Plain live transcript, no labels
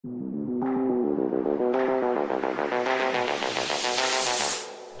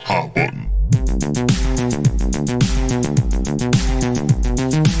Hot Button.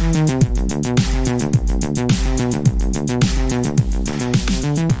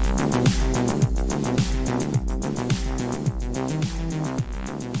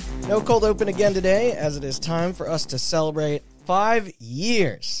 No cold open again today, as it is time for us to celebrate 5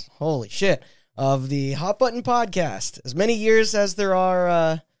 years, holy shit, of the Hot Button podcast. As many years as there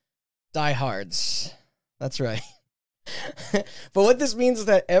are diehards. That's right. But what this means is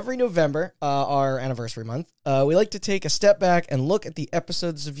that every November, our anniversary month, we like to take a step back and look at the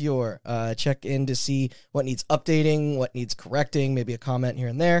episodes of yore, check in to see what needs updating, what needs correcting, maybe a comment here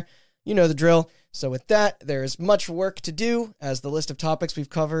and there. You know the drill. So with that, there is much work to do as the list of topics we've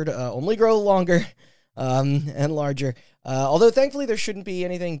covered only grow longer and larger. Although thankfully there shouldn't be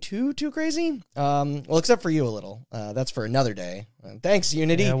anything too crazy. Well, except for you a little. That's for another day. Thanks,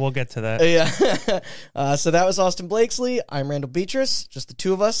 Unity. Yeah, we'll get to that. Yeah. So that was Austin Blakesley. I'm Randall Beatrice. Just the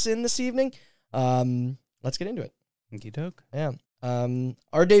two of us in this evening. Let's get into it. Okie doke. Yeah.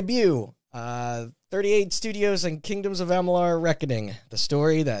 Our debut. 38 Studios and Kingdoms of Amalur Reckoning. The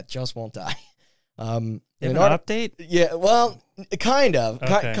story that just won't die. An update? Yeah, well, kind of.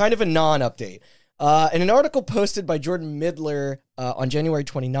 Okay. Kind of a non-update. In an article posted by Jordan Midler on January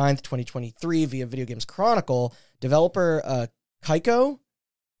 29th, 2023 via Video Games Chronicle, developer Keiko,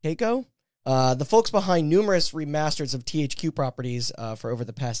 the folks behind numerous remasters of THQ properties for over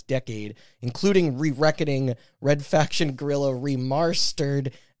the past decade, including Re-Reckoning, Red Faction Guerrilla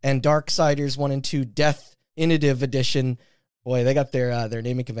Remastered, and Darksiders 1 and 2 Death Initive Edition. Boy, they got their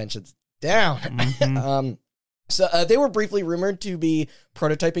naming conventions down. Mm-hmm. So they were briefly rumored to be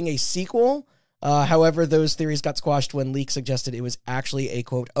prototyping a sequel. However, those theories got squashed when leaks suggested it was actually a,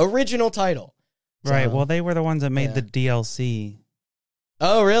 quote, original title. Right, So, well, they were the ones that made the DLC.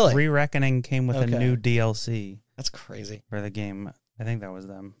 Oh, really? Re-Reckoning came with a Okay. new DLC That's crazy. for the game. I think that was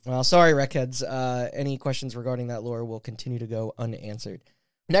them. Well, sorry, Wreckheads. Any questions regarding that lore will continue to go unanswered.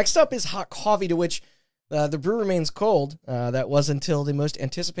 Next up is Hot Coffee, to which the brew remains cold. That was until the most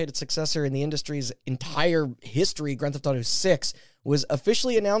anticipated successor in the industry's entire history, Grand Theft Auto 6, was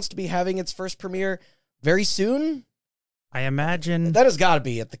officially announced to be having its first premiere very soon. I imagine... That has got to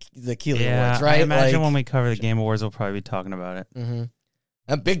be at the Keighley Awards, right? I imagine when we cover the Game Awards, we'll probably be talking about it. Mm-hmm.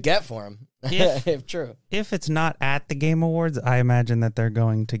 A big get for him, If- if true. If it's not at the Game Awards, I imagine that they're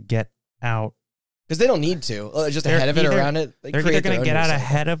going to get out. Because they don't need to. Just They're ahead of it, either- around it. They're either going to get out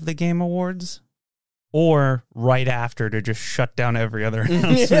ahead of the Game Awards or right after to just shut down every other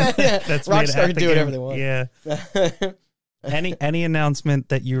announcement. yeah. That's made Rockstar at can the do game. whatever they want. Yeah. Any announcement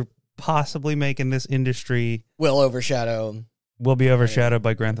that you possibly make in this industry Will overshadow. will be overshadowed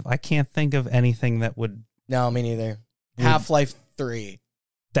by Grand Theft. I can't think of anything that would No, me neither. Half-Life 3.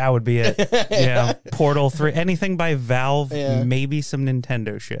 that would be it. Yeah. Portal 3, anything by Valve, Yeah. maybe some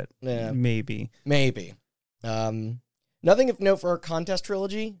Nintendo shit. Yeah. Maybe. Maybe. Nothing of note for our contest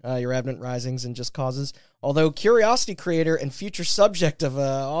trilogy, Your Abnant Risings and Just Causes. Although Curiosity creator and future subject of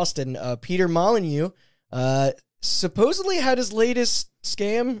Austin, Peter Molyneux, supposedly had his latest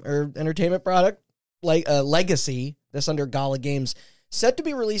scam or entertainment product, like Legacy, this under Gala Games, set to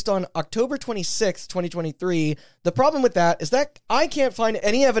be released on October 26th, 2023. The problem with that is that I can't find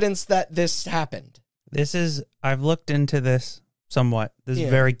any evidence that this happened. I've looked into this somewhat. This is Yeah.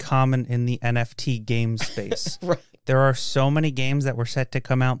 very common in the NFT game space. Right. There are so many games that were set to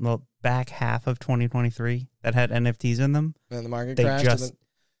come out in the back half of 2023 that had NFTs in them. And the market They crashed. just- and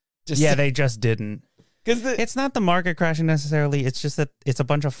then, Yeah, they just didn't. because It's not the market crashing necessarily. It's just that it's a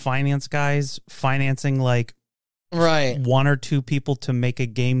bunch of finance guys financing like right. one or two people to make a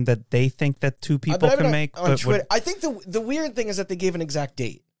game that they think that two people But can on- make. on But Twitter. I think the weird thing is that they gave an exact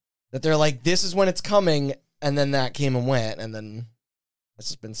date. That they're like, this is when it's coming, and then that came and went, and then it's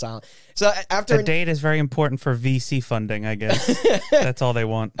just been silent. So after the date is very important for VC funding, I guess. That's all they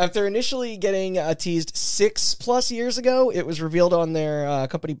want. after initially getting teased 6+ years ago, it was revealed on their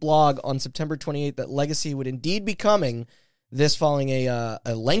company blog on September 28th that Legacy would indeed be coming. This following a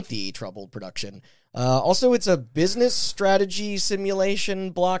lengthy, troubled production. Also, it's a business strategy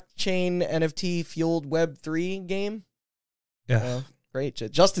simulation, blockchain, NFT fueled Web3 game. Yeah. Great,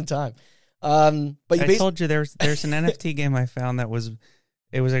 just in time. But you I told you there's an NFT game I found that was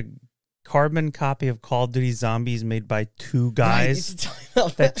a carbon copy of Call of Duty Zombies made by two guys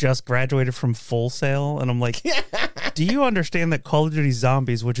that just graduated from Full Sail, and I'm like, do you understand that Call of Duty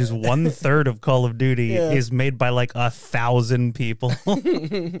Zombies, which is 1/3 of Call of Duty, Yeah. is made by like 1,000 people?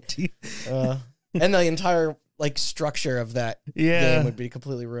 And the entire like structure of that Yeah. game would be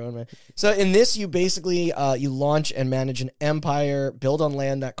completely ruined, man. So in this, you basically you launch and manage an empire, build on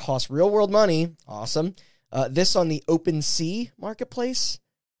land that costs real world money. Awesome. This on the OpenSea marketplace.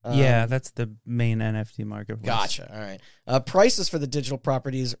 Yeah, that's the main NFT marketplace. Gotcha. All right. Prices for the digital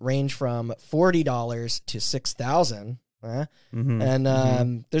properties range from $40 to $6,000.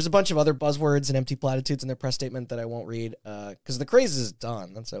 And there's a bunch of other buzzwords and empty platitudes in their press statement that I won't read because the craze is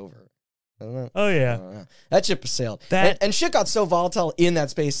done. That's over. Oh, yeah. That ship has sailed. And shit got so volatile in that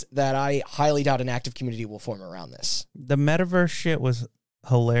space that I highly doubt an active community will form around this. The metaverse shit was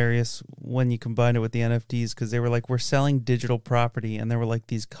hilarious when you combined it with the NFTs because they were like, we're selling digital property, and there were like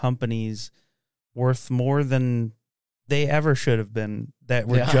these companies worth more than they ever should have been that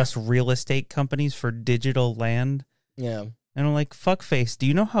were just real estate companies for digital land. Yeah. And I'm like, fuckface, do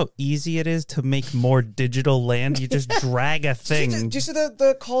you know how easy it is to make more digital land? You just drag a thing. Did you see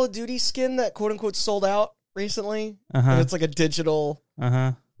the Call of Duty skin that quote unquote sold out recently? And it's like a digital.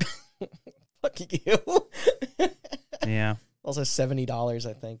 Fuck you. Yeah. Also $70,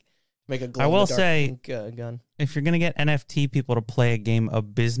 I think. Make a glow I will in the dark say, pink, gun. If you're going to get NFT people to play a game, a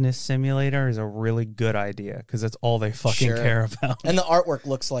business simulator is a really good idea because that's all they fucking care about. And the artwork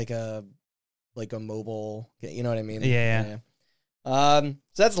looks like a mobile, you know what I mean? Yeah. So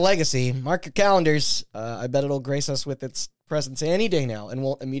that's Legacy. Mark your calendars. I bet it'll grace us with its presence any day now and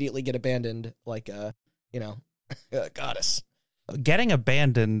won't immediately get abandoned like a goddess. Getting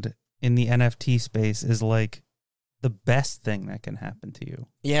abandoned in the NFT space is like the best thing that can happen to you.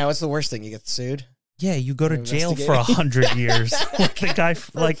 Yeah, what's the worst thing? You get sued? Yeah, you go to jail for 100 years. Like the guy,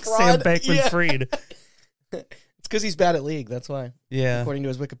 like Sam Bankman-Fried. It's because he's bad at League. That's why. Yeah. According to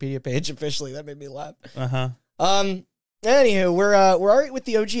his Wikipedia page, officially, that made me laugh. Anywho, we're all right with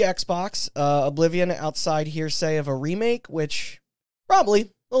the OG Xbox. Oblivion outside hearsay of a remake, which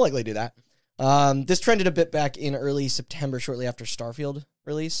probably will likely do that. This trended a bit back in early September, shortly after Starfield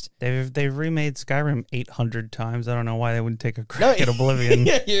released. They've remade Skyrim 800 times. I don't know why they wouldn't take a crack at Oblivion.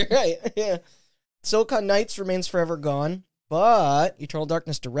 Yeah, you're right. Yeah. Silicon Knights remains forever gone, but Eternal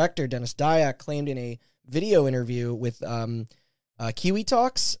Darkness director Dennis Dyack claimed in a video interview with Kiwi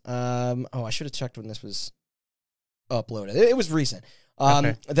Talks. I should have checked when this was uploaded. It was recent.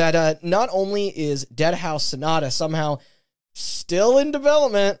 That not only is Dead House Sonata somehow still in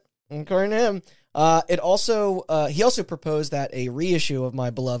development, according to him, he also proposed that a reissue of my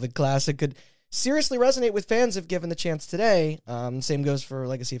beloved classic could seriously resonate with fans if given the chance today. Same goes for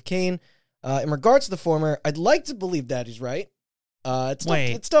Legacy of Kain. In regards to the former, I'd like to believe that he's right.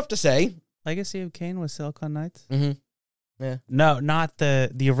 It's tough to say. Legacy of Kain was Silicon Knights? Mm-hmm. Yeah. No, not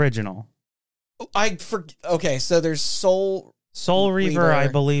the original. Okay, so there's Soul Reaver, I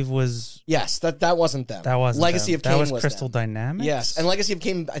believe, was... Yes, that wasn't them. That wasn't Legacy them. of Kain was Crystal them. Dynamics? Yes, and Legacy of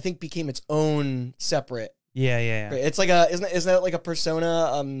Kain, I think, became its own separate... Yeah. It's like a... Isn't that like a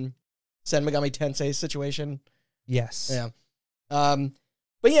Persona, Sen Megami Tensei situation? Yes. Yeah.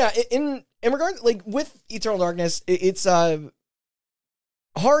 But yeah, in regard, like, with Eternal Darkness, it's...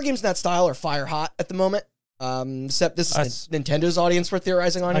 horror games in that style are fire hot at the moment. Except this is Nintendo's audience we're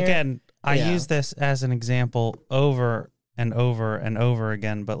theorizing on here. Again, I use this as an example over and over and over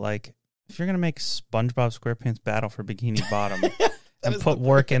again, but like, if you're going to make SpongeBob SquarePants Battle for Bikini Bottom and put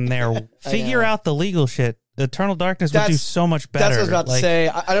work in there, figure out the legal shit. Eternal Darkness would do so much better. That's what I was about to say.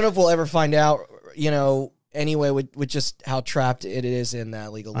 I don't know if we'll ever find out, anyway, with just how trapped it is in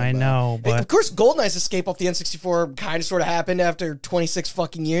that legal limbo. I know, but... Of course, GoldenEye's escape off the N64 kind of sort of happened after 26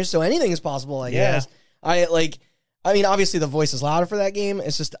 fucking years, so anything is possible, I guess. Obviously the voice is louder for that game.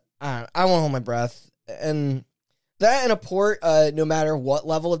 It's just, I won't hold my breath. And that and a port, no matter what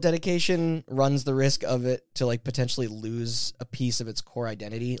level of dedication, runs the risk of it to, like, potentially lose a piece of its core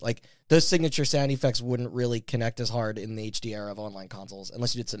identity. Like, those signature sound effects wouldn't really connect as hard in the HD era of online consoles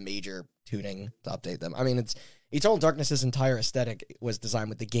unless you did some major tuning to update them. I mean, it's Eternal Darkness's entire aesthetic was designed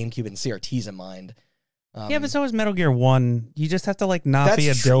with the GameCube and CRTs in mind. Yeah, but so is Metal Gear 1. You just have to, like, not be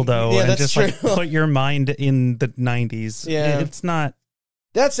a dildo and just, like, put your mind in the 90s. Yeah. It's not...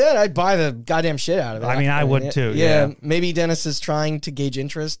 That said, I'd buy the goddamn shit out of it. I mean, I would too, yeah. Maybe Dennis is trying to gauge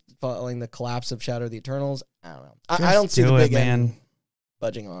interest following the collapse of Shadow of the Eternals. I don't know. I don't see the big end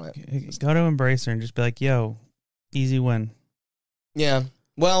budging on it. Go to Embracer and just be like, yo, easy win. Yeah.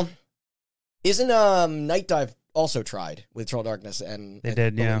 Well, isn't Night Dive also tried with Eternal Darkness? And they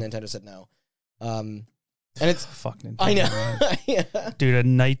did, yeah. Nintendo said no. And it's... Fuck Nintendo. I know. Yeah. Dude, a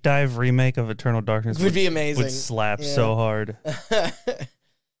Night Dive remake of Eternal Darkness would be amazing. Would slap so hard.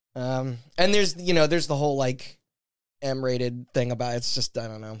 And there's the whole, like, M-rated thing about it. It's just, I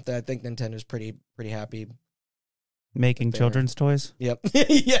don't know. I think Nintendo's pretty happy. Making children's toys? Yep.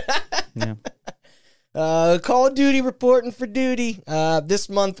 Yeah. Call of Duty reporting for duty. This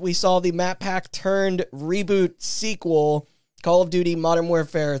month we saw the map pack turned reboot sequel, Call of Duty Modern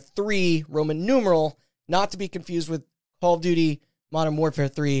Warfare 3, Roman numeral, not to be confused with Call of Duty Modern Warfare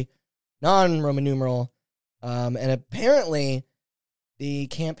 3 non-Roman numeral. And apparently the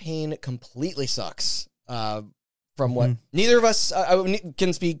campaign completely sucks. From what neither of us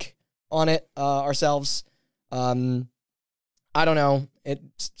can speak on it ourselves. I don't know.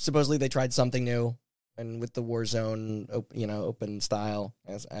 Supposedly they tried something new, and with the Warzone, open style.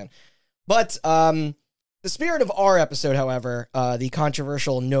 But the spirit of our episode, however, the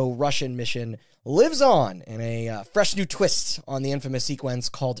controversial No Russian mission lives on in a fresh new twist on the infamous sequence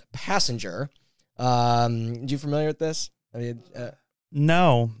called Passenger. You familiar with this?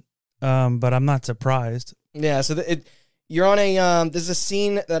 No, but I'm not surprised. Yeah, so you're on a, there's a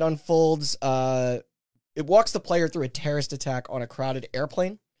scene that unfolds, it walks the player through a terrorist attack on a crowded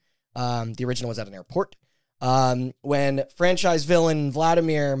airplane. The original was at an airport. When franchise villain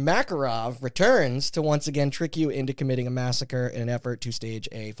Vladimir Makarov returns to once again trick you into committing a massacre in an effort to stage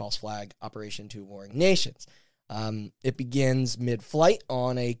a false flag operation to warring nations. It begins mid-flight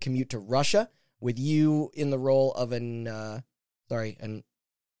on a commute to Russia with you in the role of an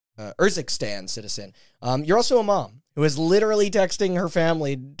Urzikstan citizen. You're also a mom who is literally texting her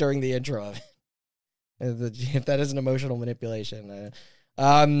family during the intro of it. If that isn't emotional manipulation.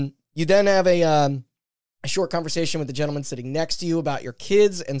 You then have a short conversation with the gentleman sitting next to you about your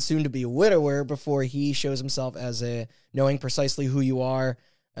kids and soon-to-be widower before he shows himself as knowing precisely who you are,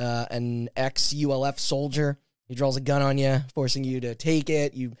 an ex-ULF soldier. He draws a gun on you, forcing you to take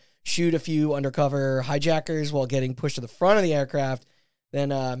it. You shoot a few undercover hijackers while getting pushed to the front of the aircraft. Then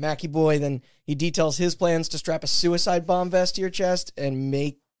Mackie Boy, then he details his plans to strap a suicide bomb vest to your chest and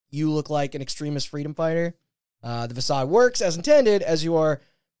make you look like an extremist freedom fighter. The facade works as intended as you are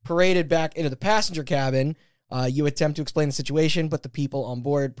paraded back into the passenger cabin. You attempt to explain the situation, but the people on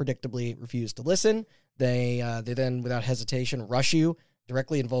board predictably refuse to listen. They then, without hesitation, rush you,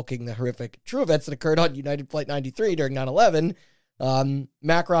 directly invoking the horrific true events that occurred on United Flight 93 during 9/11.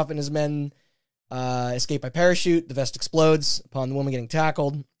 Makarov and his men escape by parachute. The vest explodes upon the woman getting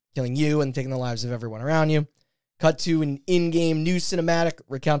tackled, killing you and taking the lives of everyone around you. Cut to an in-game news cinematic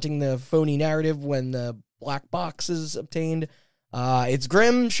recounting the phony narrative when the black box is obtained. It's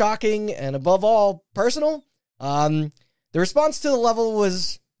grim, shocking, and above all, personal. The response to the level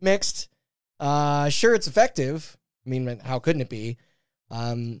was mixed. Sure, it's effective. I mean, how couldn't it be?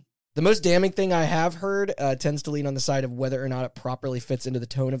 The most damning thing I have heard tends to lean on the side of whether or not it properly fits into the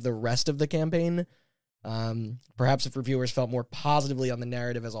tone of the rest of the campaign. Perhaps if reviewers felt more positively on the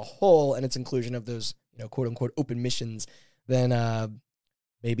narrative as a whole and its inclusion of those, quote-unquote open missions, then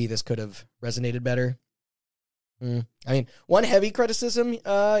maybe this could have resonated better. I mean, one heavy criticism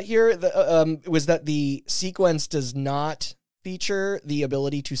here was that the sequence does not feature the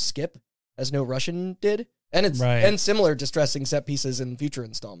ability to skip, as No Russian did. And it's right. And similar distressing set pieces in future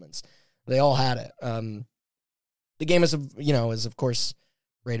installments. They all had it. The game is of course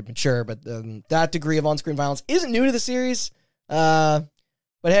rated mature, but that degree of on-screen violence isn't new to the series. But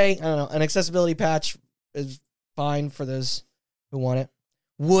hey, I don't know. An accessibility patch is fine for those who want it.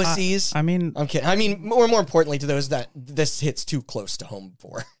 Wussies. I'm kidding. I mean, more importantly, to those that this hits too close to home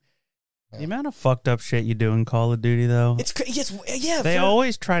for. The amount of fucked up shit you do in Call of Duty, though. They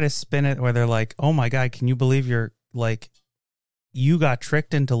always try to spin it where they're like, oh my God, can you believe you got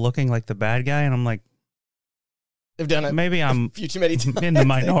tricked into looking like the bad guy? And I'm like, they've done it. Maybe I'm too many times. In the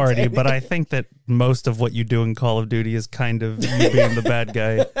minority, but I think that most of what you do in Call of Duty is kind of you being the bad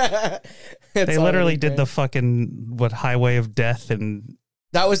guy. They literally did the fucking, Highway of Death and...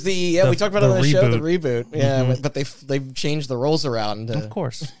 That was we talked about it on the show, the reboot. Yeah, Mm-hmm. but they've changed the roles around. Of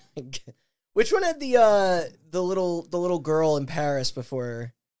course. Which one had the little girl in Paris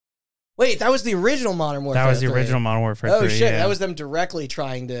before? Wait, that was the original Modern Warfare. That was the 3. original Modern Warfare 3. Oh shit, yeah. that was them directly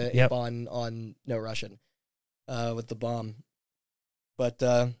trying to imp on No Russian with the bomb. But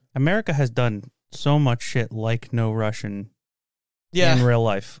America has done so much shit like No Russian in real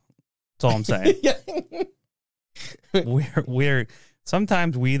life. That's all I'm saying. Yeah. We're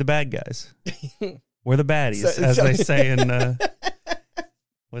sometimes we the bad guys. We're the baddies, as they say in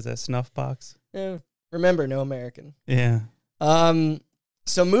was that Snuff Box? Yeah. Remember, no American. Yeah.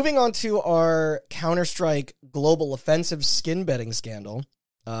 So moving on to our Counter-Strike Global Offensive skin betting scandal,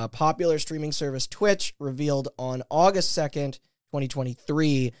 popular streaming service Twitch revealed on August 2nd,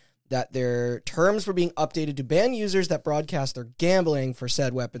 2023, that their terms were being updated to ban users that broadcast their gambling for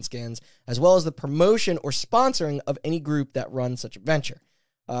said weapon skins, as well as the promotion or sponsoring of any group that runs such a venture.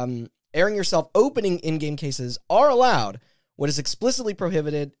 Airing yourself opening in-game cases are allowed. What is explicitly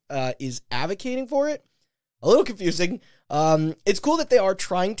prohibited is advocating for it. A little confusing. It's cool that they are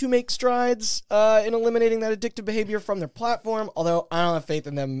trying to make strides in eliminating that addictive behavior from their platform, although I don't have faith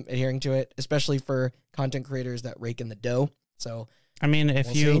in them adhering to it, especially for content creators that rake in the dough. So I mean,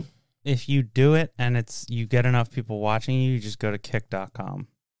 if you do it and you get enough people watching you just go to kick.com.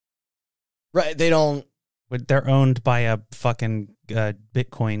 Right. They don't. They're owned by a fucking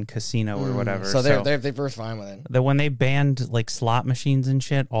Bitcoin casino or whatever. So they were fine with it. When they banned like slot machines and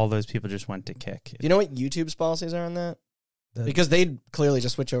shit, all those people just went to Kick. Do you know what YouTube's policies are on that? Because they'd clearly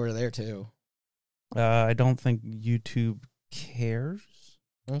just switch over to there too. I don't think YouTube cares.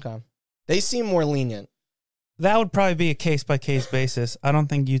 Okay. They seem more lenient. That would probably be a case-by-case basis. I don't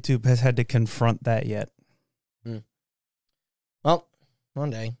think YouTube has had to confront that yet. Well, one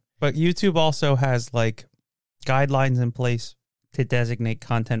day. But YouTube also has like guidelines in place to designate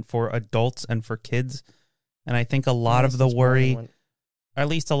content for adults and for kids. And I think a lot of the worry, or at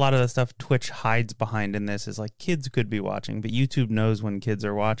least a lot of the stuff Twitch hides behind in this is like kids could be watching, but YouTube knows when kids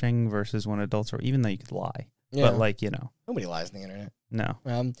are watching versus when adults are, even though you could lie. Yeah. But like, nobody lies on the internet. No.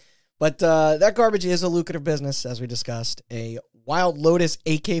 But that garbage is a lucrative business, as we discussed. A Wild Lotus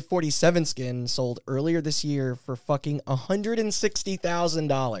AK-47 skin sold earlier this year for fucking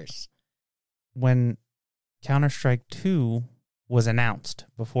 $160,000. When Counter-Strike 2 was announced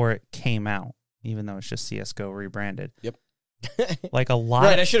before it came out, even though it's just CSGO rebranded. Yep. Like a lot.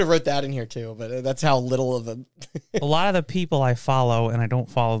 Right, I should have wrote that in here too, but that's how little of a... A lot of the people I follow, and I don't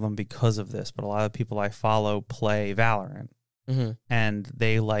follow them because of this, but a lot of the people I follow play Valorant. Mm-hmm. And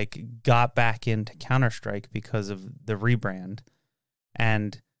they like got back into Counter-Strike because of the rebrand.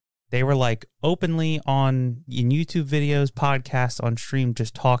 And they were like openly in YouTube videos, podcasts, on stream,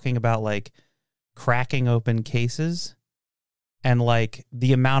 just talking about like cracking open cases and like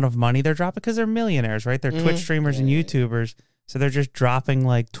the amount of money they're dropping because they're millionaires, right? They're Twitch streamers and YouTubers. So they're just dropping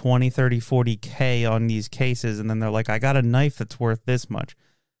like 20, 30, 40K on these cases. And then they're like, I got a knife that's worth this much.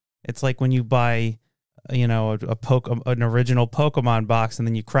 It's like when you buy, an original Pokemon box and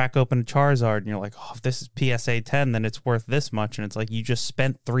then you crack open a Charizard and you're like, oh, if this is PSA 10, then it's worth this much. And it's like, you just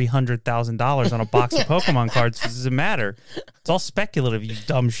spent $300,000 on a box of Pokemon cards. It doesn't matter. It's all speculative, you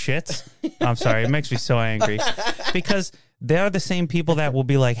dumb shits. I'm sorry. It makes me so angry because they're the same people that will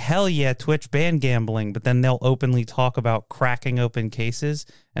be like, hell yeah, Twitch banned gambling, but then they'll openly talk about cracking open cases,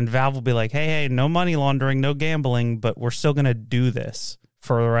 and Valve will be like, hey, no money laundering, no gambling, but we're still going to do this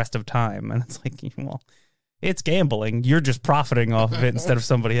for the rest of time. And it's like, well, it's gambling. You're just profiting off of it instead of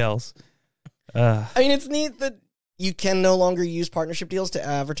somebody else. I mean, it's neat that you can no longer use partnership deals to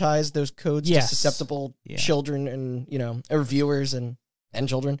advertise those codes to susceptible children and, or viewers and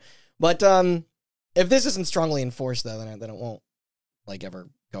children. But if this isn't strongly enforced, though, then it won't, like, ever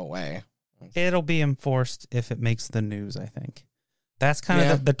go away. It'll be enforced if it makes the news, I think. That's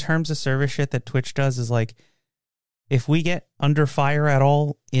kind of the terms of service shit that Twitch does is like, if we get under fire at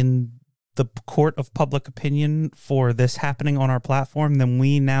all in the court of public opinion for this happening on our platform, then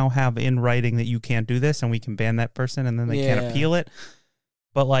we now have in writing that you can't do this and we can ban that person and then they can't appeal it.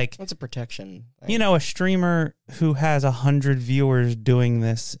 But like, that's a protection thing. A streamer who has 100 viewers doing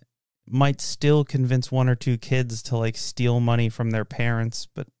this might still convince one or two kids to like steal money from their parents,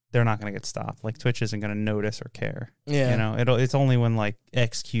 but they're not going to get stopped. Like Twitch isn't going to notice or care. Yeah. It's only when like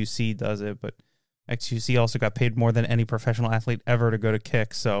XQC does it, but XQC also got paid more than any professional athlete ever to go to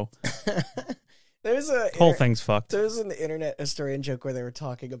Kick, so whole thing's fucked. There was an internet historian joke where they were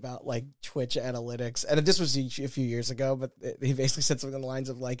talking about like Twitch analytics, and this was a few years ago, but he basically said something along the lines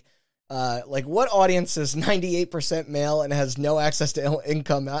of like what audience is 98% male and has no access to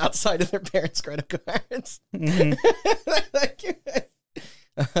income outside of their parents' credit cards? Mm-hmm.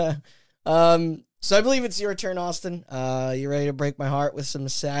 So I believe it's your turn, Austin. You ready to break my heart with some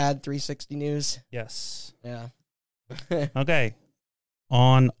sad 360 news? Yes. Yeah. Okay.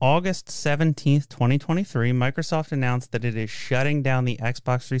 On August 17th, 2023, Microsoft announced that it is shutting down the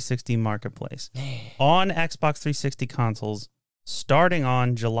Xbox 360 marketplace on Xbox 360 consoles starting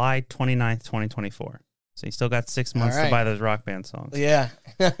on July 29th, 2024. So you still got 6 months to buy those Rock Band songs. Yeah.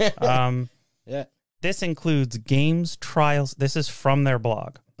 Yeah. This includes games, trials. This is from their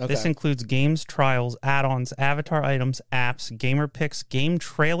blog. Okay. This includes games, trials, add-ons, avatar items, apps, gamer picks, game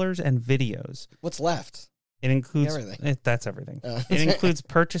trailers, and videos. What's left? It includes everything. That's everything. It includes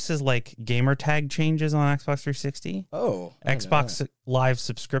purchases like gamer tag changes on Xbox 360. Oh, Xbox Live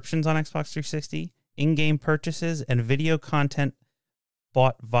subscriptions on Xbox 360, in-game purchases, and video content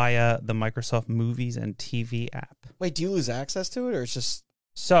bought via the Microsoft Movies and TV app. Wait, do you lose access to it, or it's just...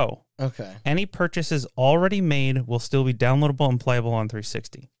 So, okay. Any purchases already made will still be downloadable and playable on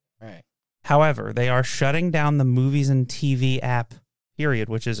 360. All right. However, they are shutting down the Movies and TV app, period,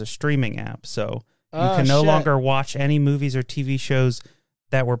 which is a streaming app. So you can no longer watch any movies or TV shows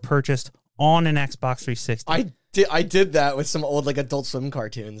that were purchased on an Xbox 360. I did that with some old like Adult Swim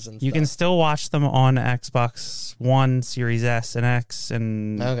cartoons and You stuff. can still watch them on Xbox One, Series S and X,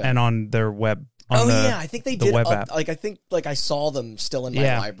 and on their web. I think they did. Web app. Like I think like I saw them still in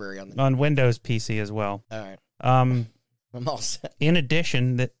my library on Windows PC as well. All right. I'm all set. In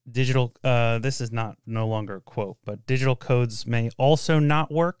addition, that digital. This is no longer a quote, but digital codes may also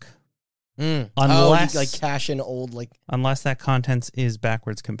not work unless like cache in old unless that content is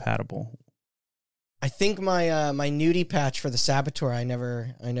backwards compatible. I think my my nudie patch for the Saboteur, I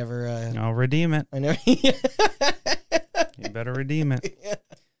never I'll redeem it. I never You better redeem it.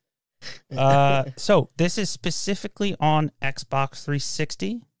 So this is specifically on Xbox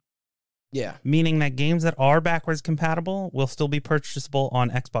 360. Yeah. Meaning that games that are backwards compatible will still be purchasable on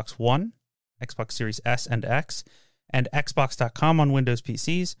Xbox One, Xbox Series S and X, and Xbox.com on Windows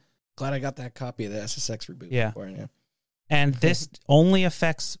PCs. Glad I got that copy of the SSX reboot. Yeah. And this only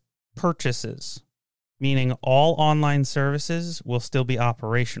affects purchases. Meaning all online services will still be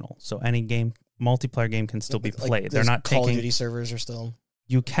operational. So any multiplayer game can still be played. They're not Call taking... of Duty servers are still...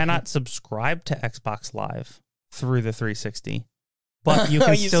 You cannot subscribe to Xbox Live through the 360. But you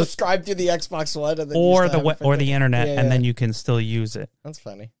can still... subscribe to the Xbox One and then or the internet, and then you can still use it. That's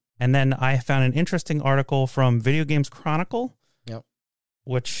funny. And then I found an interesting article from Video Games Chronicle. Yep.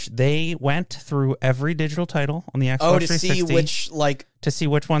 Which they went through every digital title on the Xbox 360 to see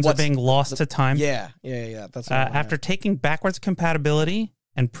which ones are being lost to time. Yeah. That's what after taking backwards compatibility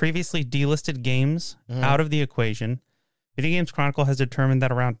and previously delisted games out of the equation, Video Games Chronicle has determined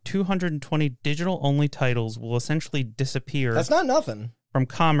that around 220 digital-only titles will essentially disappear. That's not nothing. From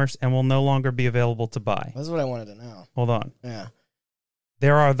commerce and will no longer be available to buy. That's what I wanted to know. Hold on. Yeah.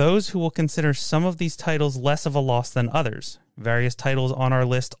 There are those who will consider some of these titles less of a loss than others. Various titles on our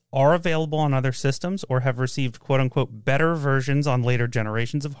list are available on other systems or have received quote-unquote better versions on later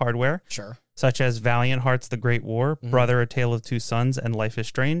generations of hardware. Sure. Such as Valiant Hearts: The Great War, Brother: A Tale of Two Sons, and Life is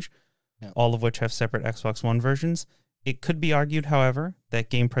Strange, all of which have separate Xbox One versions. It could be argued, however, that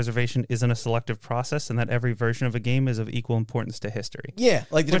game preservation isn't a selective process and that every version of a game is of equal importance to history. Yeah,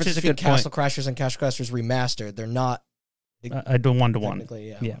 like the difference between Castle Crashers and Castle Crashers Remastered, they're not... I do one-to-one.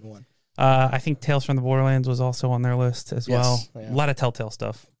 Yeah. One. I think Tales from the Borderlands was also on their list as well. Yeah. A lot of Telltale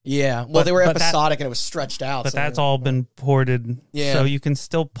stuff. Yeah, well, they were episodic and it was stretched out. But that's all been ported. Yeah. So you can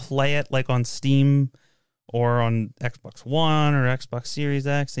still play it like on Steam or on Xbox One or Xbox Series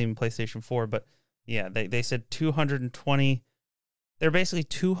X, even PlayStation 4. But yeah, they said 220. They're basically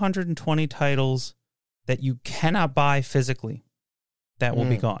 220 titles that you cannot buy physically that will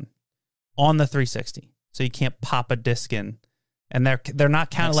be gone on the 360. So you can't pop a disc in. And they're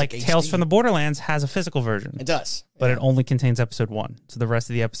not counted like Tales from the Borderlands has a physical version. It does. But it only contains episode 1. So the rest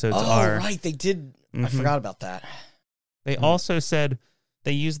of the episodes are... Oh, right. They did. I forgot about that. They also said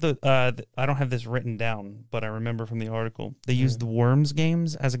they used I don't have this written down, but I remember from the article. They used the Worms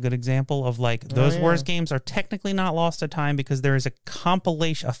games as a good example of like those Worms games are technically not lost to time because there is a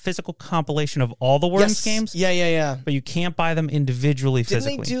physical compilation of all the Worms games. Yeah. But you can't buy them individually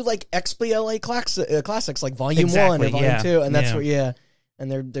physically. Didn't they do like XBLA classics like Volume 1 and Volume 2? And that's what,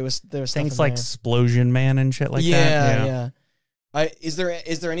 and there was things like Explosion Man and shit like that. Yeah. Is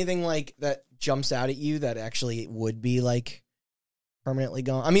there anything like that jumps out at you that actually would be like permanently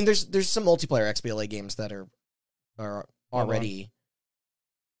gone? I mean, there's some multiplayer XBLA games that are already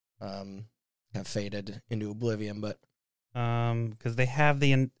have faded into oblivion, but because they have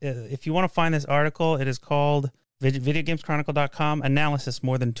if you want to find this article, it is called VideoGamesChronicle.com analysis.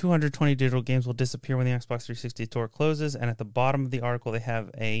 More than 220 digital games will disappear when the Xbox 360 store closes, and at the bottom of the article, they have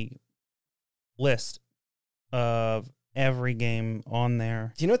a list of every game on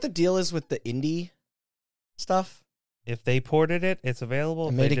there. Do you know what the deal is with the indie stuff? If they ported it, it's available.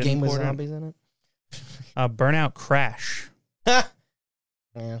 They made a game with zombies in it. Burnout Crash. Yeah.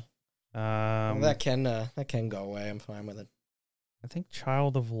 Well, that can go away. I'm fine with it. I think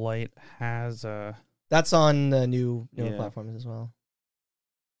Child of Light has a... That's on the newer platforms as well.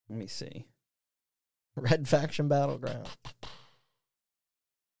 Let me see. Red Faction Battleground.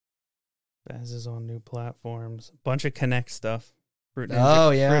 Baz is on new platforms. Bunch of Kinect stuff. Fruit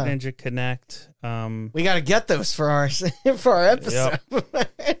Ninja, Fruit Ninja Connect. We got to get those for our episode.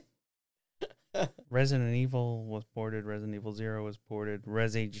 Yep. Resident Evil was ported. Resident Evil 0 was ported.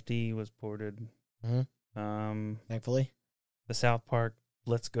 Res HD was ported. Thankfully. The South Park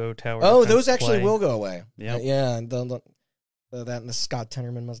Let's Go Tower. Oh, those actually will go away. Yep. Yeah. That and the Scott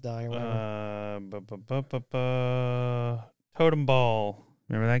Tenorman Must Die or whatever. Totem Ball.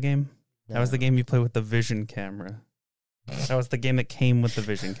 Remember that game? No. That was the game you play with the Vision camera. That was the game that came with the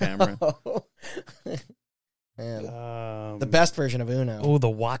Vision camera. The best version of Uno. Oh, the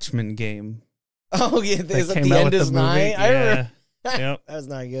Watchmen game. Oh yeah, is that it came the out end with is the movie. nigh? I remember. Yep. That was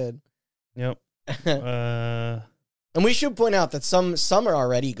not good. Yep. And we should point out that some are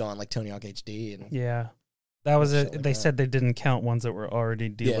already gone, like Tony Hawk HD. And yeah, that was it. like They that. said they didn't count ones that were already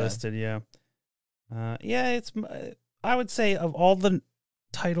delisted. Yeah. It's. I would say of all the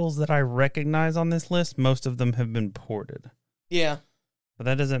titles that I recognize on this list, most of them have been ported. Yeah. But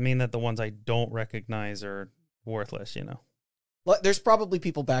that doesn't mean that the ones I don't recognize are worthless. Well, there's probably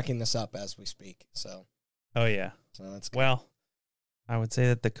people backing this up as we speak. So. Oh yeah. So that's good. Well, I would say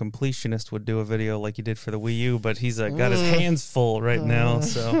that the completionist would do a video like he did for the Wii U, but he's got his hands full right now,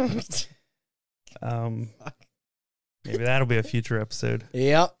 so maybe that'll be a future episode.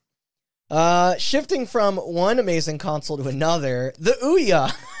 Yep. Shifting from one amazing console to another, the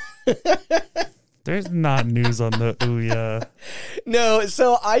Ouya. There's not news on the Ouya. No,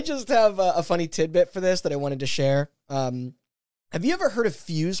 so I just have a funny tidbit for this that I wanted to share. Have you ever heard of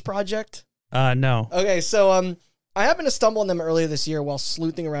Fuse Project? No. Okay, so I happened to stumble on them earlier this year while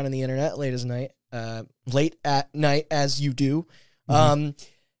sleuthing around on the internet late at night, as you do. Mm-hmm.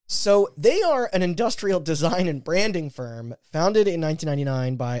 So they are an industrial design and branding firm founded in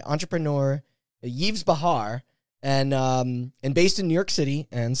 1999 by entrepreneur Yves Bahar and based in New York City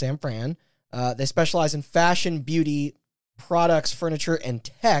and San Fran. They specialize in fashion, beauty, products, furniture, and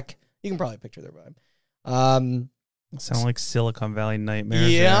tech. You can probably picture their vibe. Sound like Silicon Valley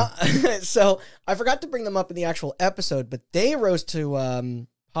nightmares. Yeah. So I forgot to bring them up in the actual episode, but they rose to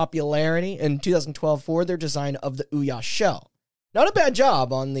popularity in 2012 for their design of the Ouya shell. Not a bad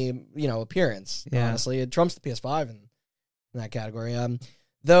job on the appearance. Yeah. Honestly, it trumps the PS5 in that category.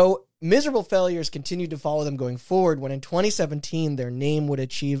 Though miserable failures continued to follow them going forward, when in 2017 their name would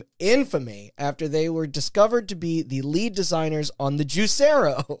achieve infamy after they were discovered to be the lead designers on the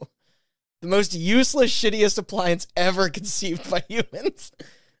Juicero. The most useless, shittiest appliance ever conceived by humans.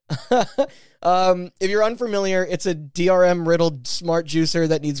 If you're unfamiliar, it's a DRM-riddled smart juicer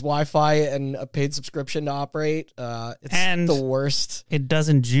that needs Wi-Fi and a paid subscription to operate. It's the worst. It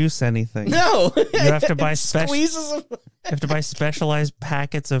doesn't juice anything. No. You have to buy squeezes them. You have to buy specialized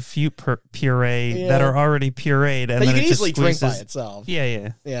packets of fruit puree that are already pureed, and then you can it just easily drink squeezes. by itself. Yeah.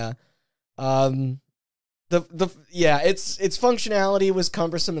 Its functionality was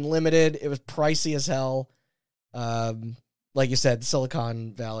cumbersome and limited. It was pricey as hell. Like you said,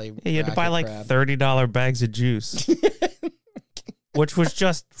 Silicon Valley. Yeah, you had to buy like $30 bags of juice, which was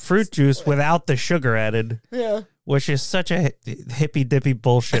just fruit juice without the sugar added. Yeah, which is such a hippy dippy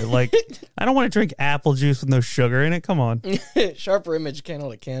bullshit. Like, I don't want to drink apple juice with no sugar in it. Come on. Sharper Image can't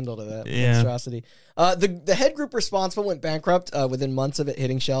hold a candle to that monstrosity. The head group responsible went bankrupt within months of it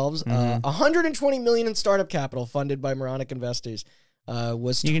hitting shelves. $120 million in startup capital funded by moronic investors.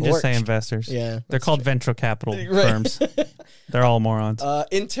 You can just say investors. Yeah, they're called venture capital firms. They're all morons.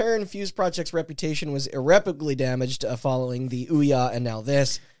 In turn, Fuse Project's reputation was irreparably damaged following the Ouya and now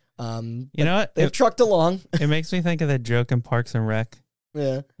this. You know what? They've trucked along. It makes me think of that joke in Parks and Rec.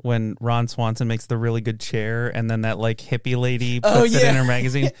 Yeah. When Ron Swanson makes the really good chair, and then that like hippie lady puts it in her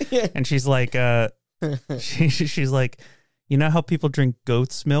magazine, and she's like, she's like, you know how people drink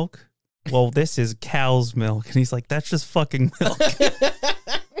goat's milk? Well, this is cow's milk. And he's like, that's just fucking milk.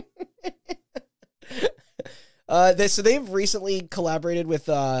 So they've recently collaborated with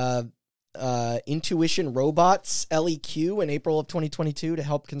Intuition Robots, LEQ, in April of 2022 to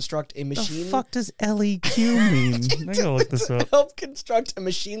help construct a machine. The fuck does LEQ mean? I gotta look this up. Help construct a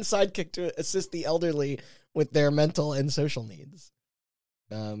machine sidekick to assist the elderly with their mental and social needs.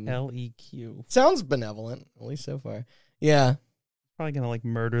 LEQ. Sounds benevolent, at least so far. Yeah. Probably gonna like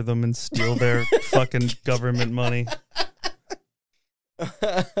murder them and steal their fucking government money.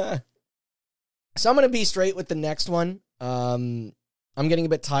 So I'm gonna be straight with the next one. I'm getting a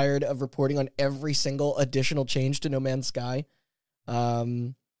bit tired of reporting on every single additional change to No Man's Sky.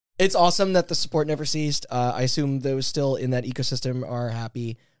 It's awesome that the support never ceased. I assume those still in that ecosystem are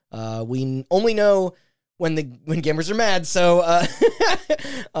happy. We only know when gamers are mad, so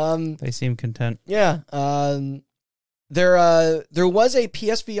they seem content. Yeah. There was a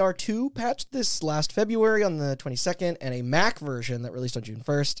PSVR 2 patch this last February on the 22nd, and a Mac version that released on June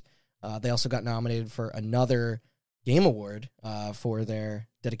 1st. They also got nominated for another Game Award for their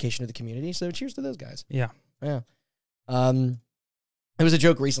dedication to the community. So cheers to those guys. Yeah. Yeah. It was a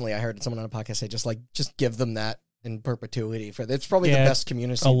joke recently. I heard someone on a podcast say, just give them that in perpetuity. It's probably the best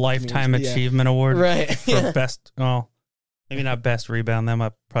community. A lifetime achievement award. Right. For best, maybe not best rebound. That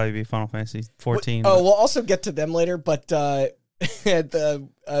might probably be Final Fantasy 14. We'll also get to them later, but Destiny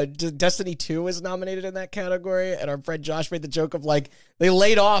 2 is nominated in that category, and our friend Josh made the joke of like they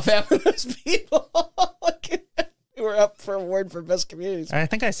laid off half of those people. It were up for award for best community. I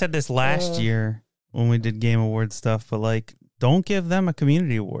think I said this last year when we did Game Award stuff, but like, don't give them a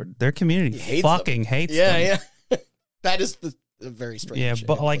community award. Their community hates them. Yeah. That is the very strange. Yeah,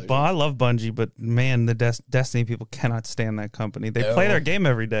 but like, I love Bungie, but man, the Destiny people cannot stand that company. They play their game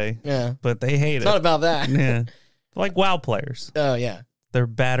every day. Yeah, but they hate it. It's not about that. Yeah, like WoW players. Oh yeah, they're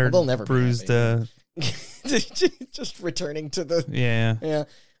battered, they'll never bruised. Just returning to the yeah.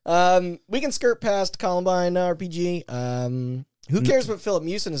 We can skirt past Columbine RPG. Who cares what Philip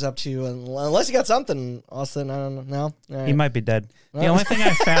Mewson is up to? Unless you got something, Austin. I don't know. Right. He might be dead. The only thing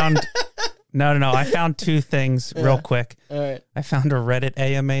I found. No. I found two things real quick. All right. I found a Reddit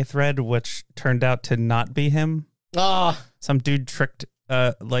AMA thread, which turned out to not be him. Some dude tricked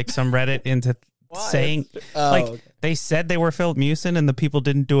like some Reddit into saying they said they were Philip Mewson and the people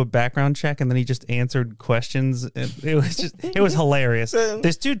didn't do a background check, and then he just answered questions. It was hilarious.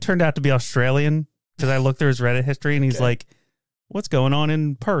 This dude turned out to be Australian because I looked through his Reddit history and he's like, "What's going on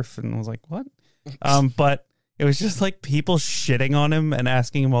in Perth?" And I was like, "What?" But it was just like people shitting on him and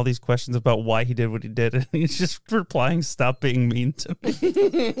asking him all these questions about why he did what he did. And he's just replying, "Stop being mean to me."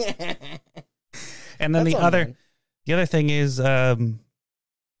 And then the other thing is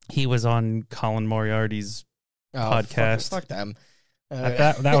he was on Colin Moriarty's podcast. Fuck them.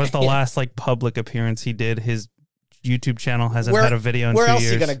 That was the last like public appearance he did. His YouTube channel hasn't had a video in 2 years. Where else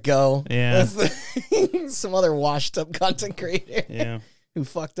are you going to go? Yeah. Some other washed up content creator who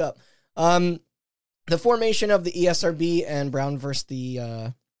fucked up. The formation of the ESRB and Brown versus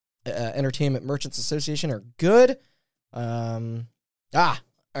the Entertainment Merchants Association are good. All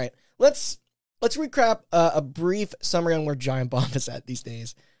right. Let's recap a brief summary on where Giant Bomb is at these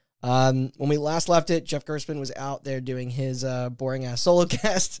days. When we last left it, Jeff Gerstmann was out there doing his boring ass solo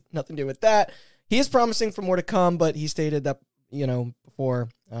cast. Nothing to do with that. He is promising for more to come, but he stated that before.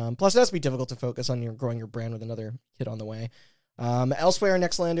 Plus, it has to be difficult to focus on growing your brand with another kid on the way. Elsewhere,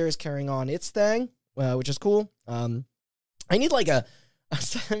 Nextlander is carrying on its thing, which is cool. I need like I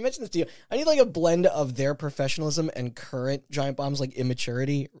mentioned this to you. I need like a blend of their professionalism and current Giant Bomb's like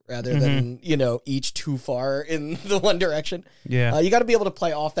immaturity rather than, each too far in the one direction. Yeah. You got to be able to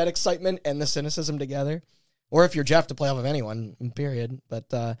play off that excitement and the cynicism together. Or if you're Jeff, to play off of anyone, period.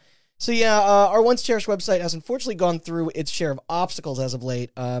 But, our Once Cherished website has unfortunately gone through its share of obstacles as of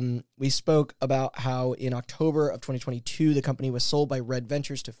late. We spoke about how in October of 2022, the company was sold by Red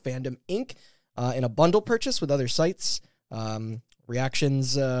Ventures to Fandom Inc. In a bundle purchase with other sites.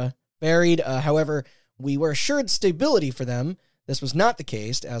 Reactions varied. However, we were assured stability for them. This was not the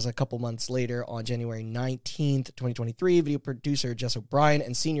case, as a couple months later, on January 19th, 2023, video producer Jess O'Brien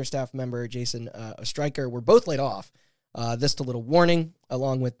and senior staff member Jason Stryker were both laid off. This to little warning,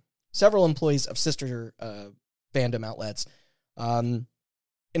 along with several employees of sister fandom outlets. In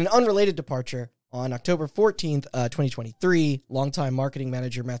an unrelated departure, on October 14th, 2023, longtime marketing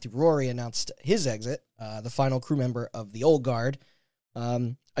manager Matthew Rory announced his exit, the final crew member of the Old Guard.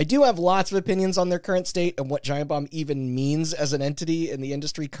 I do have lots of opinions on their current state and what Giant Bomb even means as an entity in the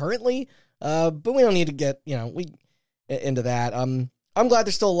industry currently, but we don't need to get into that. I'm glad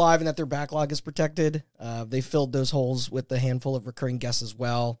they're still alive and that their backlog is protected. They filled those holes with a handful of recurring guests as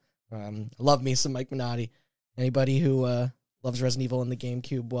well. Love me some Mike Minotti. Anybody who loves Resident Evil and the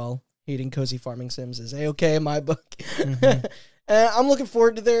GameCube while hating cozy farming sims is A-okay in my book. Mm-hmm. I'm looking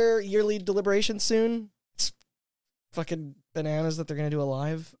forward to their yearly deliberation soon. It's fucking bananas that they're going to do a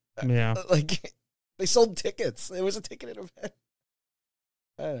live. Yeah. Like, they sold tickets. It was a ticketed event.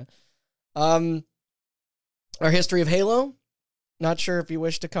 I don't know. Our history of Halo. Not sure if you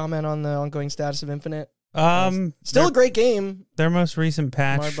wish to comment on the ongoing status of Infinite. Still a great game. Their most recent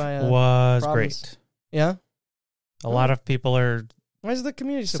patch was great. Yeah. A lot of people are Why is the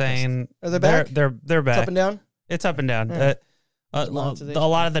community saying are they back? They're back. It's up and down. It's up and down. Yeah. A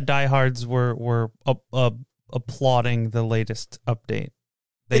lot of the diehards were applauding the latest update.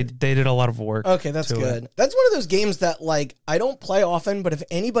 They did a lot of work. Okay, that's good. That's one of those games that like I don't play often, but if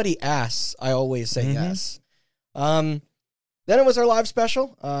anybody asks, I always say yes. Then it was our live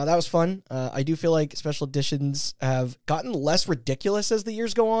special. That was fun. I do feel like special editions have gotten less ridiculous as the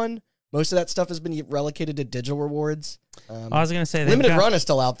years go on. Most of that stuff has been relegated to digital rewards. I was going to say Limited Run is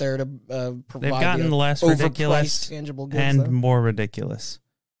still out there to provide. They've gotten less ridiculous tangible goods, and more ridiculous.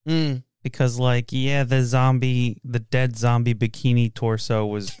 Because, like, the dead zombie bikini torso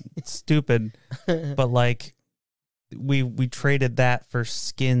was stupid, but like, we traded that for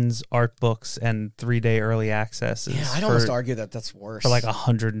skins, art books, and 3-day early access. Yeah, I'd almost argue that that's worse. For like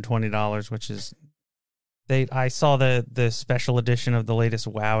 $120, which is. I saw the special edition of the latest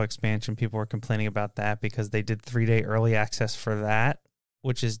WoW expansion. People were complaining about that because they did 3-day early access for that,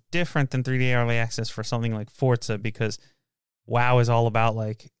 which is different than 3-day early access for something like Forza, because WoW is all about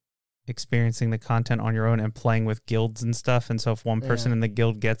like experiencing the content on your own and playing with guilds and stuff. And so if one person in the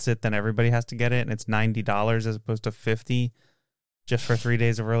guild gets it, then everybody has to get it, and it's $90 as opposed to $50 just for 3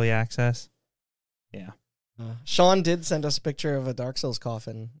 days of early access. Yeah. Sean did send us a picture of a Dark Souls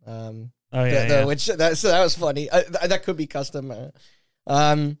coffin. Which so that was funny. That could be custom.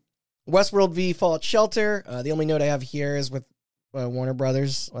 Westworld v Fallout Shelter. The only note I have here is with Warner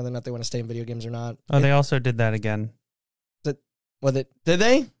Brothers, whether or not they want to stay in video games or not. They also did that again. Did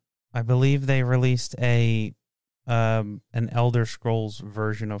they? I believe they released an Elder Scrolls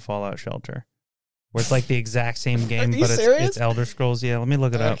version of Fallout Shelter, where it's like the exact same game, but it's Elder Scrolls. Yeah, let me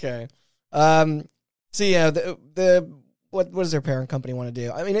look it up. Okay. So yeah, what does their parent company want to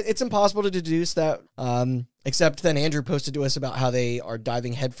do? I mean, it's impossible to deduce that. Except then Andrew posted to us about how they are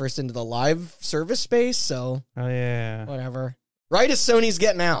diving headfirst into the live service space. So whatever. Right as Sony's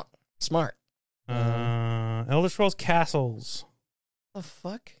getting out. Smart. Elder Scrolls Castles. The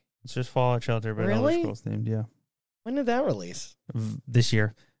fuck? It's just Fallout Shelter, but Elder Scrolls themed. Yeah. When did that release? This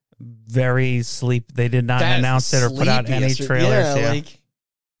year. Very sleep. They did not announce it or put out any trailers. Yeah, like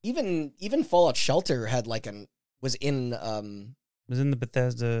even Fallout Shelter had like was in the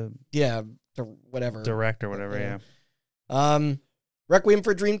Bethesda whatever Direct or whatever. Yeah. Requiem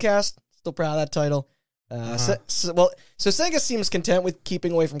for Dreamcast. Still proud of that title. So Sega seems content with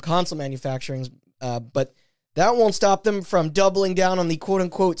keeping away from console manufacturing, but that won't stop them from doubling down on the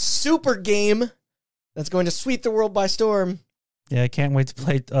quote-unquote super game that's going to sweep the world by storm. Yeah, I can't wait to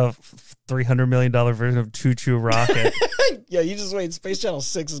play a $300 million version of Choo Choo Rocket. Yeah, you just wait. Space Channel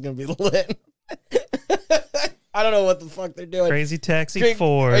 6 is going to be lit. I don't know what the fuck they're doing. Crazy Taxi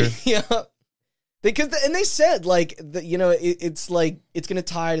 4. Yeah. They said, like, it's like, it's going to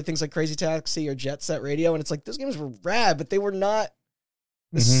tie to things like Crazy Taxi or Jet Set Radio, and it's like, those games were rad, but they were not,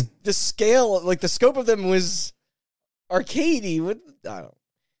 the scale, like, the scope of them was arcadey. I don't.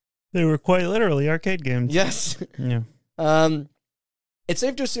 They were quite literally arcade games. Yes. Yeah. It's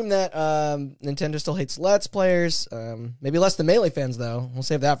safe to assume that Nintendo still hates Let's Players. Maybe less than Melee fans, though. We'll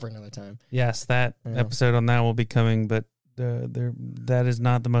save that for another time. Yes, that episode on that will be coming, but that is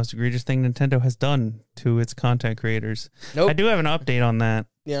not the most egregious thing Nintendo has done to its content creators. Nope. I do have an update on that.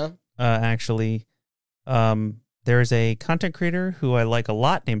 Yeah. Actually, there is a content creator who I like a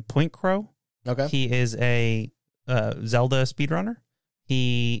lot named Point Crow. Okay. He is a Zelda speedrunner.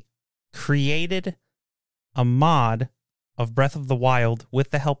 He created a mod of Breath of the Wild with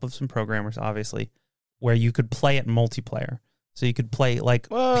the help of some programmers, obviously, where you could play it multiplayer. So you could play like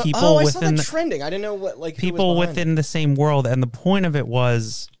people within trending. I didn't know what people within the same world, and the point of it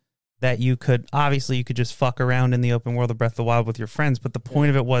was that you could just fuck around in the open world of Breath of the Wild with your friends, but the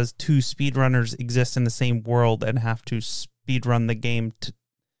point of it was two speedrunners exist in the same world and have to speedrun the game.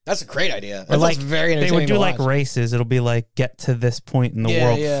 That's a great idea. That sounds very entertaining. They would do like races. It'll be like get to this point in the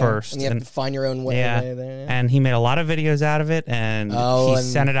world first, and you have to find your own way. Yeah. And he made a lot of videos out of it, and he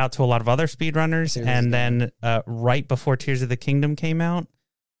sent it out to a lot of other speedrunners. And then right before Tears of the Kingdom came out,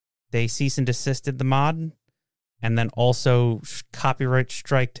 they cease and desisted the mod, and then also copyright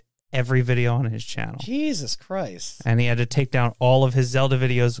striked every video on his channel. Jesus Christ! And he had to take down all of his Zelda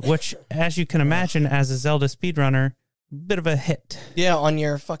videos, which, as you can imagine, as a Zelda speedrunner, bit of a hit. Yeah, on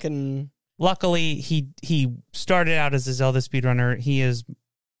your fucking... Luckily, he started out as a Zelda speedrunner. He has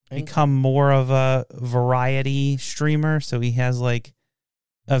become more of a variety streamer, so he has like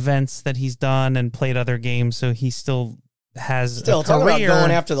events that he's done and played other games, so he still has a career. Talk about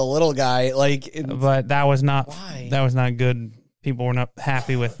going after the little guy, but that was not good. People were not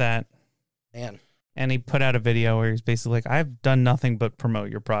happy with that. Man. And he put out a video where he's basically like, I've done nothing but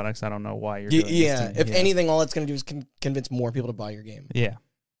promote your products. I don't know why you're doing this. Yeah, if anything, all it's going to do is convince more people to buy your game. Yeah.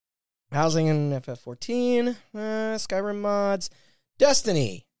 Housing in FF14, Skyrim mods,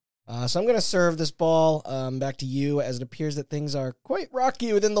 Destiny. So I'm going to serve this ball back to you, as it appears that things are quite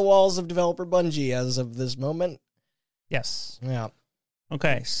rocky within the walls of developer Bungie as of this moment. Yes. Yeah.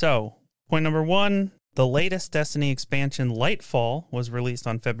 Okay, so point number 1. The latest Destiny expansion, Lightfall, was released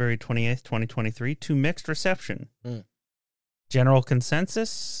on February 28th, 2023, to mixed reception. General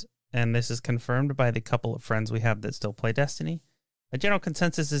consensus, and this is confirmed by the couple of friends we have that still play Destiny, the general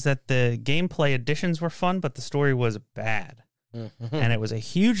consensus is that the gameplay additions were fun, but the story was bad. And it was a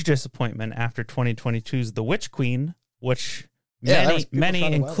huge disappointment after 2022's The Witch Queen, which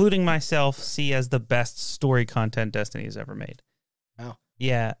many including myself, see as the best story content Destiny has ever made. Wow.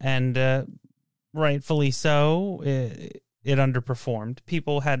 Yeah, and... rightfully so, it underperformed.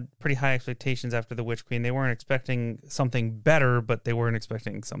 People had pretty high expectations after The Witch Queen. They weren't expecting something better, but they weren't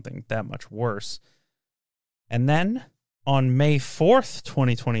expecting something that much worse. And then On May 4th,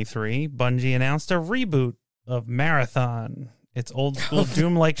 2023, Bungie announced a reboot of Marathon, its old-school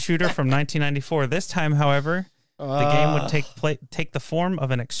Doom-like shooter from 1994. This time, however, the game would take the form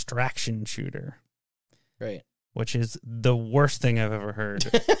of an extraction shooter. Right. Which is the worst thing I've ever heard.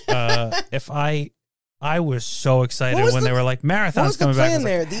 I was so excited when they were like, Marathon's coming back. What was the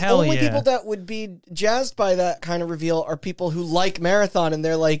plan there? The only people that would be jazzed by that kind of reveal are people who like Marathon, and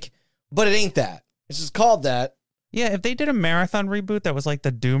they're like, but it ain't that. It's just called that. Yeah, if they did a Marathon reboot that was like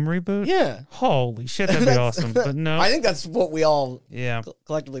the Doom reboot, yeah, holy shit, that'd be awesome. But no, I think that's what we all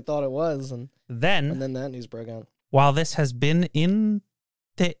collectively thought it was, and then that news broke out. While this has been in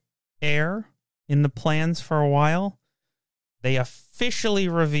the air, in the plans for a while, they officially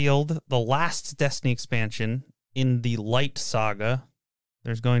revealed the last Destiny expansion in the Light Saga.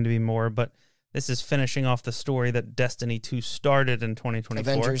 There's going to be more, but this is finishing off the story that Destiny 2 started in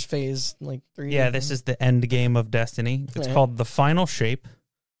 2024. Avengers Phase 3. Yeah, this is the end game of Destiny. It's called The Final Shape.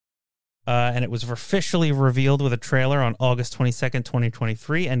 And it was officially revealed with a trailer on August 22nd,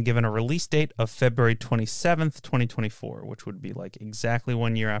 2023, and given a release date of February 27th, 2024, which would be like exactly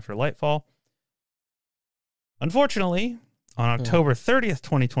 1 year after Lightfall. Unfortunately, on October 30th,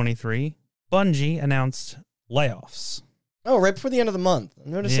 2023, Bungie announced layoffs. Oh, right before the end of the month. I'm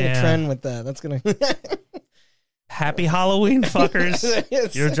noticing a trend with that. That's going to... Happy Halloween,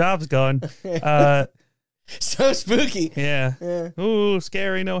 fuckers. Your job's gone. So spooky. Yeah. Ooh,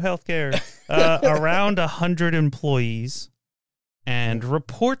 scary, no healthcare. Around 100 employees. And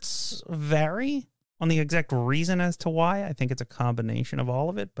reports vary on the exact reason as to why. I think it's a combination of all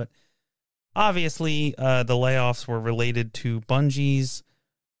of it. But obviously, the layoffs were related to Bungie's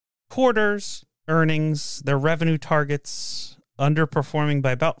quarters, earnings, their revenue targets underperforming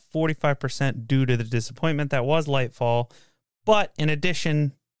by about 45% due to the disappointment that was Lightfall. But in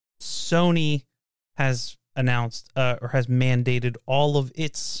addition, Sony has announced or has mandated all of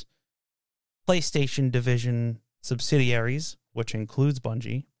its PlayStation division subsidiaries, which includes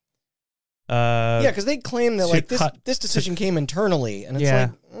Bungie. Because they claim that this decision came internally, and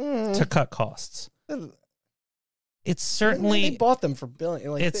it's to cut costs. It's certainly they bought them for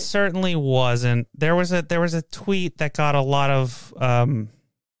billion. Certainly wasn't. There was a tweet that got a lot of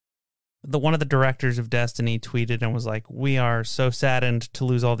one of the directors of Destiny tweeted and was like, "We are so saddened to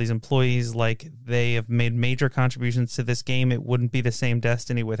lose all these employees. Like, they have made major contributions to this game. It wouldn't be the same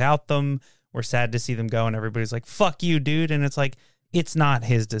Destiny without them. We're sad to see them go." And everybody's like, "Fuck you, dude." And it's like, it's not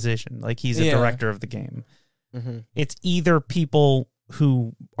his decision. Like, he's a director of the game. Mm-hmm. It's either people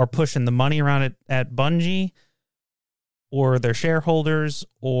who are pushing the money around at Bungie, or their shareholders,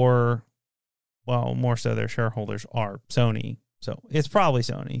 or, well, more so their shareholders are Sony. So it's probably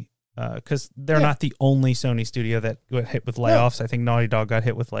Sony, because they're not the only Sony studio that got hit with layoffs. I think Naughty Dog got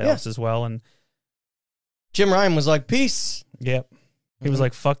hit with layoffs as well. And Jim Ryan was like, peace. Yep. He was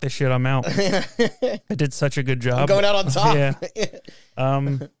like, fuck this shit, I'm out. I did such a good job. I'm going out on top. Yeah.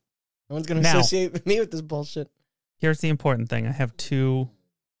 No one's going to associate me with this bullshit. Here's the important thing. I have 2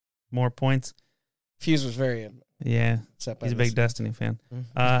 more points. Fuse was very... Yeah, he's a big Destiny fan.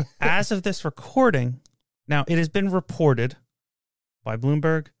 As of this recording, now it has been reported by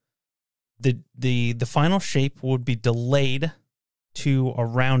Bloomberg, the final shape would be delayed to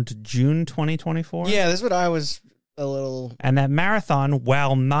around June 2024. Yeah, this is what I was a little... And that Marathon,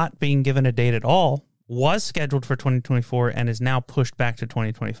 while not being given a date at all, was scheduled for 2024 and is now pushed back to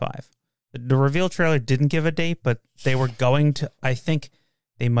 2025. The reveal trailer didn't give a date, but they were going to, I think...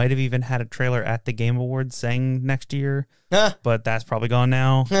 They might have even had a trailer at the Game Awards saying next year, but that's probably gone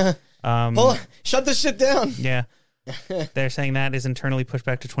now. Hold on. Shut this shit down. Yeah. They're saying that is internally pushed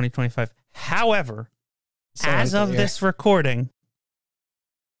back to 2025. However, as of this recording,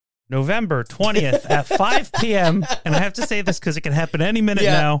 November 20th at 5 p.m., and I have to say this because it can happen any minute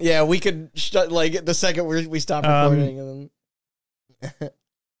now. Yeah, we could shut, like, the second we stop recording. And then...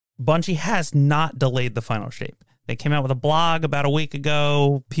 Bungie has not delayed the final shape. They came out with a blog about a week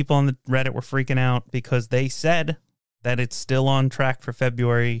ago. People on the Reddit were freaking out because they said that it's still on track for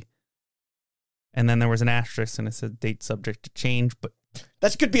February. And then there was an asterisk and it said date subject to change. But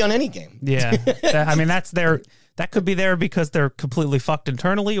that could be on any game. Yeah. I mean, that could be there because they're completely fucked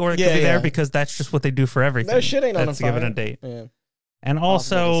internally, or it could be there because that's just what they do for everything. No shit ain't on that's given a date. Yeah. And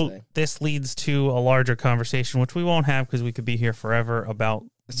also, this leads to a larger conversation, which we won't have because we could be here forever, about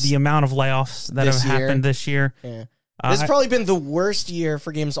the amount of layoffs that have happened this year. Yeah. This has probably been the worst year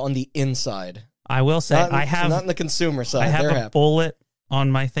for games on the inside. I will say, not on the consumer side. I have a bullet on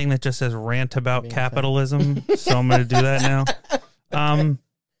my thing that just says rant about capitalism, so I'm going to do that now.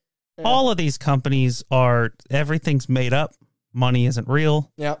 All of these companies everything's made up. Money isn't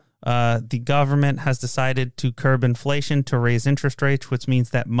real. Yeah. The government has decided to curb inflation to raise interest rates, which means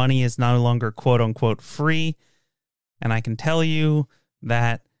that money is no longer quote unquote free. And I can tell you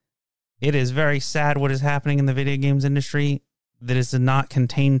that it is very sad what is happening in the video games industry. That is not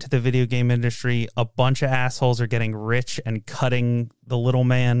contained to the video game industry. A bunch of assholes are getting rich and cutting the little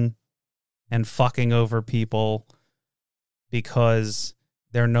man and fucking over people because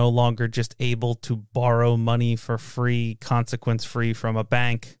they're no longer just able to borrow money for free, consequence-free from a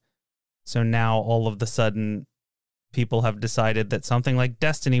bank. So now all of the sudden, people have decided that something like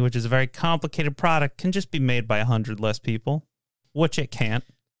Destiny, which is a very complicated product, can just be made by 100 less people, which it can't.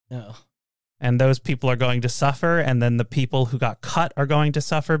 No. And those people are going to suffer, and then the people who got cut are going to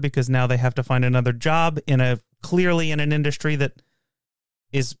suffer because now they have to find another job clearly in an industry that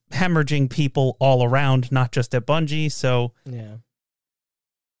is hemorrhaging people all around, not just at Bungie. So, yeah.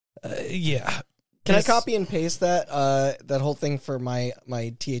 Can I copy and paste that whole thing for my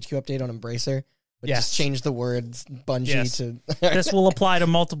THQ update on Embracer? But just change the words Bungie to... This will apply to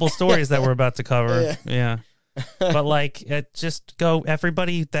multiple stories that we're about to cover. Yeah. But like, just go,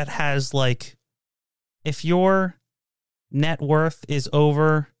 everybody that has like, if your net worth is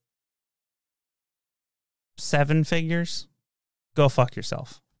over 7 figures, go fuck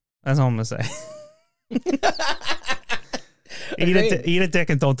yourself. That's all I'm gonna say. Eat a dick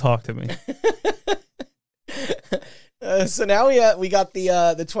and don't talk to me. So now we got the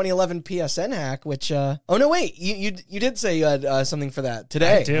 2011 PSN hack, which oh no wait, you did say you had something for that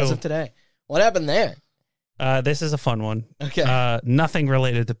today. I do. As of today, what happened there? This is a fun one. Okay. Nothing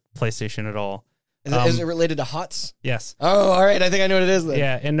related to PlayStation at all. Is it related to HOTS? Yes. Oh, all right. I think I know what it is then.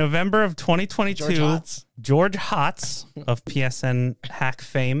 Yeah. In November of 2022, George Hotz of PSN hack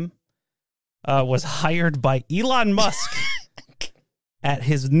fame was hired by Elon Musk at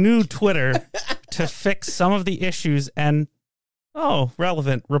his new Twitter to fix some of the issues and,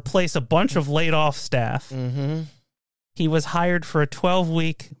 relevant, replace a bunch of laid off staff. Mm-hmm. He was hired for a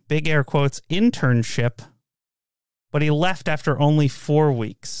 12-week, big air quotes, internship, but he left after only 4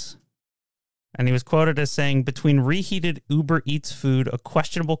 weeks. And he was quoted as saying, between reheated Uber Eats food, a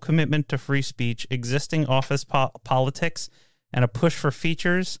questionable commitment to free speech, existing office politics, and a push for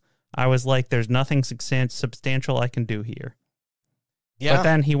features, I was like, there's nothing substantial I can do here. Yeah. But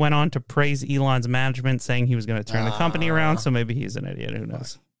then he went on to praise Elon's management, saying he was going to turn the company around, so maybe he's an idiot. Who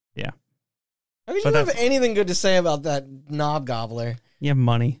knows? Yeah. How could you have anything good to say about that knob gobbler? You have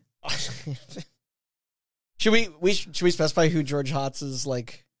money. Should we specify who George Hotz is,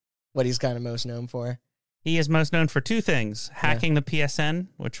 like, what he's kind of most known for? He is most known for 2 things: hacking the PSN,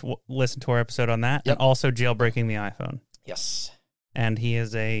 which we'll listen to our episode on that, and also jailbreaking the iPhone. Yes. And he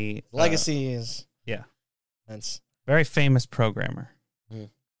is a legacy is that's very famous programmer.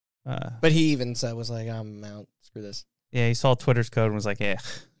 But he even was like, I'm out. Screw this. Yeah, he saw Twitter's code and was like,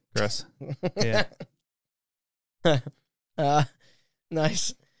 gross. Yeah.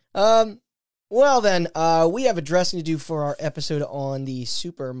 Nice. Well then, we have a dressing to do for our episode on the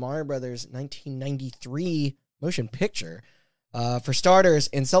Super Mario Brothers 1993 motion picture. For starters,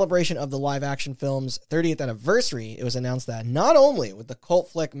 in celebration of the live-action film's 30th anniversary, it was announced that not only would the cult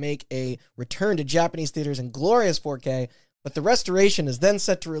flick make a return to Japanese theaters in glorious 4K, but the restoration is then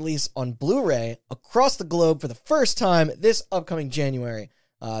set to release on Blu-ray across the globe for the first time this upcoming January.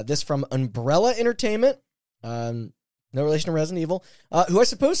 This from Umbrella Entertainment, no relation to Resident Evil, who I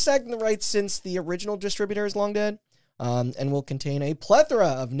suppose sagged the rights since the original distributor is long dead, and will contain a plethora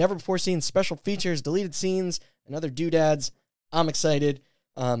of never-before-seen special features, deleted scenes, and other doodads. I'm excited.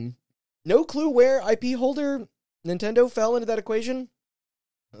 No clue where IP holder Nintendo fell into that equation.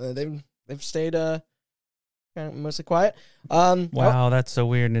 They've stayed kind of mostly quiet. Wow, that's so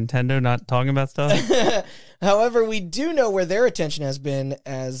weird. Nintendo not talking about stuff. However, we do know where their attention has been,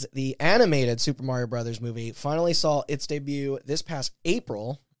 as the animated Super Mario Brothers movie finally saw its debut this past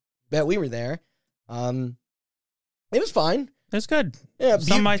April. Bet we were there. It was fine. It was good. Yeah,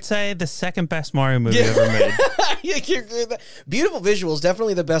 some might say the second best Mario movie ever made. Beautiful visuals,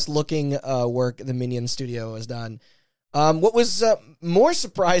 definitely the best looking work the Minion Studio has done. What was more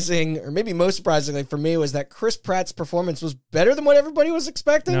surprising, or maybe most surprisingly for me, was that Chris Pratt's performance was better than what everybody was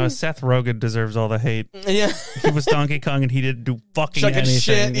expecting. No, Seth Rogen deserves all the hate. Yeah, he was Donkey Kong and he didn't do fucking anything.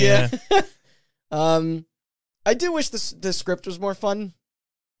 Shit, yeah. I do wish the script was more fun.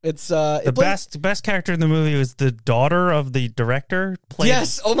 It's the best character in the movie was the daughter of the director.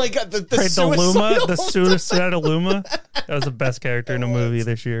 Yes. Oh my god. The suicidal Luma. That was the best character in a movie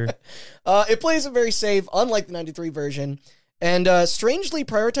this year. It plays it very safe, unlike the '93 version, and strangely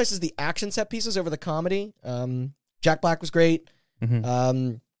prioritizes the action set pieces over the comedy. Jack Black was great.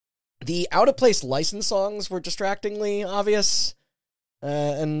 Mm-hmm. The out of place license songs were distractingly obvious.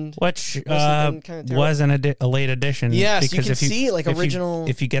 and which kinda was a late addition. Yes, because you can see like original.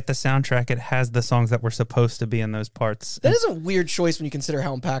 If you get the soundtrack, it has the songs that were supposed to be in those parts. That is a weird choice when you consider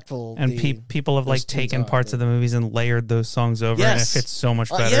how impactful. And people have like taken parts of the movies and layered those songs over, and it fits so much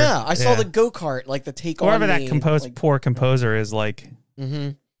better. I saw the go-kart, like the take whoever on that poor composer is like. Mm-hmm.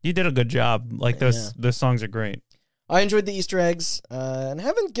 You did a good job. Like those songs are great. I enjoyed the Easter eggs and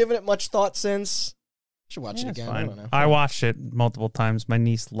haven't given it much thought since. Should watch it again. I don't know. I watched it multiple times. My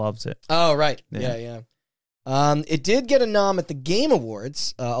niece loves it. Oh, right. Yeah. It did get a nom at the Game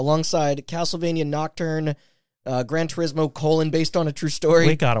Awards alongside Castlevania Nocturne, Gran Turismo : based on a true story.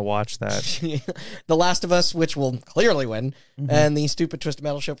 We gotta watch that. The Last of Us, which will clearly win, and the Stupid Twisted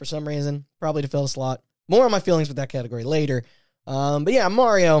Metal Show for some reason, probably to fill a slot. More on my feelings with that category later. But yeah,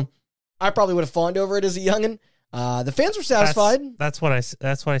 Mario, I probably would have fawned over it as a youngin'. The fans were satisfied. That's what I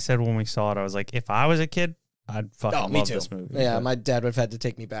said when we saw it. I was like, if I was a kid, I'd fucking love this movie. Yeah, my dad would have had to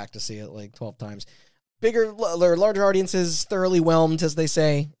take me back to see it like 12 times. Larger audiences thoroughly whelmed, as they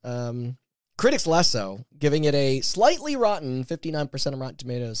say. Critics less so, giving it a slightly rotten 59% on Rotten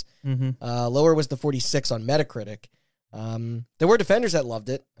Tomatoes. Lower was the 46 on Metacritic. There were defenders that loved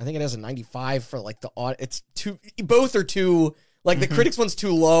it. I think it has a 95 for like the it's too. Both are too. Like the critics one's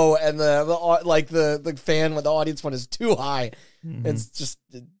too low, and the audience one is too high. It's just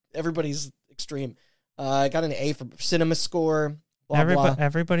everybody's extreme. I got an A for cinema score. Blah, blah.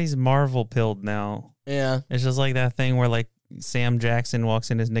 Everybody's Marvel pilled now. Yeah, it's just like that thing where like Sam Jackson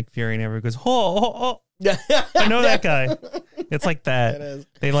walks in as Nick Fury, and everybody goes, "Oh, I know that guy." It's like that. It is.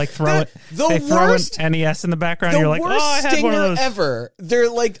 They like throw it. They throw an NES in the background. And you're like, "Oh, I had one of those." Ever.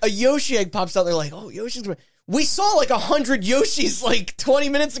 They're like a Yoshi egg pops out. They're like, "Oh, Yoshi's." We saw like 100 Yoshis like 20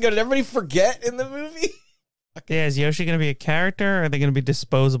 minutes ago. Did everybody forget in the movie? Yeah, is Yoshi going to be a character, or are they going to be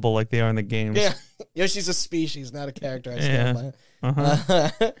disposable like they are in the games? Yeah, Yoshi's a species, not a character. I stand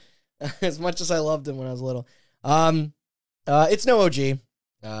by. As much as I loved him when I was little. It's no OG,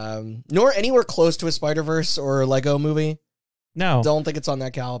 nor anywhere close to a Spider-Verse or Lego movie. No. Don't think it's on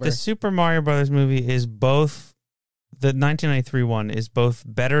that caliber. The Super Mario Brothers movie is both... The 1993 one is both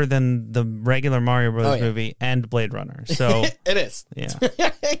better than the regular Mario Brothers movie and Blade Runner. So it is.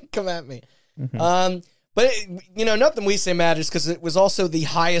 Yeah. Come at me. But, nothing we say matters because it was also the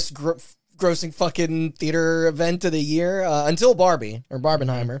highest grossing fucking theater event of the year until Barbie, or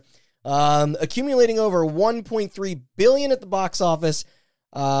Barbenheimer. Accumulating over $1.3 billion at the box office.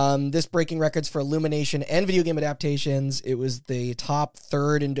 This breaking records for Illumination and video game adaptations. It was the top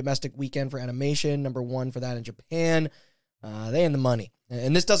third in domestic weekend for animation, number one for that in Japan. They had the money.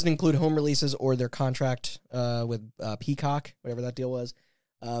 And this doesn't include home releases or their contract with Peacock, whatever that deal was.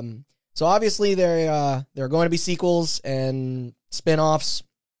 So obviously there are going to be sequels and spin-offs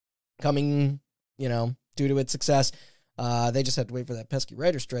coming, due to its success. They just have to wait for that pesky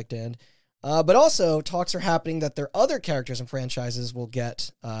writer's strike to end. But also, talks are happening that their other characters and franchises will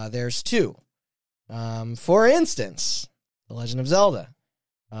get theirs too. For instance, The Legend of Zelda.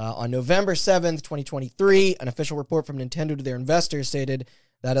 On November 7th, 2023, an official report from Nintendo to their investors stated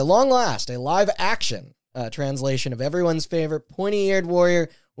that at long last, a live-action translation of everyone's favorite pointy-eared warrior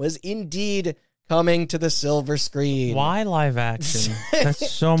was indeed coming to the silver screen. Why live action?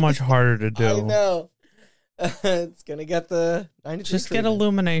 That's so much harder to do. I know. It's gonna get the 93 just treatment. Get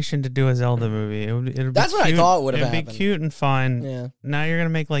Illumination to do a Zelda movie. That's what I thought would have happened. It'd be cute and fun. Yeah. Now you're gonna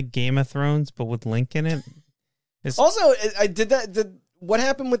make like Game of Thrones, but with Link in it. Also, I did that. What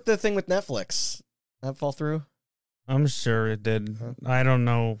happened with the thing with Netflix? That fall through? I'm sure it did. I don't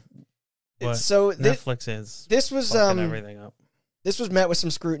know what Netflix is. This was everything up. This was met with some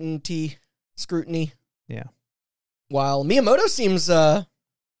scrutiny. Yeah. While Miyamoto seems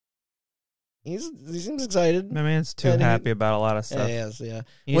he seems excited. My man's too happy about a lot of stuff. Yeah, he is, yeah.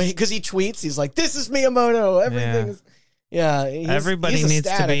 Because he tweets, he's like, "This is Miyamoto. Everything is." Yeah. Everybody needs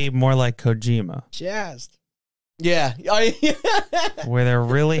to be more like Kojima. Jazzed. Yeah. Where they're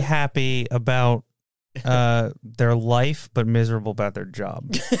really happy about their life, but miserable about their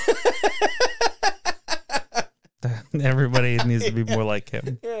job. Everybody needs to be more like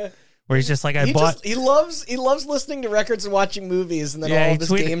him. Yeah. Where he's just like, he loves listening to records and watching movies, and then all of his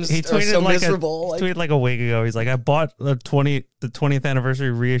games are so miserable. He tweeted like a week ago. He's like, I bought the 20th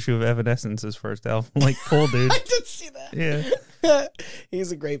anniversary reissue of Evanescence's first album. I'm like, cool, dude. I did see that. Yeah.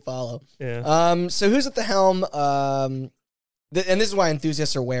 He's a great follow. Yeah. So who's at the helm? And this is why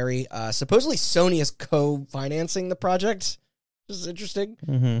enthusiasts are wary. Supposedly Sony is co-financing the project. This is interesting.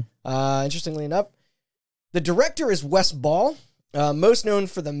 Mm-hmm. Interestingly enough, the director is Wes Ball. Most known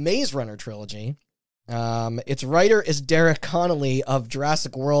for the Maze Runner trilogy. Its writer is Derek Connolly of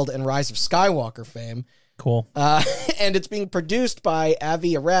Jurassic World and Rise of Skywalker fame. Cool. And it's being produced by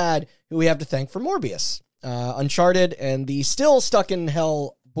Avi Arad, who we have to thank for Morbius, Uncharted, and the still stuck in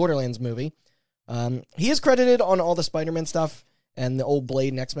hell Borderlands movie. He is credited on all the Spider-Man stuff and the old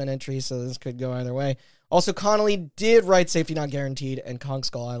Blade and X-Men entries, so this could go either way. Also, Connolly did write Safety Not Guaranteed and Kong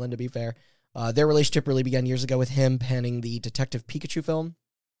Skull Island, to be fair. Their relationship really began years ago with him penning the Detective Pikachu film.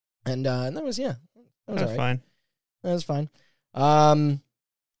 And that was, that was all right. Fine. That was fine.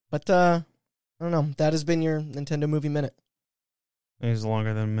 But I don't know. That has been your Nintendo Movie Minute. It was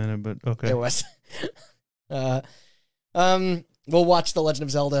longer than a minute, but okay. It was. We'll watch The Legend of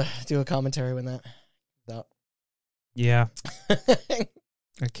Zelda, do a commentary when that comes out. Yeah.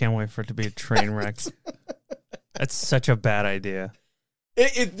 I can't wait for it to be a train wreck. That's such a bad idea.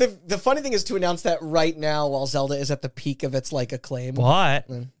 The funny thing is to announce that right now while Zelda is at the peak of its acclaim. But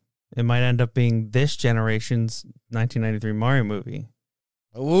it might end up being this generation's 1993 Mario movie.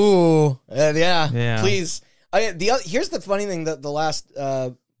 Ooh, yeah. Please. Here's the funny thing that the last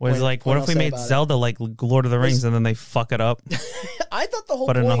what if we made Zelda like Lord of the Rings and then they fuck it up? I thought the whole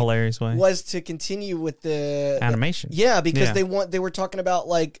but point in a hilarious way was to continue with the animation. Because they were talking about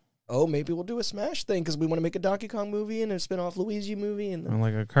maybe we'll do a Smash thing because we want to make a Donkey Kong movie and a spin-off Luigi movie and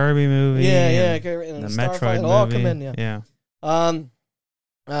like a Kirby movie. And the a Metroid movie. All come in, yeah.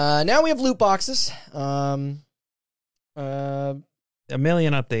 Now we have loot boxes. A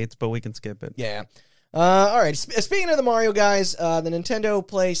million updates, but we can skip it. Yeah. All right. Speaking of the Mario guys, the Nintendo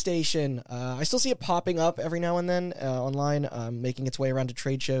PlayStation, I still see it popping up every now and then online, making its way around to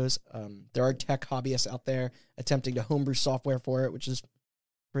trade shows. There are tech hobbyists out there attempting to homebrew software for it, which is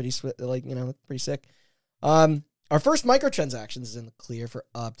pretty pretty sick. Our first microtransactions is in the clear for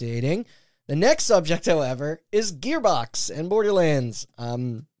updating. The next subject, however, is Gearbox and Borderlands.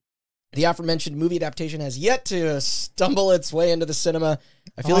 The aforementioned movie adaptation has yet to stumble its way into the cinema.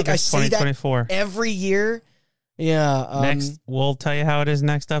 I feel like I see that every year. Yeah. Next, we'll tell you how it is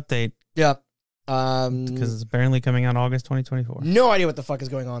next update. Yeah. Because it's apparently coming out August 2024. No idea what the fuck is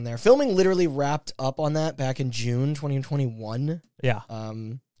going on there. Filming literally wrapped up on that back in June 2021. Yeah.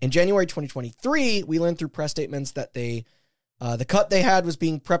 In January 2023, we learned through press statements that the cut they had was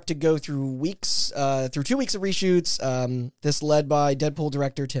being prepped to go through 2 weeks of reshoots. This led by Deadpool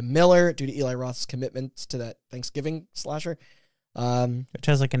director Tim Miller due to Eli Roth's commitment to that Thanksgiving slasher. Which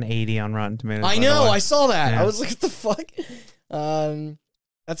has an 80 on Rotten Tomatoes. I know, I saw that. Yeah. I was like, what the fuck?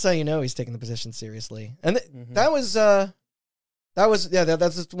 That's how you know he's taking the position seriously. And that's one of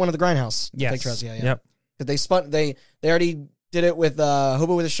the Grindhouse. Yes. Yeah. Yep. Because they already did it with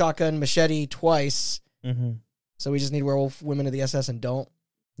Hobo with a Shotgun, Machete twice. Mm-hmm. So we just need Werewolf Women of the SS and don't.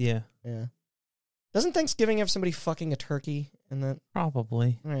 Yeah. Yeah. Doesn't Thanksgiving have somebody fucking a turkey in that?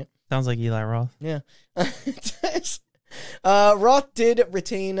 Probably. All right. Sounds like Eli Roth. Yeah. Roth did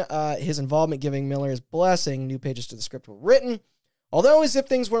retain his involvement, giving Miller his blessing. New pages to the script were written. Although as if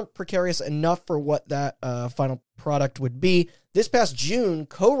things weren't precarious enough for what that final product would be, this past June,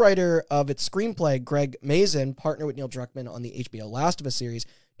 co-writer of its screenplay, Greg Mazin, partner with Neil Druckmann on the HBO Last of Us series,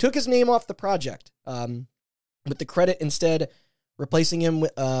 took his name off the project. With the credit instead replacing him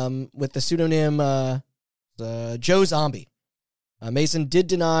with the pseudonym Joe Zombie. Mason did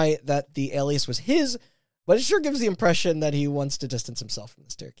deny that the alias was his, but it sure gives the impression that he wants to distance himself from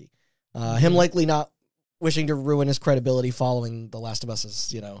this turkey. Him likely not wishing to ruin his credibility following The Last of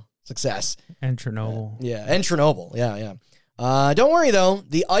Us's, success. And Chernobyl. And Chernobyl. Yeah. Don't worry, though.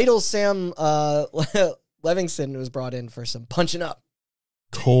 The idol Sam Levinson was brought in for some punching up.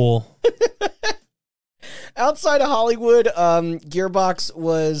 Cool. Outside of Hollywood, Gearbox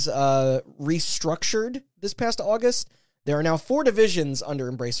was restructured this past August. There are now 4 divisions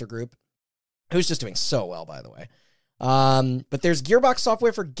under Embracer Group, who's just doing so well, by the way. But there's Gearbox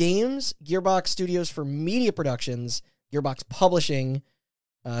Software for games, Gearbox Studios for media productions, Gearbox Publishing,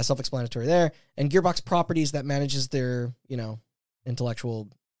 self-explanatory there, and Gearbox Properties that manages their, intellectual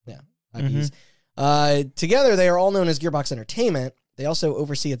IPs. Together, they are all known as Gearbox Entertainment. They also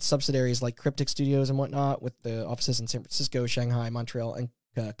oversee its subsidiaries like Cryptic Studios and whatnot, with the offices in San Francisco, Shanghai, Montreal, and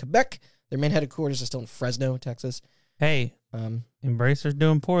Quebec. Their main headquarters is still in Fresno, Texas. Hey, Embracer's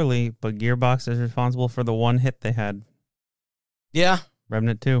doing poorly, but Gearbox is responsible for the one hit they had. Yeah.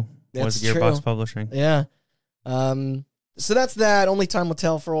 Remnant 2 was Gearbox Publishing. Yeah. So that's that. Only time will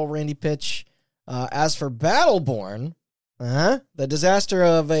tell for old Randy Pitch. As for Battleborn, the disaster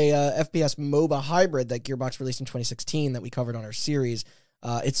of a FPS MOBA hybrid that Gearbox released in 2016 that we covered on our series,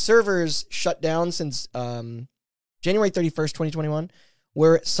 its servers shut down since January 31st, 2021,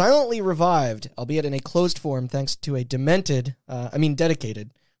 were silently revived, albeit in a closed form, thanks to a dedicated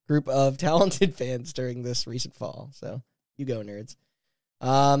group of talented fans during this recent fall. So, you go, nerds.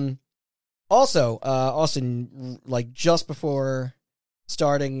 Also, Austin, like just before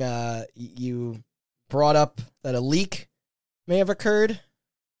starting, you brought up that a leak may have occurred.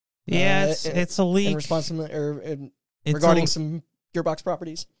 Yeah, it's a leak in response to, regarding some Gearbox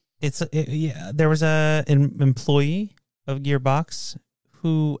properties. There was an employee of Gearbox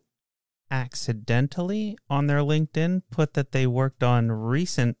who accidentally on their LinkedIn put that they worked on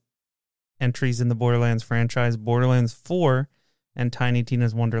recent entries in the Borderlands franchise, Borderlands 4 and Tiny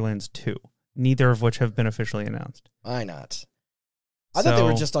Tina's Wonderlands 2, neither of which have been officially announced. Why not? I thought they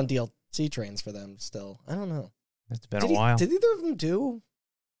were just on DLC trains for them still. I don't know. It's been a while. Did either of them do?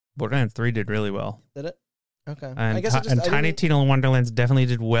 Borderlands 3 did really well. Did it? Okay. And, I guess Tiny Tina Wonderlands definitely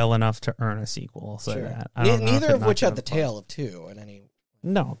did well enough to earn a sequel. So sure. that neither of which had the tale of 2 in any.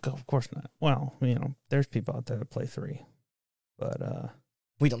 No, of course not. Well, there's people out there that play 3, but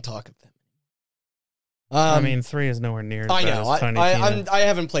we don't talk of them. I mean, 3 is nowhere near. I know. I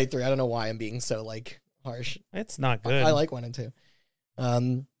haven't played 3. I don't know why I'm being so harsh. It's not good. I like 1 and 2,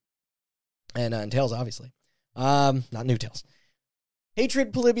 and Tales obviously, not new Tales.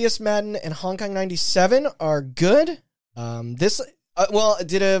 Hatred, Polybius, Madden, and Hong Kong 97 are good.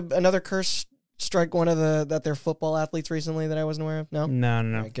 Did another curse strike one of their football athletes recently that I wasn't aware of? No? No.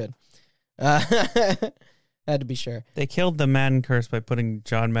 All right, good. Had to be sure. They killed the Madden curse by putting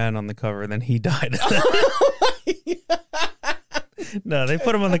John Madden on the cover, then he died. No, they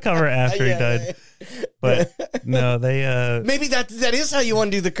put him on the cover after he died. But no, they maybe that is how you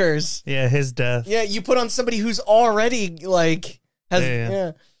undo the curse. Yeah, his death. Yeah, you put on somebody who's already has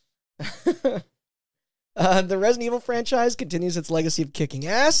the Resident Evil franchise continues its legacy of kicking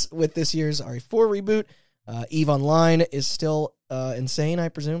ass with this year's RE4 reboot. EVE Online is still insane, I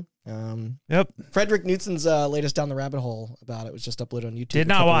presume. Yep. Frederick Knudsen's latest Down the Rabbit Hole about it was just uploaded on YouTube. Did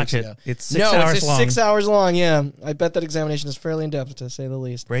not watch it. It's 6 hours long. It's 6 hours long, yeah. I bet that examination is fairly in-depth, to say the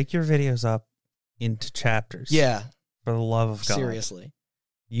least. Break your videos up into chapters. Yeah. For the love of God. Seriously.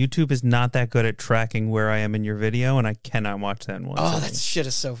 YouTube is not that good at tracking where I am in your video, and I cannot watch that in one Oh, that shit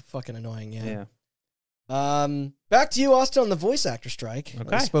is so fucking annoying, yeah. Back to you, Austin, on the voice actor strike.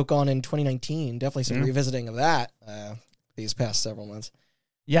 Okay. We spoke on in 2019. Definitely some revisiting of that these past several months.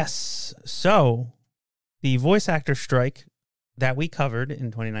 Yes. So, the voice actor strike that we covered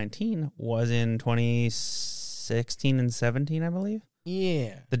in 2019 was in 2016 and 17, I believe.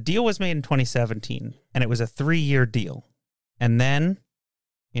 Yeah. The deal was made in 2017, and it was a 3-year deal. And then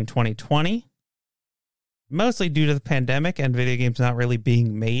in 2020, mostly due to the pandemic and video games not really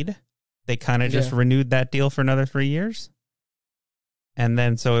being made, they kind of just renewed that deal for another 3 years. And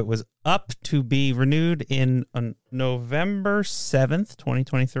then so it was up to be renewed in November 7th,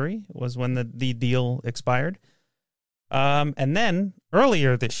 2023 was when the deal expired. And then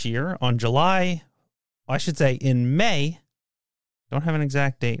earlier this year on in May, don't have an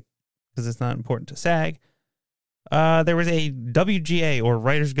exact date because it's not important to SAG. There was a WGA, or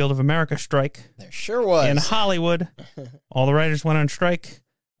Writers Guild of America, strike. There sure was. In Hollywood. All the writers went on strike.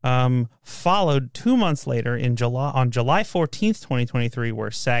 Followed 2 months later on July 14th, 2023,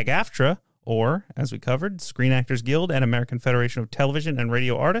 where SAG-AFTRA, or, as we covered, Screen Actors Guild and American Federation of Television and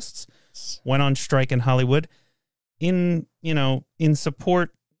Radio Artists, went on strike in Hollywood in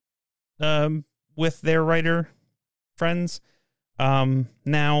support with their writer friends.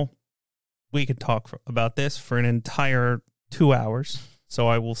 Now, we could talk about this for an entire 2 hours, so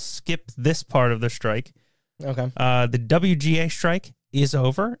I will skip this part of the strike. Okay. The WGA strike is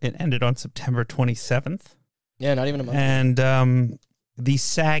over. It ended on September 27th. Yeah, not even a month. And the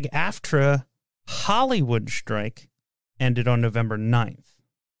SAG-AFTRA Hollywood strike ended on November 9th,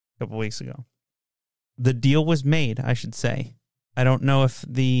 a couple weeks ago. The deal was made, I should say. I don't know if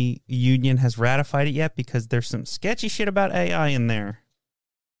the union has ratified it yet because there's some sketchy shit about AI in there.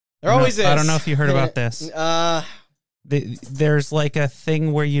 There always is. I don't know if you heard about this. There's like a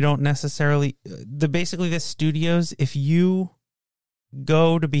thing where you don't necessarily... Basically, the studios, if you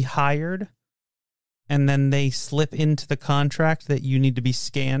go to be hired and then they slip into the contract that you need to be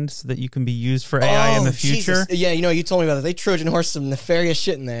scanned so that you can be used for AI in the future. Jesus. Yeah, you told me about that. They Trojan horse some nefarious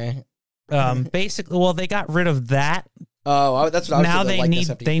shit in there. Basically, well, they got rid of that. Oh, that's what I was now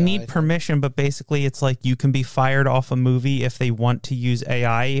they need permission, but basically it's like you can be fired off a movie if they want to use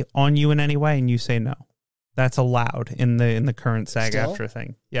AI on you in any way, and you say no. That's allowed in the current SAG-AFTRA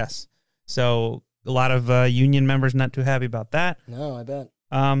thing. Yes. So a lot of union members not too happy about that. No, I bet.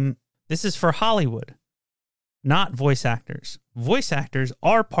 This is for Hollywood, not voice actors. Voice actors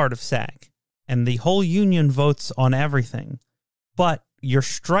are part of SAG, and the whole union votes on everything. But you're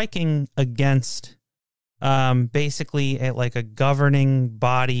striking against basically a governing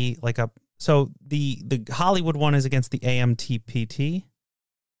body, so the Hollywood one is against the AMTPT,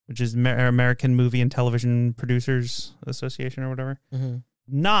 which is American Movie and Television Producers Association or whatever. Mm-hmm.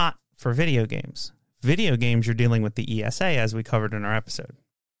 Not for video games. Video games, you're dealing with the ESA, as we covered in our episode.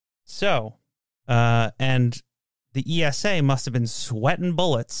 So, and the ESA must have been sweating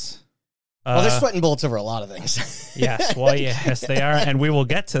bullets. Well, they're sweating bullets over a lot of things. Yes, well, yes, they are, and we will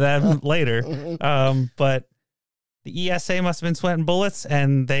get to that later. But the ESA must have been sweating bullets,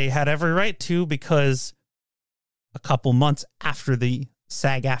 and they had every right to, because a couple months after the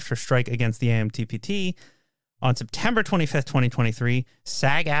SAG-AFTRA strike against the AMTPT, on September 25th, 2023,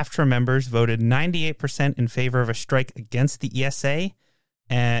 SAG-AFTRA members voted 98% in favor of a strike against the ESA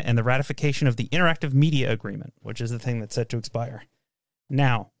and the ratification of the Interactive Media Agreement, which is the thing that's set to expire.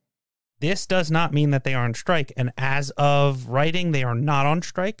 Now, this does not mean that they are on strike, and as of writing, they are not on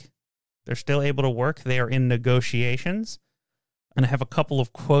strike. They're still able to work. They are in negotiations. And I have a couple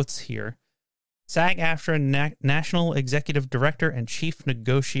of quotes here. SAG-AFTRA National Executive Director and Chief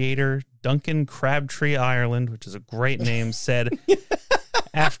Negotiator Duncan Crabtree Ireland, which is a great name, said,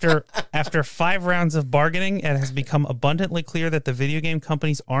 after 5 rounds of bargaining, it has become abundantly clear that the video game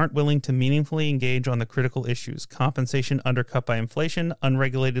companies aren't willing to meaningfully engage on the critical issues: compensation undercut by inflation,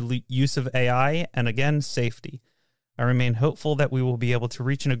 unregulated use of AI, and again, safety. I remain hopeful that we will be able to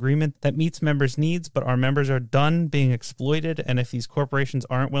reach an agreement that meets members' needs, but our members are done being exploited, and if these corporations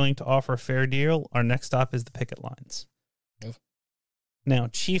aren't willing to offer a fair deal, our next stop is the picket lines. Oh. Now,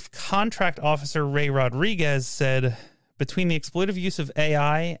 Chief Contract Officer Ray Rodriguez said, between the exploitive use of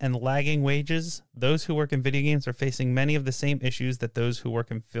AI and lagging wages, those who work in video games are facing many of the same issues that those who work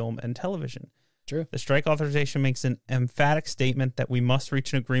in film and television. True. The strike authorization makes an emphatic statement that we must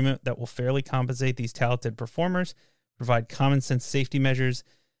reach an agreement that will fairly compensate these talented performers, provide common sense safety measures,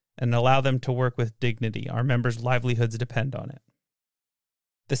 and allow them to work with dignity. Our members' livelihoods depend on it.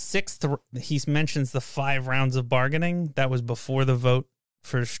 The sixth, he mentions the 5 rounds of bargaining. That was before the vote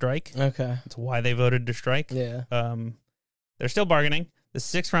for strike. Okay. That's why they voted to strike. Yeah. They're still bargaining. The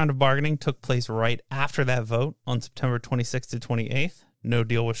 6th round of bargaining took place right after that vote on September 26th to 28th. No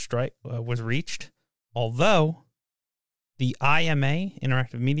deal was reached. Although the IMA,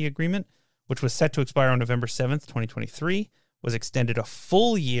 Interactive Media Agreement, which was set to expire on November 7th, 2023, was extended a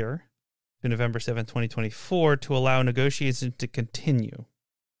full year to November 7th, 2024 to allow negotiations to continue.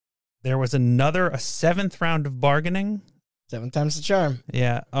 There was a 7th round of bargaining. 7 times the charm.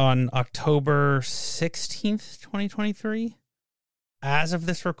 Yeah, on October 16th, 2023. As of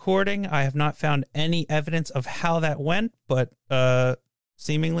this recording, I have not found any evidence of how that went, but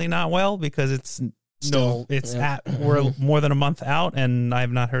seemingly not well, because we're more than a month out, and I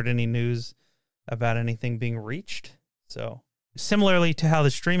have not heard any news about anything being reached. So, similarly to how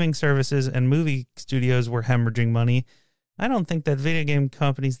the streaming services and movie studios were hemorrhaging money, I don't think that video game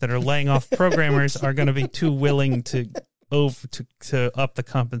companies that are laying off programmers are going to be too willing to up the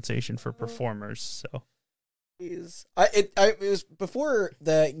compensation for performers. So, it was before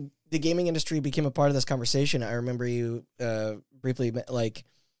the gaming industry became a part of this conversation. I remember you briefly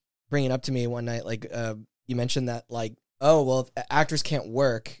bringing up to me one night, you mentioned that oh, well, if actors can't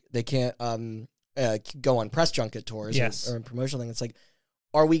work, they can't go on press junket tours. Yes. or promotional things. It's like,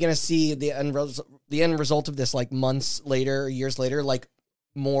 are we going to see the end result of this months later, years later,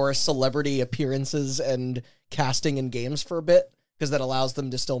 more celebrity appearances and casting in games for a bit, because that allows them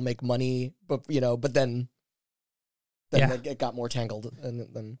to still make money, but then it got more tangled and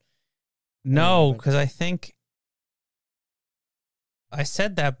then. No, because I think I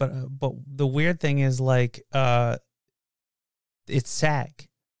said that, but the weird thing is it's SAG.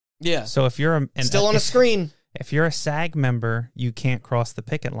 Yeah. So if you're still on a screen, if you're a SAG member, you can't cross the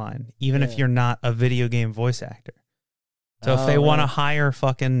picket line, even if you're not a video game voice actor. So if they want to hire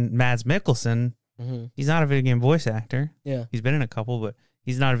fucking Mads Mikkelsen, he's not a video game voice actor. Yeah. He's been in a couple, but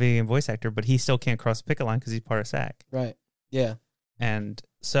he's not a video game voice actor, but he still can't cross the picket line because he's part of SAG. Right. Yeah. And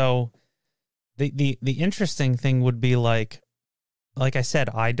so the interesting thing would be like I said,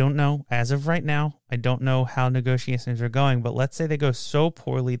 I don't know. As of right now, I don't know how negotiations are going, but let's say they go so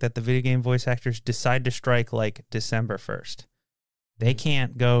poorly that the video game voice actors decide to strike December 1st. They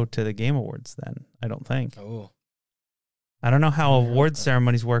can't go to the Game Awards then, I don't think. Oh. I don't know how awards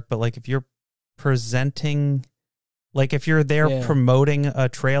ceremonies work, but if you're presenting, if you're there promoting a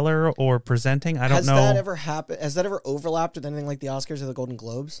trailer or presenting, I don't know. Has that ever happened? Has that ever overlapped with anything like the Oscars or the Golden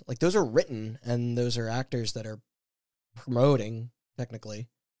Globes? Those are written, and those are actors that are promoting, technically.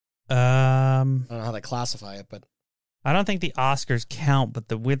 I don't know how they classify it, but I don't think the Oscars count. But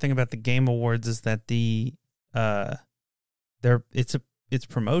the weird thing about the Game Awards is that it's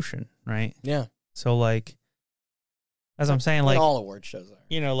promotion, right? Yeah. So As I'm saying, like all award shows are.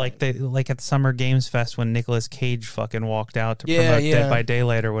 You know, like at Summer Games Fest when Nicolas Cage fucking walked out to promote Dead by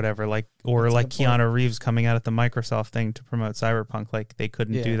Daylight or whatever, like, or that's like Keanu Reeves coming out at the Microsoft thing to promote Cyberpunk, like they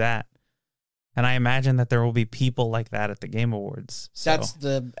couldn't do that. And I imagine that there will be people like that at the Game Awards. So. That's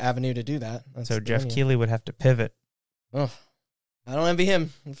the avenue to do that. That's so Jeff Keighley would have to pivot. Oh, I don't envy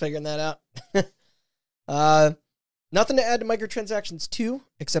him. I'm figuring that out. Nothing to add to Microtransactions 2,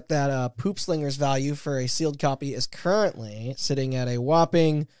 except that Poop Slinger's value for a sealed copy is currently sitting at a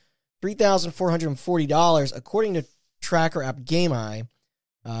whopping $3,440, according to tracker app GameEye.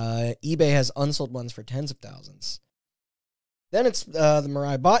 eBay has unsold ones for tens of thousands. Then it's the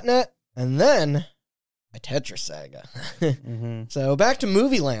Mirai botnet, and then a Tetris saga. So back to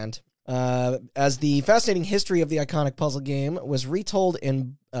Movie Land. As the fascinating history of the iconic puzzle game was retold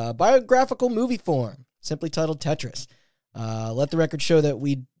in biographical movie form, simply titled Tetris. Let the record show that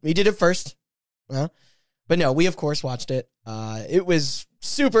we did it first. But no, we of course watched it. It was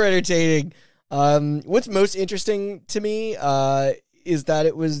super entertaining. What's most interesting to me is that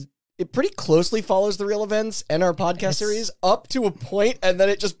it pretty closely follows the real events and our podcast series up to a point, and then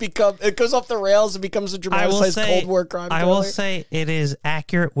it goes off the rails and becomes a dramatized Cold War crime. I will say it is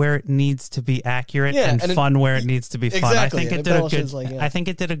accurate where it needs to be accurate, and fun where it needs to be fun. Exactly. I think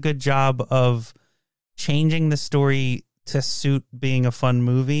it did a good job of changing the story to suit being a fun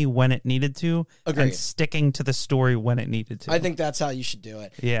movie when it needed to, and sticking to the story when it needed to. I think that's how you should do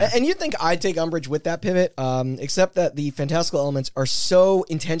it. Yeah. And you'd think I'd take umbrage with that pivot, except that the fantastical elements are so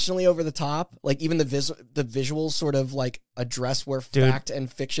intentionally over the top. Like even the visuals sort of like address where fact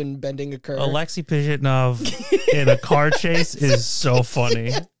and fiction bending occur. Alexei Pajitnov in a car chase is so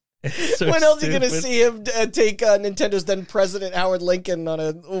funny. So when else are you going to see him take Nintendo's then president Howard Lincoln on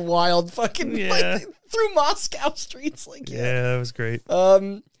a wild fucking through Moscow streets? That was great.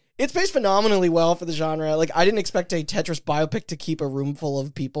 It's paced phenomenally well for the genre. Like I didn't expect a Tetris biopic to keep a room full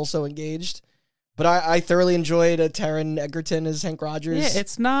of people so engaged, but I thoroughly enjoyed Taron Egerton as Hank Rogers. Yeah,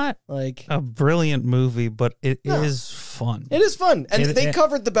 it's not like a brilliant movie, but it is fun. It is fun, and they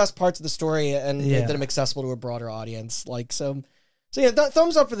covered the best parts of the story and made them accessible to a broader audience. So yeah,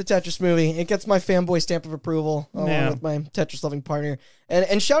 thumbs up for the Tetris movie. It gets my fanboy stamp of approval along with my Tetris-loving partner.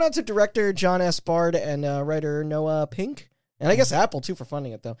 And shout out to director John S. Bard and writer Noah Pink. And I guess Apple, too, for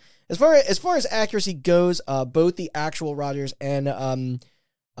funding it, though. As far as accuracy goes, both the actual Rogers and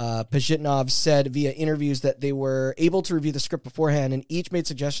Pajitnov said via interviews that they were able to review the script beforehand and each made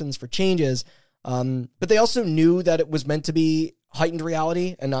suggestions for changes. But they also knew that it was meant to be heightened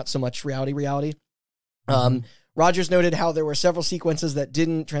reality and not so much reality. Rogers noted how there were several sequences that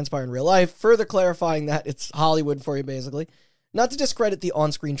didn't transpire in real life, further clarifying that it's Hollywood for you, basically. Not to discredit the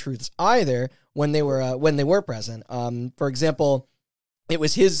on-screen truths either when they were present. For example, it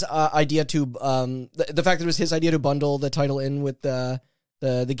was his idea to the fact that it was his idea to bundle the title in with the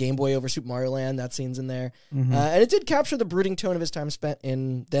Game Boy over Super Mario Land. That scene's in there, and it did capture the brooding tone of his time spent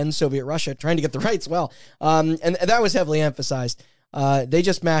in then Soviet Russia trying to get the rights. Well, and that was heavily emphasized. They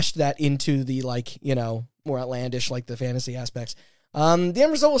just mashed that into the more outlandish, like the fantasy aspects. The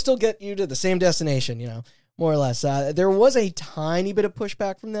end result will still get you to the same destination, more or less. There was a tiny bit of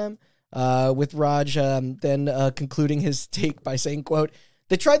pushback from them, with Raj then concluding his take by saying, quote,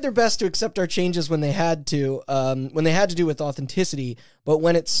 "They tried their best to accept our changes when they had to do with authenticity, but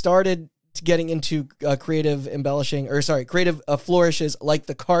when it started getting into creative flourishes like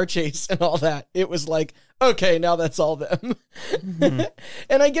the car chase and all that, it was like, okay, now that's all them."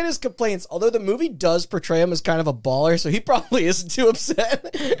 And I get his complaints, although the movie does portray him as kind of a baller, so he probably isn't too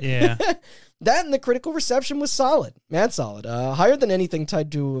upset. Yeah. That and the critical reception was solid. Mad solid. Higher than anything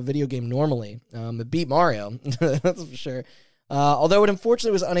tied to a video game normally. It beat Mario, that's for sure. Although it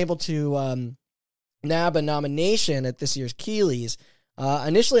unfortunately was unable to nab a nomination at this year's Keighley's.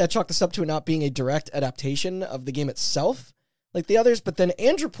 Initially, I chalked this up to it not being a direct adaptation of the game itself, like the others, but then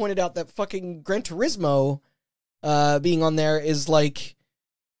Andrew pointed out that fucking Gran Turismo being on there is like,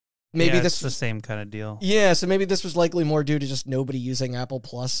 maybe this is the same kind of deal. Yeah, so maybe this was likely more due to just nobody using Apple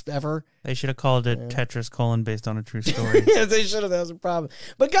Plus ever. They should have called it Tetris: based on a true story. Yeah, they should have. That was a problem.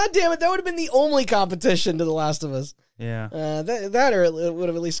 But goddamn it, that would have been the only competition to The Last of Us. Yeah. That or it would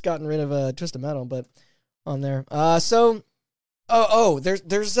have at least gotten rid of Twisted Metal, but on there.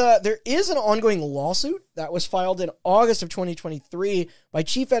 There is an ongoing lawsuit that was filed in August of 2023 by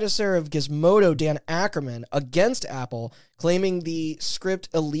chief editor of Gizmodo, Dan Ackerman, against Apple, claiming the script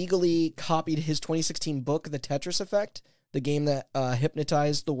illegally copied his 2016 book, The Tetris Effect, the game that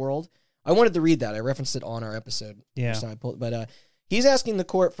hypnotized the world. I wanted to read that. I referenced it on our episode. Yeah. But he's asking the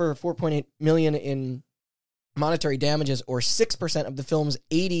court for $4.8 million in monetary damages, or 6% of the film's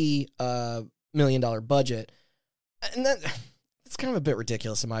 $80 million budget. and it's kind of a bit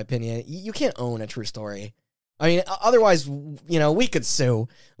ridiculous in my opinion. You can't own a true story. I mean, otherwise, we could sue.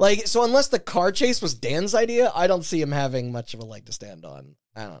 Like, so unless the car chase was Dan's idea, I don't see him having much of a leg to stand on.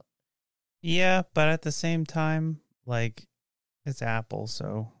 I don't know. Yeah, but at the same time, like, it's Apple,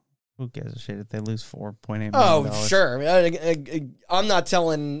 so who gives a shit if they lose $4.8 million? Oh, sure. I'm not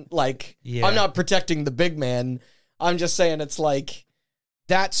telling, like, I'm not protecting the big man. I'm just saying it's like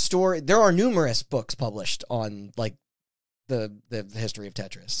that story. There are numerous books published on, like, the history of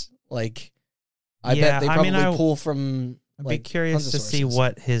Tetris. Like, I bet they probably pull from. I'd be curious to see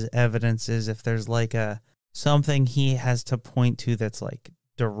what his evidence is. If there's like something he has to point to that's like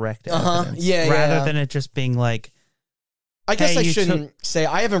direct evidence, rather than it just being like. I guess I shouldn't say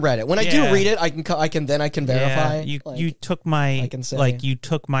I haven't read it. When I do read it, I can verify. You took my you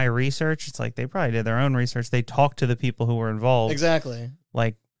took my research. It's like they probably did their own research. They talked to the people who were involved. Exactly.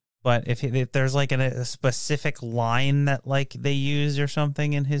 Like. But if there's like a specific line that like they use or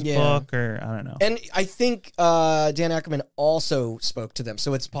something in his book, or I don't know. And I think Dan Ackerman also spoke to them,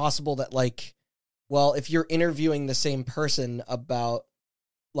 so it's possible that like, well, if you're interviewing the same person about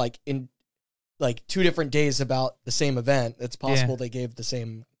like in like 2 different days about the same event, it's possible they gave the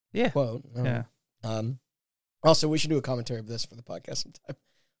same quote. Also, we should do a commentary of this for the podcast sometime.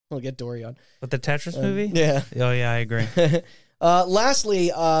 We'll get Dory on. But the Tetris movie? Yeah. Oh yeah, I agree.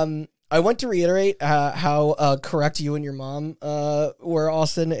 Lastly, I want to reiterate how correct you and your mom were,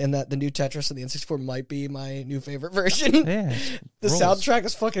 Austin, and that the new Tetris and the N64 might be my new favorite version. Yeah, the soundtrack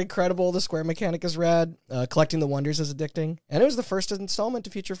is fucking incredible. The square mechanic is rad. Collecting the wonders is addicting. And it was the first installment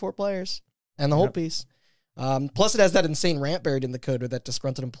to feature 4 players and the whole piece. Plus, it has that insane rant buried in the code where that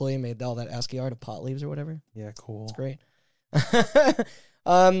disgruntled employee made all that ASCII art of pot leaves or whatever. Yeah, cool. It's great.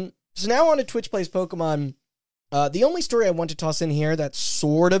 So now on to Twitch Plays Pokemon. The only story I want to toss in here that's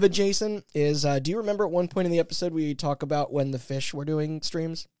sort of adjacent is, do you remember at one point in the episode we talk about when the fish were doing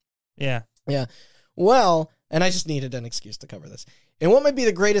streams? Yeah. Yeah. Well, and I just needed an excuse to cover this. And what might be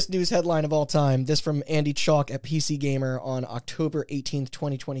the greatest news headline of all time, this from Andy Chalk at PC Gamer on October 18th,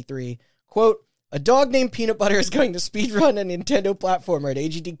 2023. Quote, a dog named Peanut Butter is going to speedrun a Nintendo platformer at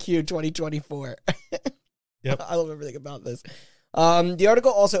AGDQ 2024. Yep. I love everything about this. The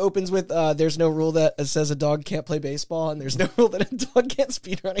article also opens with, there's no rule that says a dog can't play baseball, and there's no rule that a dog can't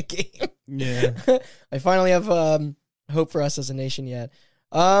speedrun a game. Yeah. I finally have hope for us as a nation yet.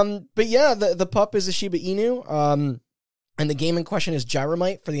 But yeah, the pup is a Shiba Inu, and the game in question is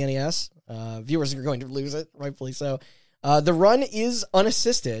Gyromite for the NES. Viewers are going to lose it, rightfully so. The run is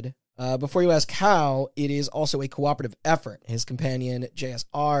unassisted. Before you ask how, it is also a cooperative effort. His companion,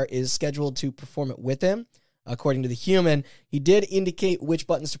 JSR, is scheduled to perform it with him. According to the human, he did indicate which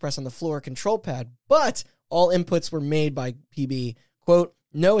buttons to press on the floor control pad, but all inputs were made by PB. Quote,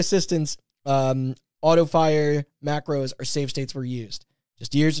 no assistance, auto fire, macros, or save states were used.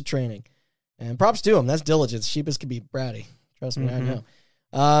 Just years of training. And props to him. That's diligence. Shibas can be bratty. Trust me, I know.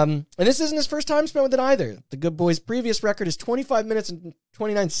 And this isn't his first time spent with it either. The good boy's previous record is 25 minutes and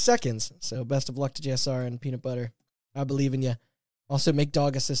 29 seconds. So best of luck to JSR and Peanut Butter. I believe in you. Also, make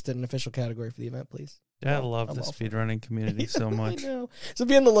dog assisted an official category for the event, please. Yeah, I love the speedrunning community so much. I know. So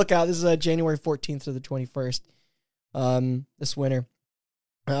be on the lookout. This is January 14th to the 21st this winter.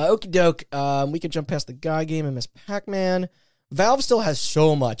 Okie doke. We can jump past the Guy game and Miss Pac-Man. Valve still has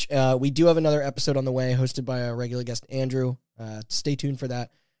so much. We do have another episode on the way hosted by our regular guest, Andrew. Stay tuned for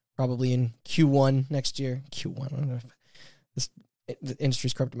that. Probably in Q1 next year. Q1. I don't know if the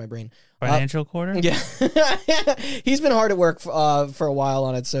industry's corrupted my brain. Financial quarter? Yeah. He's been hard at work for a while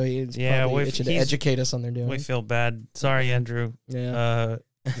on it, so he's probably itching to educate us on their doing. We feel bad. Sorry, Andrew. Yeah.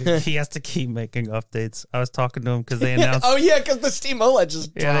 He has to keep making updates. I was talking to him because they announced... Oh, yeah, because the Steam OLED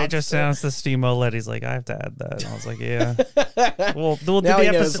just dropped. Yeah, they just announced the Steam OLED. He's like, I have to add that. And I was like, yeah. We'll do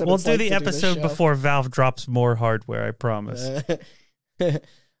the episode before Valve drops more hardware, I promise.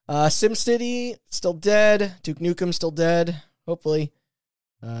 SimCity, still dead. Duke Nukem, still dead. Hopefully.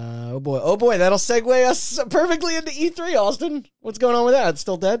 Oh boy, that'll segue us perfectly into E3, Austin. What's going on with that? It's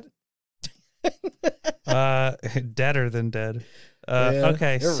still dead? Deader than dead.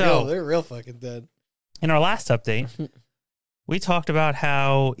 Okay, they're real fucking dead. In our last update, we talked about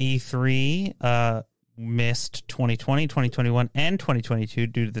how E3 missed 2020, 2021, and 2022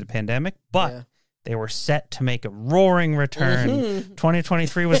 due to the pandemic, but they were set to make a roaring return.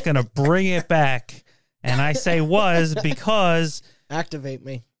 2023 was going to bring it back. And I say was because... Activate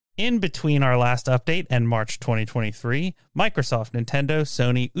me. In between our last update and March 2023, Microsoft, Nintendo,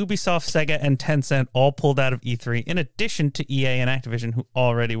 Sony, Ubisoft, Sega, and Tencent all pulled out of E3, in addition to EA and Activision, who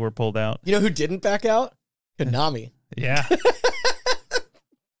already were pulled out. You know who didn't back out? Konami. Yeah.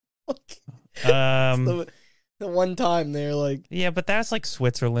 The The one time they're like, yeah, but that's like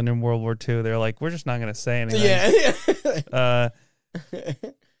Switzerland in World War II. They're like, we're just not going to say anything. yeah.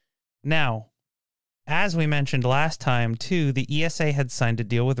 Now, as we mentioned last time, too, the ESA had signed a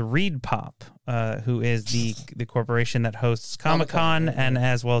deal with ReedPop, who is the corporation that hosts Comic-Con and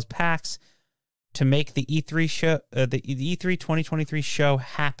as well as PAX, to make the E3 show, the E3 2023 show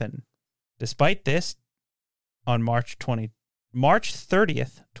happen. Despite this, on March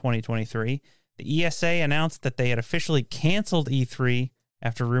 30th, 2023, the ESA announced that they had officially canceled E3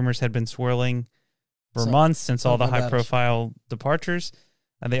 after rumors had been swirling for months since all the high-profile departures.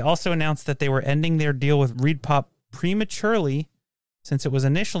 And they also announced that they were ending their deal with ReedPop prematurely since it was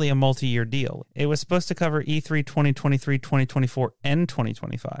initially a multi-year deal. It was supposed to cover E3 2023, 2024, and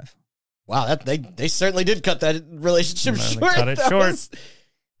 2025. Wow, they certainly did cut that relationship short. Cut it short.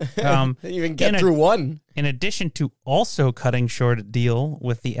 They even get through one. In addition to also cutting short a deal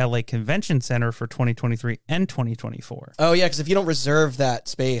with the LA Convention Center for 2023 and 2024. Oh, yeah, because if you don't reserve that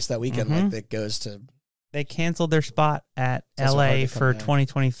space that weekend, like it goes to... They canceled their spot at LA for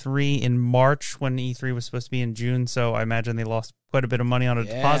 2023 in March when E3 was supposed to be in June, so I imagine they lost quite a bit of money on a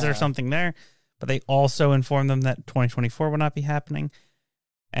deposit or something there. But they also informed them that 2024 will not be happening.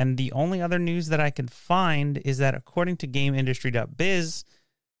 And the only other news that I could find is that according to GameIndustry.biz,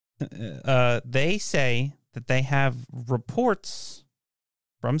 they say that they have reports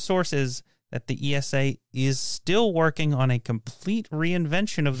from sources that the ESA is still working on a complete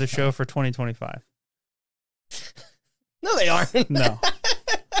reinvention of the show for 2025. No, they aren't. No.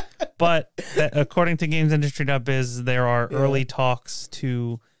 But according to GamesIndustry.biz, there are early talks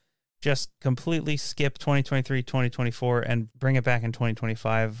to just completely skip 2023, 2024, and bring it back in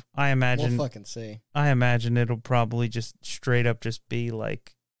 2025. I imagine... We'll fucking see. I imagine it'll probably just straight up just be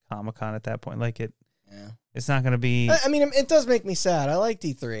like Comic-Con at that point. Like it's not going to be... I mean, it does make me sad. I like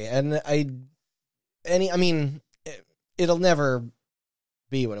D3, and it'll never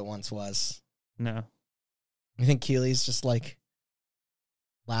be what it once was. No. I think Keely's just like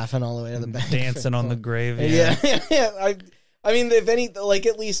laughing all the way to the bank. Dancing on the grave. Yeah. I mean, if any, like,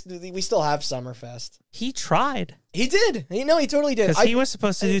 at least we still have Summerfest. He tried. He did. He totally did. Because he was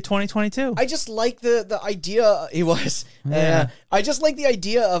supposed to do 2022. I just like the idea. He was. Yeah. I just like the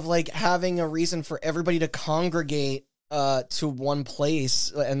idea of, like, having a reason for everybody to congregate to one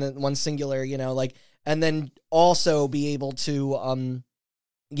place and then one singular, and then also be able to,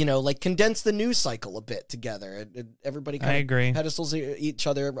 like, condense the news cycle a bit together. Everybody kind of pedestals each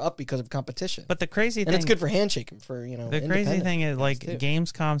other up because of competition. But the crazy thing... And it's good for handshaking for, The crazy thing is, like,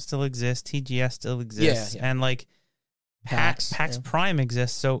 Gamescom still exists, TGS still exists, and, like, PAX Prime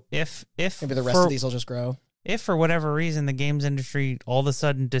exists. So if maybe the rest of these will just grow. If, for whatever reason, the games industry all of a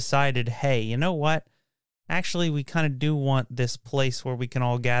sudden decided, hey, you know what? Actually, we kind of do want this place where we can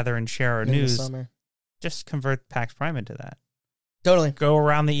all gather and share our news. Just convert PAX Prime into that. Totally. Go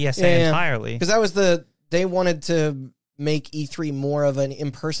around the ESA entirely. Because that was they wanted to make E3 more of an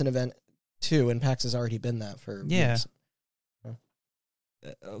in-person event, too, and PAX has already been that for years.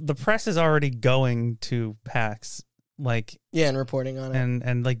 The press is already going to PAX, like... Yeah, and reporting on it.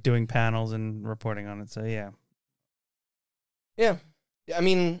 And like, doing panels and reporting on it, so yeah. Yeah. I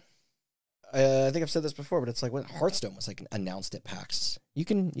mean, I think I've said this before, but it's like when Hearthstone was, like, announced at PAX. You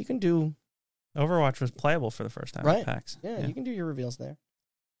can do... Overwatch was playable for the first time at PAX. Yeah, you can do your reveals there.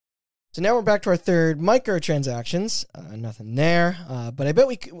 So now we're back to our third microtransactions. Nothing there, but I bet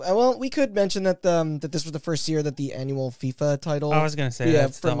we could mention that that this was the first year that the annual FIFA title. I was gonna say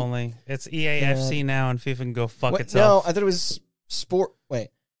that's the only. It's EAFC now, and FIFA can go fuck itself. No, I thought it was Sport. Wait,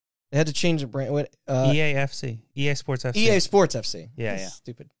 they had to change the brand. EAFC, EA Sports FC. EA Sports FC. Yeah.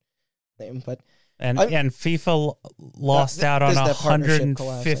 Stupid name, but. And FIFA lost out on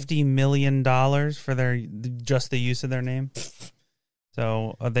 $150 million for just the use of their name.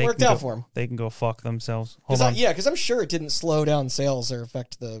 So they worked out for them. They can go fuck themselves. Because I'm sure it didn't slow down sales or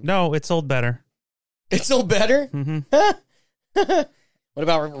affect the... No, it sold better. It sold better? Mm-hmm. What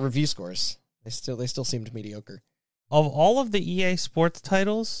about review scores? They still seemed mediocre. Of all of the EA Sports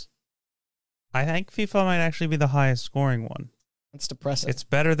titles, I think FIFA might actually be the highest scoring one. It's depressing. It's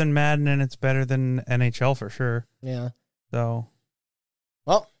better than Madden, and it's better than NHL for sure. Yeah. So,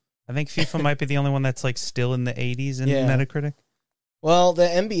 well, I think FIFA might be the only one that's like still in the 80s in Metacritic. Well, the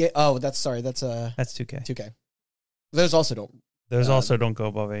NBA. Oh, that's 2K. 2K. Those also don't. Don't go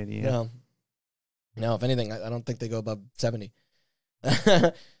above 80. Yeah. No. If anything, I don't think they go above 70.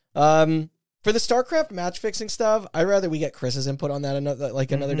 For the StarCraft match fixing stuff, I'd rather we get Chris's input on that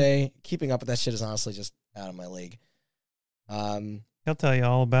another day. Keeping up with that shit is honestly just out of my league. He'll tell you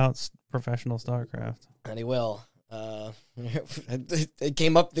all about professional StarCraft. And he will. It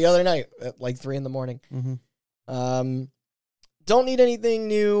came up the other night at like 3 a.m. Mm-hmm. Don't need anything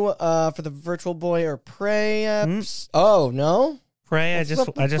new for the Virtual Boy or Prey apps. Oh, no? Prey, I just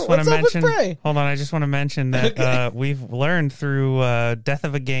want to mention. Hold on, I just want to mention that we've learned through Death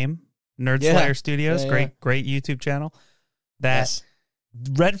of a Game, Nerd Slayer Studios, great YouTube channel, that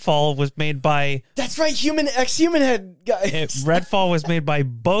Redfall was made by. That's right, Ex-Human Head guys. Redfall was made by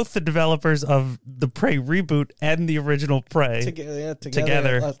both the developers of the Prey reboot and the original Prey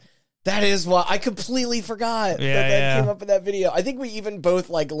together. That is why I completely forgot that came up in that video. I think we even both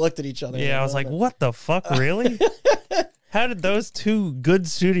looked at each other. Yeah, I was like, "What the fuck, really?" How did those two good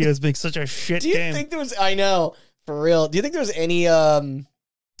studios make such a shit game? Do you think there was... I know, for real. Do you think there was any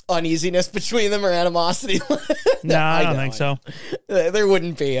uneasiness between them or animosity? No, I don't think so. There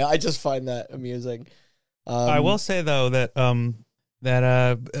wouldn't be. I just find that amusing. I will say, though, that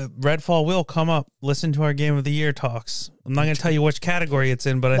Redfall will come up. Listen to our Game of the Year talks. I'm not going to tell you which category it's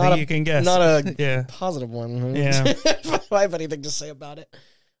in, but I think you can guess. Not a positive one. Yeah. If I have anything to say about it.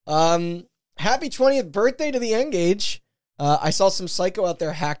 Happy 20th birthday to the N-Gage. I saw some psycho out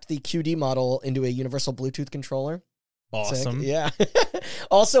there hacked the QD model into a universal Bluetooth controller. Awesome. Sick. Yeah.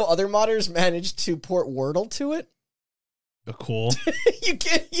 Also, other modders managed to port Wordle to it. Cool. You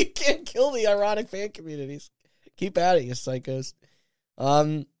can't kill the ironic fan communities. Keep at it, you psychos.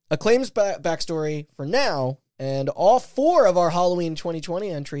 Acclaim's backstory for now, and all 4 of our Halloween 2020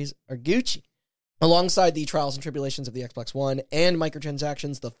 entries are Gucci, alongside the trials and tribulations of the Xbox One and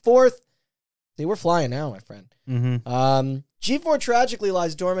microtransactions. The 4th. See, we're flying now, my friend. Mm-hmm. G4 tragically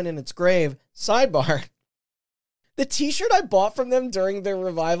lies dormant in its grave. Sidebar. The t-shirt I bought from them during their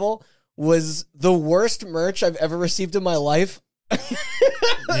revival was the worst merch I've ever received in my life.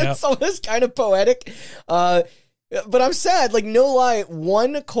 It's almost kind of poetic. But I'm sad. Like, no lie,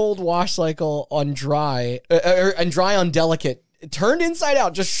 one cold wash cycle on dry, and dry on delicate, turned inside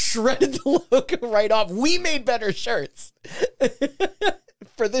out, just shredded the logo right off. We made better shirts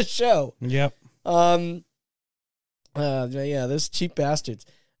for this show. Yep. Those cheap bastards.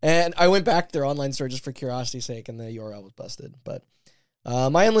 And I went back to their online store just for curiosity's sake, and the URL was busted. But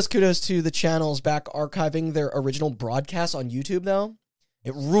my endless kudos to the channels back archiving their original broadcasts on YouTube, though.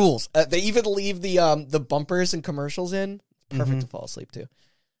 It rules. They even leave the bumpers and commercials in. It's perfect to fall asleep to.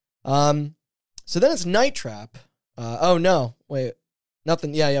 So then it's Night Trap. Oh, no. Wait.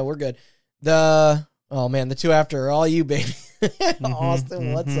 Nothing. Yeah, we're good. The 2 after are all you, baby.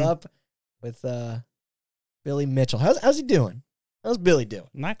 Austin, what's up with Billy Mitchell? How's he doing? How's Billy doing?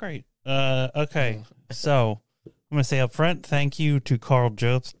 Not great. Okay. So I'm gonna say up front, thank you to Carl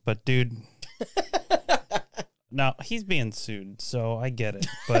Jobst, but dude, now he's being sued, so I get it.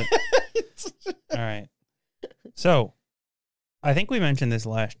 But all right. So I think we mentioned this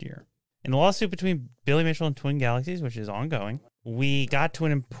last year. In the lawsuit between Billy Mitchell and Twin Galaxies, which is ongoing, we got to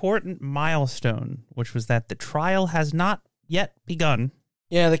an important milestone, which was that the trial has not yet begun.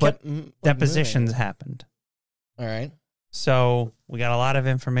 Yeah, but depositions happened. All right. So we got a lot of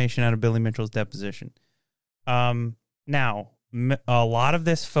information out of Billy Mitchell's deposition. Now, a lot of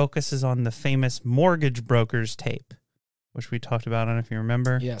this focuses on the famous mortgage broker's tape, which we talked about. I don't know if you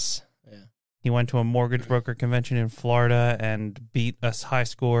remember. Yes. Yeah. He went to a mortgage broker convention in Florida and beat a high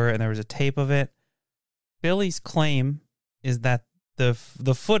score, and there was a tape of it. Billy's claim is that the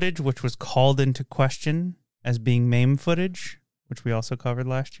footage, which was called into question as being MAME footage, which we also covered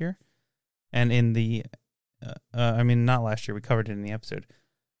last year, and in the not last year. We covered it in the episode.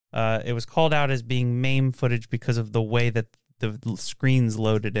 It was called out as being MAME footage because of the way that the screens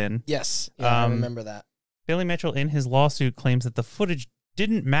loaded in. Yes. Yeah, I remember that. Billy Mitchell, in his lawsuit, claims that the footage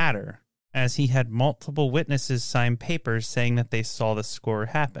didn't matter as he had multiple witnesses sign papers saying that they saw the score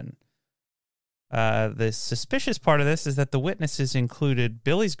happen. The suspicious part of this is that the witnesses included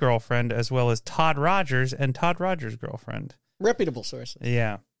Billy's girlfriend as well as Todd Rogers and Todd Rogers' girlfriend. Reputable sources.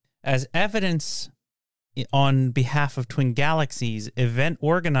 Yeah. As evidence... on behalf of Twin Galaxies, event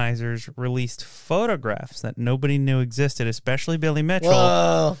organizers released photographs that nobody knew existed, especially Billy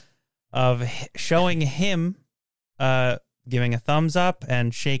Mitchell, of showing him giving a thumbs up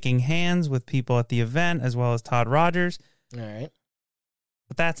and shaking hands with people at the event, as well as Todd Rogers. All right.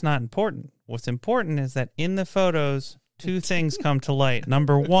 But that's not important. What's important is that in the photos, 2 things come to light.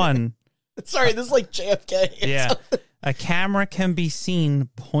 Number 1... Sorry, this is like JFK. Yeah. A camera can be seen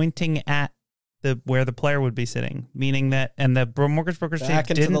pointing at where the player would be sitting, meaning that, and the mortgage broker's tape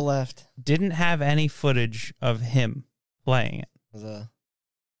to the left didn't have any footage of him playing it.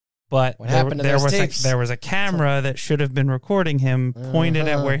 But what happened to those tapes? There was a camera that should have been recording him pointed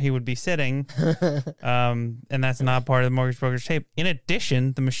at where he would be sitting, and that's not part of the mortgage broker's tape. In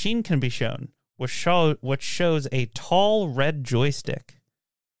addition, the machine can be shown, which shows a tall red joystick.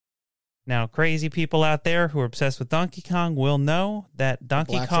 Now, crazy people out there who are obsessed with Donkey Kong will know that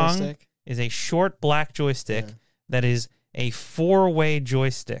Donkey Kong joystick? Is a short black joystick that is a 4-way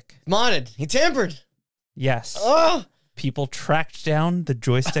joystick. Modded. He tampered. Yes. Oh! People tracked down the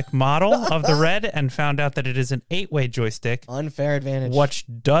joystick model of the Red and found out that it is an 8-way joystick. Unfair advantage. Which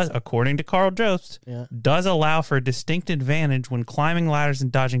does, according to Carl Jobst, does allow for a distinct advantage when climbing ladders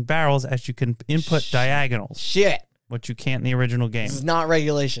and dodging barrels, as you can input diagonals. Shit. Which you can't in the original game. This is not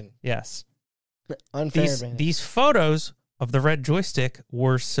regulation. Yes. Unfair advantage. These photos of the Red joystick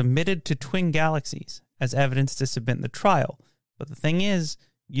were submitted to Twin Galaxies as evidence to submit in the trial. But the thing is,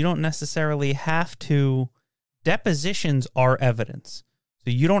 you don't necessarily have to... Depositions are evidence.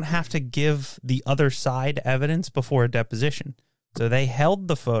 So you don't have to give the other side evidence before a deposition. So they held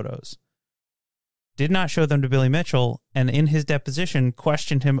the photos, did not show them to Billy Mitchell, and in his deposition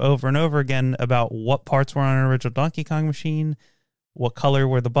questioned him over and over again about what parts were on an original Donkey Kong machine, what color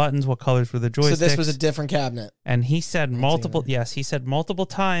were the buttons, what colors were the joysticks. So this was a different cabinet. And he said multiple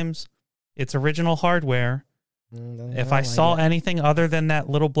times, it's original hardware. If I saw anything other than that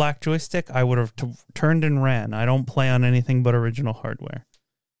little black joystick, I would have turned and ran. I don't play on anything but original hardware.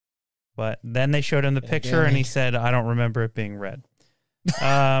 But then they showed him the picture, and he said, I don't remember it being red.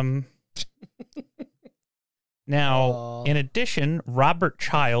 Now, in addition, Robert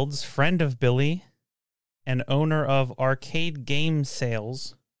Childs, friend of Billy and owner of Arcade Game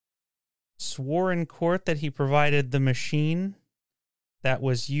Sales, swore in court that he provided the machine that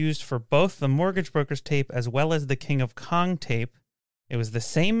was used for both the Mortgage Brokers tape as well as the King of Kong tape. It was the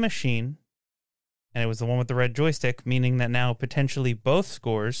same machine, and it was the one with the red joystick, meaning that now potentially both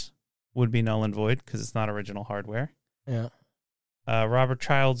scores would be null and void because it's not original hardware. Yeah. Robert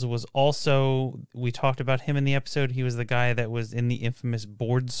Childs was also, we talked about him in the episode. He was the guy that was in the infamous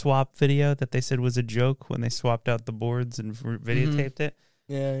board swap video that they said was a joke when they swapped out the boards and videotaped it.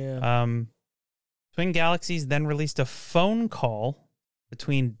 Yeah. Twin Galaxies then released a phone call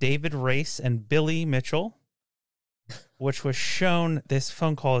between David Race and Billy Mitchell, which was shown. This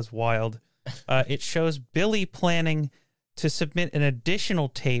phone call is wild. It shows Billy planning to submit an additional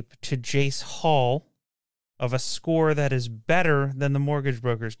tape to Jace Hall of a score that is better than the Mortgage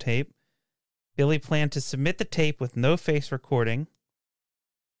Brokers tape. Billy planned to submit the tape with no face recording,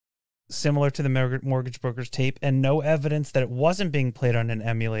 similar to the Mortgage Brokers tape, and no evidence that it wasn't being played on an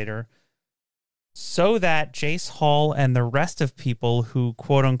emulator, so that Jace Hall and the rest of people who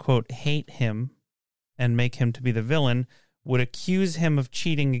quote-unquote hate him and make him to be the villain would accuse him of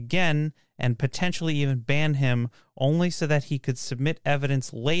cheating again and potentially even ban him, only so that he could submit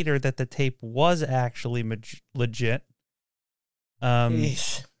evidence later that the tape was actually legit.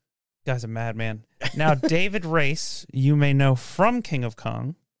 Guy's a madman. Now, David Race, you may know from King of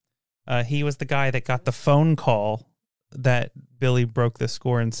Kong. He was the guy that got the phone call that Billy broke the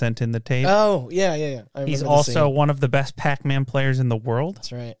score and sent in the tape. Oh, yeah. He's also one of the best Pac-Man players in the world.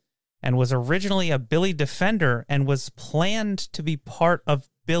 That's right. And was originally a Billy defender and was planned to be part of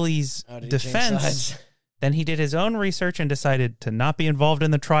Billy's defense. Then he did his own research and decided to not be involved in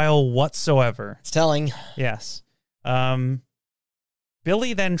the trial whatsoever. It's telling. Yes.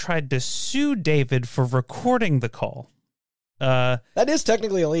 Billy then tried to sue David for recording the call. That is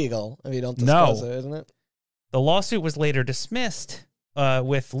technically illegal if you don't disclose it, isn't it? The lawsuit was later dismissed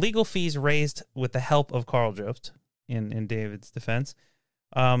with legal fees raised with the help of Carl Jobst in David's defense.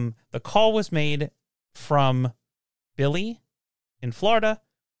 The call was made from Billy in Florida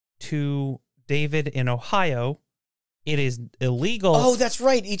to David in Ohio. It is illegal. Oh, that's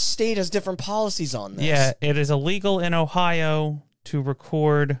right. Each state has different policies on this. Yeah, it is illegal in Ohio to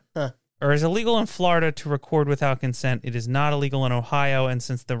record, or is illegal in Florida to record without consent. It is not illegal in Ohio, and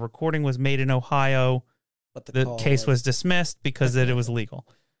since the recording was made in Ohio, the case was dismissed because it was legal.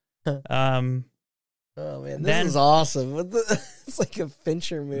 Oh, man, this is awesome. It's like a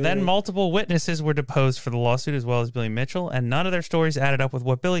Fincher movie. Then multiple witnesses were deposed for the lawsuit, as well as Billy Mitchell, and none of their stories added up with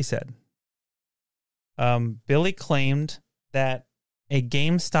what Billy said. Billy claimed that a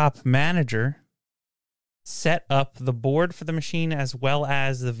GameStop manager set up the board for the machine as well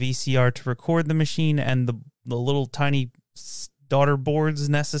as the VCR to record the machine and the little tiny daughter boards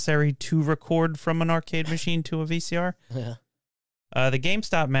necessary to record from an arcade machine to a VCR. Yeah. The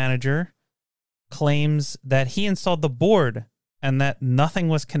GameStop manager claims that he installed the board and that nothing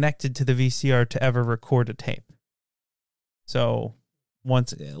was connected to the VCR to ever record a tape. So,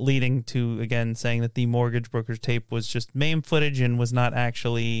 once leading to, again, saying that the Mortgage Brokers tape was just MAME footage and was not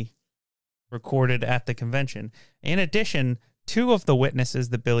actually recorded at the convention. In addition, two of the witnesses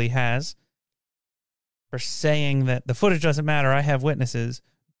that Billy has for saying that the footage doesn't matter, I have witnesses,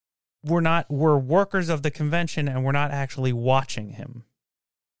 were workers of the convention and were not actually watching him.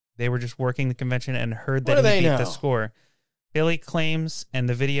 They were just working the convention and heard that he beat the score. Billy claims, and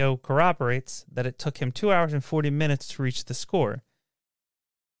the video corroborates, that it took him 2 hours and 40 minutes to reach the score.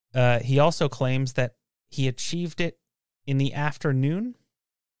 He also claims that he achieved it in the afternoon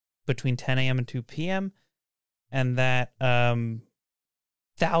between 10 a.m. and 2 p.m., and that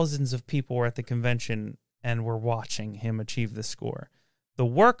thousands of people were at the convention and were watching him achieve the score. The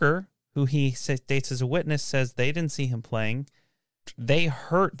worker, who he states as a witness, says they didn't see him playing. They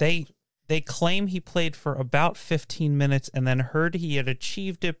claim he played for about 15 minutes and then heard he had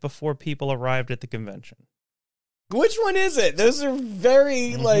achieved it before people arrived at the convention. Which one is it? Those are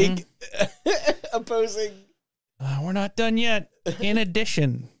very, opposing. We're not done yet. In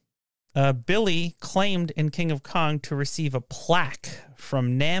addition, Billy claimed in King of Kong to receive a plaque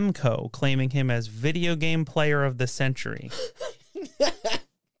from Namco claiming him as Video Game Player of the Century.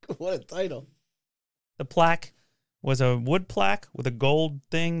 What a title. The plaque was a wood plaque with a gold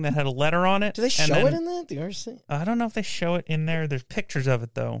thing that had a letter on it. Do they show it in that? The RC? I don't know if they show it in there. There's pictures of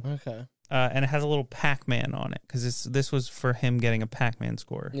it, though. Okay. And it has a little Pac-Man on it, because this was for him getting a Pac-Man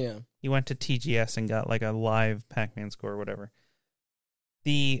score. Yeah. He went to TGS and got like a live Pac-Man score or whatever.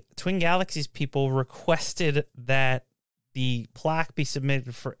 The Twin Galaxies people requested that the plaque be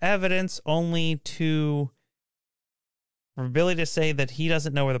submitted for evidence, only for Billy to say that he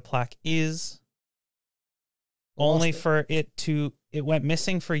doesn't know where the plaque is. It went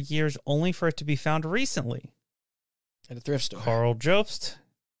missing for years, only for it to be found recently. At a thrift store. Carl Jobst,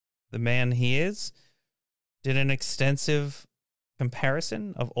 the man he is, did an extensive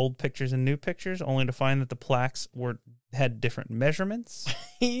comparison of old pictures and new pictures, only to find that the plaques had different measurements.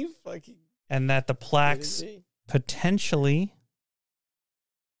 And that the plaques potentially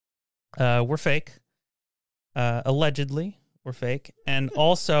were fake. Allegedly were fake. And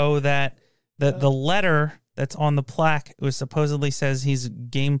also that the letter that's on the plaque, it was supposedly says he's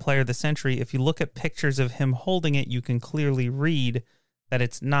Game Player of the Century. If you look at pictures of him holding it, you can clearly read that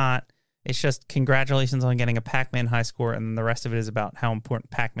it's not. It's just congratulations on getting a Pac-Man high score, and the rest of it is about how important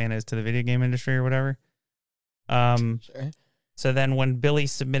Pac-Man is to the video game industry or whatever. Sure. So then when Billy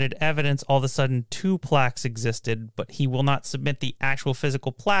submitted evidence, all of a sudden 2 plaques existed, but he will not submit the actual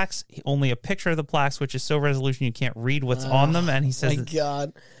physical plaques, only a picture of the plaques, which is so resolution you can't read what's on them. And he says, my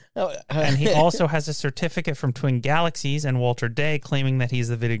God. And he also has a certificate from Twin Galaxies and Walter Day claiming that he's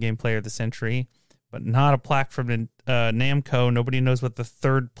the Video Game Player of the Century, but not a plaque from Namco. Nobody knows what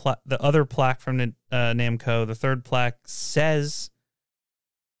the other plaque from Namco, the third plaque, says,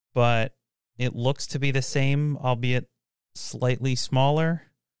 but it looks to be the same, albeit slightly smaller.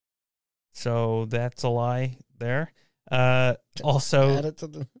 So that's a lie there. Also,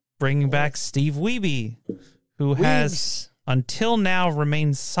 bringing back Steve Wiebe, who has until now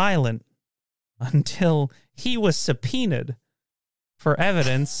remained silent until he was subpoenaed for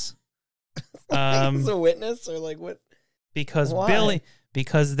evidence. As a witness or like what? Because why?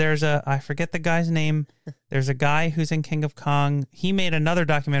 Because there's I forget the guy's name. There's a guy who's in King of Kong. He made another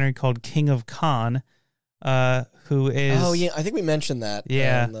documentary called King of Khan, who is... Oh, yeah, I think we mentioned that.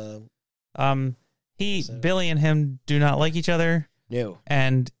 Yeah. Billy and him do not like each other. No.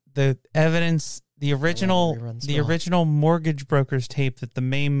 And the evidence, the original mortgage broker's tape that the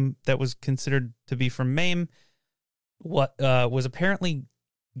MAME, that was considered to be from MAME, was apparently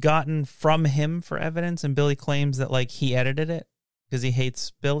gotten from him for evidence, and Billy claims that like he edited it because he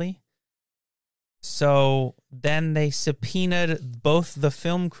hates Billy. So then they subpoenaed both the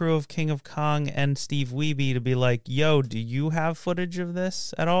film crew of King of Kong and Steve Wiebe to be like, yo, do you have footage of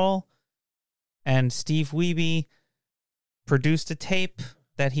this at all? And Steve Wiebe produced a tape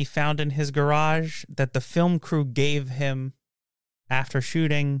that he found in his garage that the film crew gave him after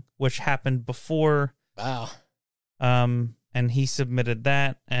shooting, which happened before. Wow. And he submitted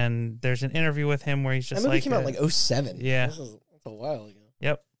that, and there's an interview with him where he's just like... That movie came out like 2007. Yeah. That's a while ago.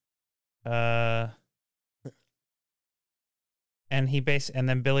 Yep. And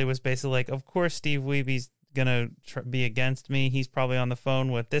then Billy was basically like, of course Steve Wiebe's gonna be against me. He's probably on the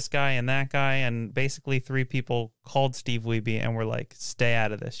phone with this guy and that guy, and basically 3 people called Steve Wiebe and were like, stay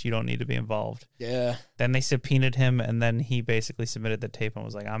out of this. You don't need to be involved. Yeah. Then they subpoenaed him, and then he basically submitted the tape and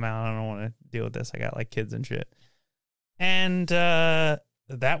was like, I'm out. I don't want to deal with this. I got like kids and shit. And that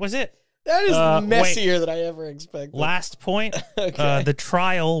was it. That is messier than I ever expected. Last point. Okay. The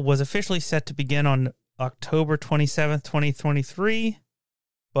trial was officially set to begin on October 27th, 2023,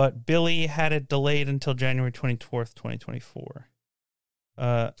 but Billy had it delayed until January 24th, 2024.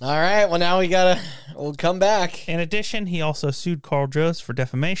 All right. Well, now we'll come back. In addition, he also sued Carl Jost for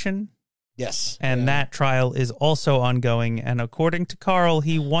defamation. Yes. And that trial is also ongoing. And according to Carl,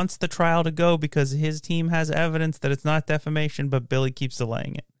 he wants the trial to go because his team has evidence that it's not defamation, but Billy keeps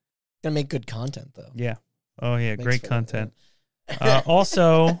delaying it. Gonna make good content though. Yeah. Oh yeah, Makes great for- content.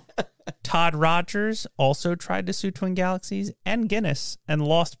 Also, Todd Rogers also tried to sue Twin Galaxies and Guinness and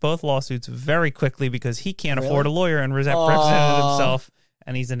lost both lawsuits very quickly because he can't afford a lawyer and represented himself,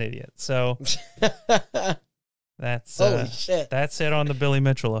 and he's an idiot. So that's holy shit. That's it on the Billy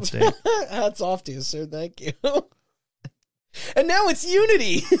Mitchell update. Hats off to you, sir. Thank you. And now it's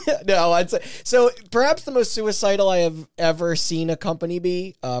Unity. No, I'd say so. Perhaps the most suicidal I have ever seen a company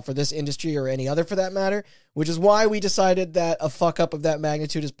be for this industry or any other for that matter, which is why we decided that a fuck up of that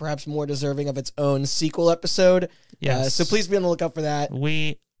magnitude is perhaps more deserving of its own sequel episode. Yes. So please be on the lookout for that.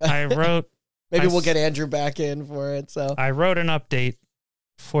 I wrote. Maybe we'll get Andrew back in for it. So I wrote an update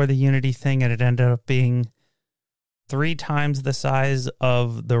for the Unity thing, and it ended up being 3 times the size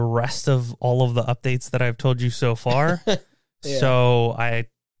of the rest of all of the updates that I've told you so far. Yeah. So I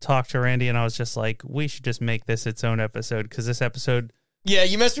talked to Randy, and I was just like, we should just make this its own episode, because this episode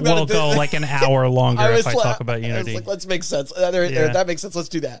you messed me about will go like an hour longer if I talk about Unity. I was like, let's make sense. That makes sense. Let's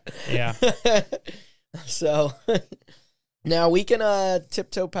do that. Yeah. So now we can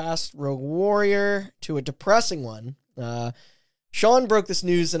tiptoe past Rogue Warrior to a depressing one. Sean broke this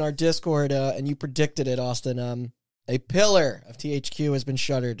news in our Discord, and you predicted it, Austin. A pillar of THQ has been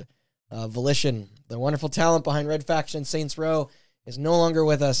shuttered. Volition, the wonderful talent behind Red Faction and Saints Row, is no longer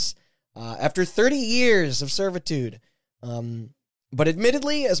with us after 30 years of servitude. But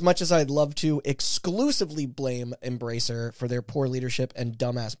admittedly, as much as I'd love to exclusively blame Embracer for their poor leadership and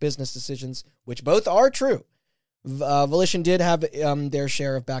dumbass business decisions, which both are true, Volition did have their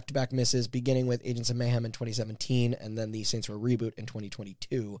share of back-to-back misses, beginning with Agents of Mayhem in 2017 and then the Saints Row reboot in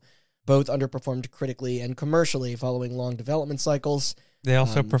 2022. Both underperformed critically and commercially following long development cycles. They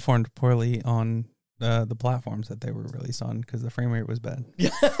also performed poorly on the platforms that they were released on because the frame rate was bad.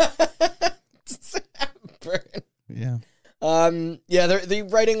 Yeah. The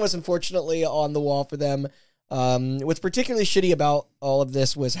writing was unfortunately on the wall for them. What's particularly shitty about all of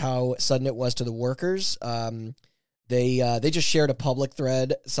this was how sudden it was to the workers. They just shared a public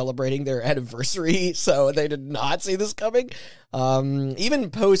thread celebrating their anniversary, so they did not see this coming.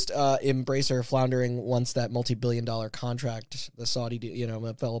 Even post Embracer floundering once that multi-billion-dollar contract, the Saudi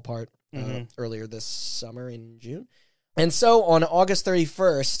deal, fell apart earlier this summer in June. And so on August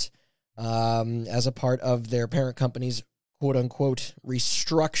 31st, as a part of their parent company's quote-unquote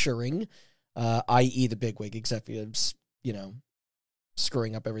restructuring, i.e. the bigwig executives,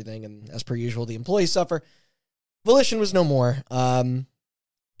 screwing up everything, and as per usual, the employees suffer, Volition was no more.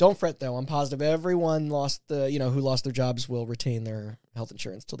 Don't fret, though. I'm positive everyone who lost their jobs will retain their health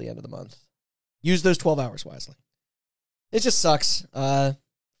insurance till the end of the month. Use those 12 hours wisely. It just sucks.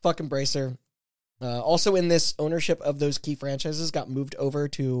 Fuck Embracer. Also in this, ownership of those key franchises got moved over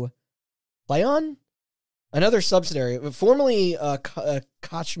to Plaion, another subsidiary, formerly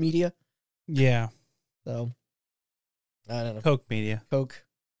Koch Media. Yeah. So, I don't know. Koch Media.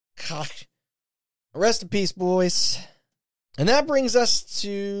 Koch. Rest in peace, boys. And that brings us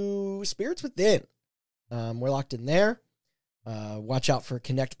to Spirits Within. We're locked in there. Watch out for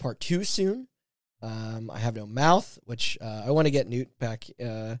Connect Part 2 soon. I Have No Mouth, which I want to get Newt back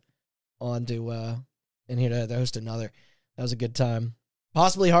on to in here to host another. That was a good time.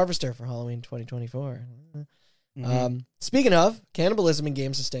 Possibly Harvester for Halloween 2024. Speaking of, cannibalism in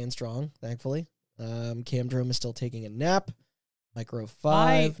games is staying strong, thankfully. Camdrome is still taking a nap. Micro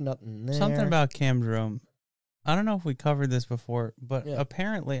 5, nothing there. Something about Camdrome. I don't know if we covered this before, but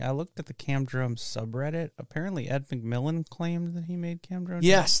apparently I looked at the Camdrome subreddit. Apparently Ed McMillan claimed that he made Camdrome.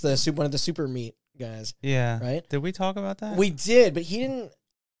 Yes, one of the super meat guys. Yeah. Right? Did we talk about that? We did, but he didn't.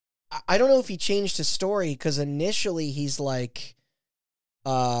 I don't know if he changed his story, because initially he's like,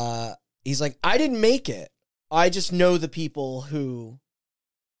 I didn't make it. I just know the people who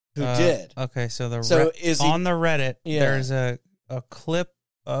did. Okay, so on the Reddit, there's a clip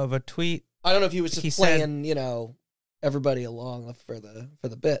of a tweet. I don't know if he was just playing, everybody along for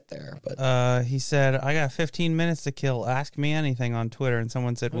the bit there, but he said, "I got 15 minutes to kill. Ask me anything on Twitter." And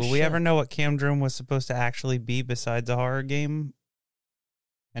someone said, "Will we ever know what Camdrome was supposed to actually be besides a horror game?"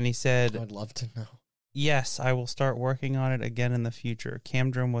 And he said, "I'd love to know." Yes, I will start working on it again in the future.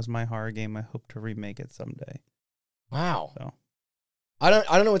 Camdrome was my horror game. I hope to remake it someday. Wow. So I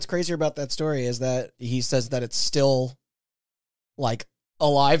don't know what's crazier about that story is that he says that it's still like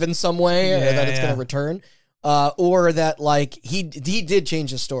alive in some way, or that it's going to return, or that like he did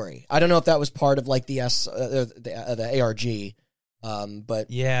change the story. I don't know if that was part of like the ARG, but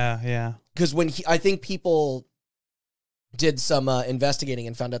because I think people did some investigating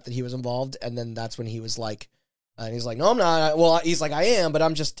and found out that he was involved, and then that's when he was like And he's like, no, I'm not. Well, he's like, I am, but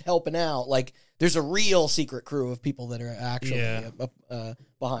I'm just helping out. Like, there's a real secret crew of people that are actually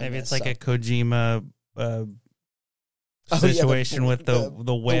behind. Maybe it's like a Kojima situation with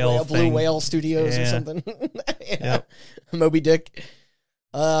the whale thing. Blue Whale Studios or something. Moby Dick.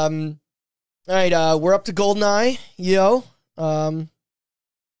 All right, we're up to GoldenEye. Yo. My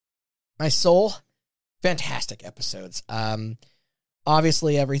soul. Fantastic episodes.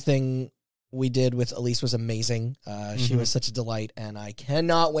 Obviously, everything we did with Elise was amazing. She was such a delight, and I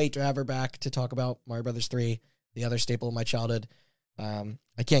cannot wait to have her back to talk about Mario Brothers 3, the other staple of my childhood.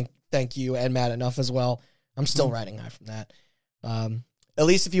 I can't thank you and Matt enough as well. I'm still riding high from that.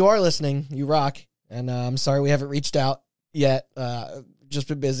 Elise, if you are listening, you rock, and I'm sorry we haven't reached out yet. Just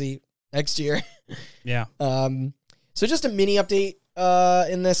been busy. Next year. Yeah. So just a mini update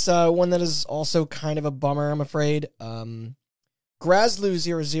in this one that is also kind of a bummer, I'm afraid.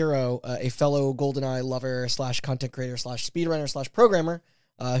 Grazlu00, a fellow GoldenEye lover / content creator / speedrunner / programmer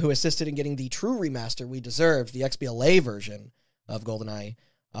who assisted in getting the true remaster we deserved, the XBLA version of GoldenEye,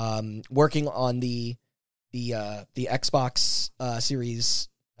 working on the Xbox Series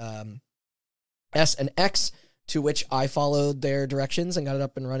S and X, to which I followed their directions and got it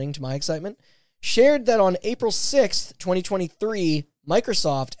up and running to my excitement, shared that on April 6th, 2023,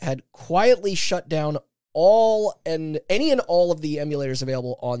 Microsoft had quietly shut down any and all of the emulators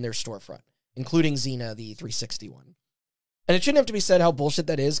available on their storefront, including Xena, the 360 one. And it shouldn't have to be said how bullshit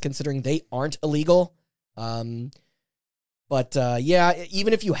that is, considering they aren't illegal. But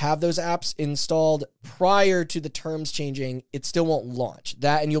even if you have those apps installed prior to the terms changing, it still won't launch.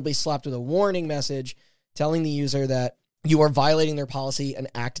 That, and you'll be slapped with a warning message telling the user that you are violating their policy, an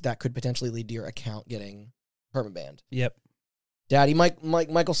act that could potentially lead to your account getting permabanned. Yep. Daddy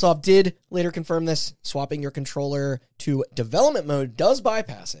Microsoft did later confirm this. Swapping your controller to development mode does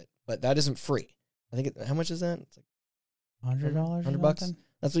bypass it, but that isn't free. I think how much is that? It's like $100, $100.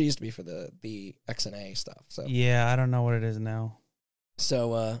 That's what it used to be for the XNA stuff. So yeah, I don't know what it is now.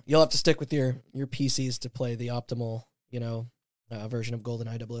 So you'll have to stick with your PCs to play the optimal, version of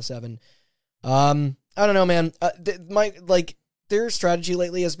GoldenEye 007. I don't know, man. Their strategy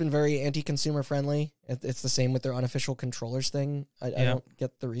lately has been very anti-consumer friendly. It's the same with their unofficial controllers thing. I don't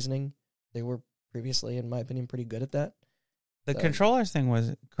get the reasoning. They were previously, in my opinion, pretty good at that. The controllers thing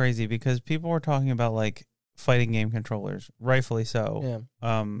was crazy because people were talking about like fighting game controllers, rightfully so.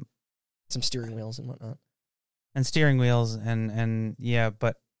 Yeah. Some steering wheels and whatnot. And steering wheels and yeah,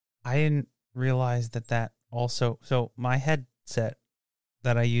 but I didn't realize that also. So my headset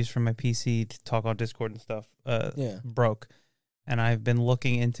that I use for my PC to talk on Discord and stuff broke. And I've been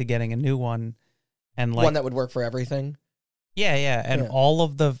looking into getting a new one. And one that would work for everything? Yeah. And all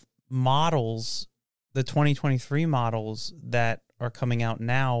of the models, the 2023 models that are coming out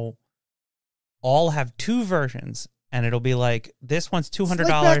now, all have two versions. And it'll be like, this one's $200. It's like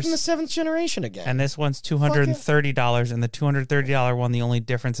back in the 7th generation again. And this one's $230. And the $230 one, the only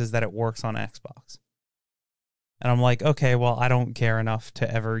difference is that it works on Xbox. And I'm like, okay, well, I don't care enough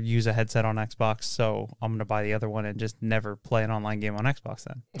to ever use a headset on Xbox, so I'm going to buy the other one and just never play an online game on Xbox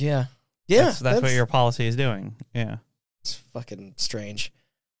then. Yeah. That's what your policy is doing. Yeah. It's fucking strange.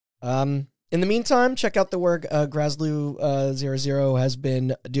 In the meantime, check out the work Grazlu00 has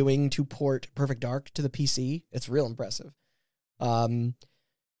been doing to port Perfect Dark to the PC. It's real impressive. There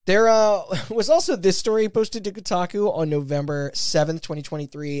was also this story posted to Kotaku on November 7th,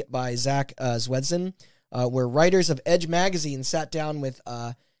 2023 by Zach Zwedzen, where writers of Edge Magazine sat down with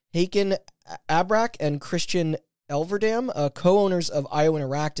Haken Abrak and Christian Elverdam, co-owners of IO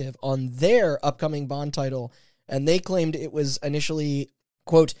Interactive, on their upcoming Bond title, and they claimed it was initially,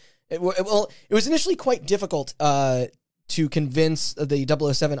 quote, it was initially quite difficult to convince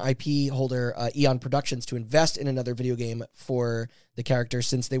the 007 IP holder, Eon Productions, to invest in another video game for the character,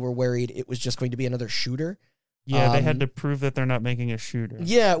 since they were worried it was just going to be another shooter. Yeah, they had to prove that they're not making a shooter.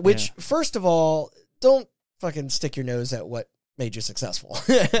 Yeah, first of all, don't fucking stick your nose at what made you successful.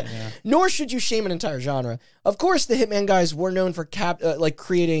 Nor should you shame an entire genre. Of course, the Hitman guys were known for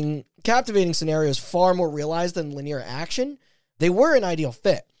creating captivating scenarios far more realized than linear action. They were an ideal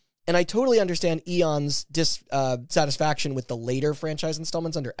fit. And I totally understand Eon's dissatisfaction with the later franchise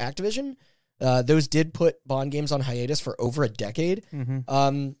installments under Activision. Those did put Bond games on hiatus for over a decade.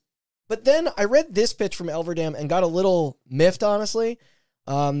 Mm-hmm. But then I read this pitch from Elverdam and got a little miffed, honestly.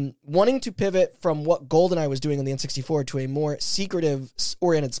 Wanting to pivot from what GoldenEye was doing on the N64 to a more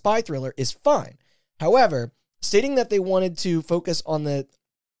secretive-oriented spy thriller is fine. However, stating that they wanted to focus on the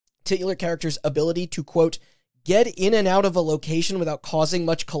titular character's ability to, quote, get in and out of a location without causing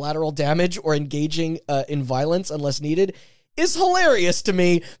much collateral damage or engaging in violence unless needed is hilarious to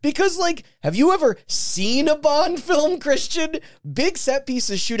me because, like, have you ever seen a Bond film, Christian? Big set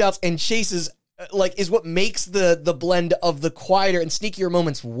pieces, shootouts, and chases, like, is what makes the blend of the quieter and sneakier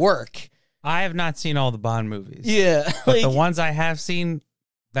moments work. I have not seen all the Bond movies. Yeah. But the ones I have seen,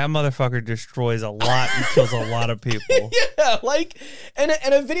 that motherfucker destroys a lot and kills a lot of people. Yeah, like, and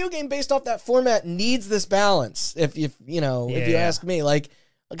a video game based off that format needs this balance, if you ask me, like,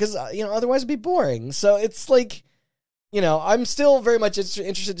 because, otherwise it'd be boring. So it's like, I'm still very much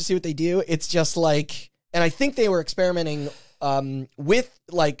interested to see what they do. It's just like, and I think they were experimenting with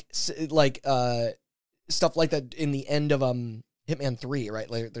like stuff like that in the end of Hitman 3,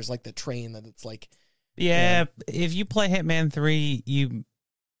 right? Like, there's like the train that it's like, if you play Hitman 3,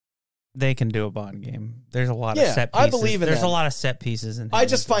 they can do a Bond game. There's a lot of set pieces. I believe in There's that. a lot of set pieces in Hitman I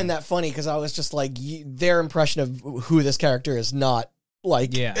just 3. find that funny because I was just like, their impression of who this character is not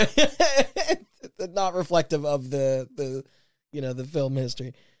like, not reflective of the film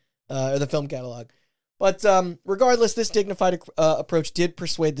history or the film catalog. But regardless, this dignified approach did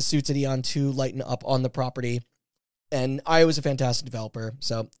persuade the suits at Eon to lighten up on the property. And IO is a fantastic developer,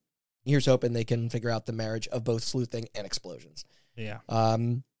 so here's hoping they can figure out the marriage of both sleuthing and explosions. Yeah.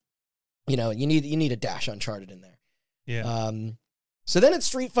 You need a dash Uncharted in there. Yeah. So then it's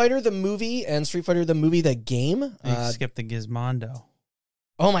Street Fighter the movie and Street Fighter the movie the game. You skipped the Gizmondo.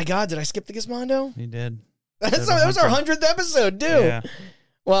 Oh my God! Did I skip the Gizmondo? You did. That was our 100th episode, too. Yeah.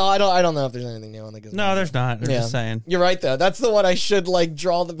 Well, I don't know if there's anything new on the Gizmondo. No, there's not. I'm just saying. You're right though. That's the one I should like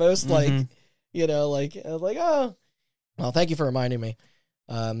draw the most. Like, oh. Well, thank you for reminding me.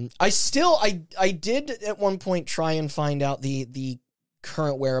 I did at one point try and find out the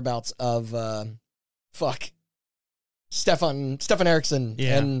current whereabouts of Stefan Erickson,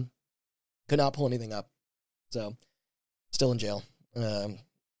 and could not pull anything up. So, still in jail.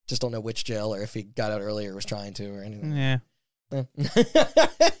 Just don't know which jail or if he got out earlier or was trying to or anything. Yeah.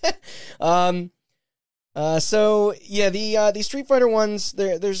 So yeah, the Street Fighter ones,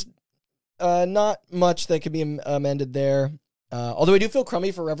 there's not much that could be amended there. Although I do feel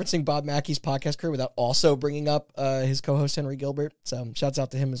crummy for referencing Bob Mackey's podcast career without also bringing up his co-host Henry Gilbert. So shouts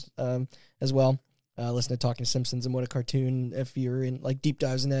out to him as well. Listen to Talking Simpsons and What a Cartoon if you're in like deep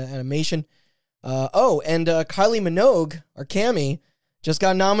dives into animation. And Kylie Minogue, our Cammy, just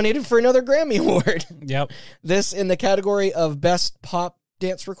got nominated for another Grammy Award. Yep. This in the category of Best Pop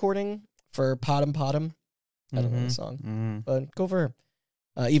Dance Recording for Potom Potom. I don't know the song, but go for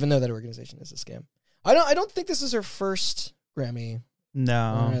her. Even though that organization is a scam. I don't think this is her first Grammy.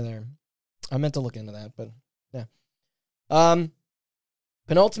 No. Either. I meant to look into that, but yeah.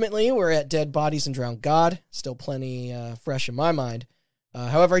 Penultimately, we're at Dead Bodies and Drowned God. Still plenty fresh in my mind.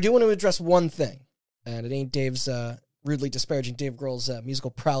 However, I do want to address one thing, and it ain't Dave's rudely disparaging Dave Grohl's musical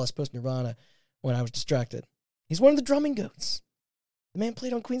prowess post-Nirvana when I was distracted. He's one of the drumming goats. The man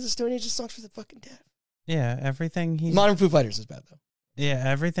played on Queens of Stone Age's songs for the fucking deaf. Yeah, everything he's... Modern Foo Fighters is bad, though. Yeah,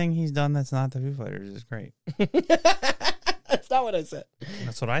 everything he's done that's not the Foo Fighters is great. That's not what I said.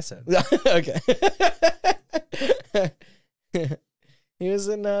 That's what I said. Okay. He was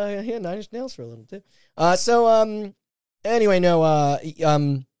in Nine Inch Nails for a little, too. Anyway, no,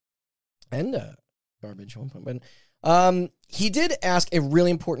 garbage 1 point, but he did ask a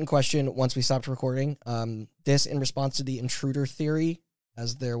really important question once we stopped recording. This in response to the intruder theory,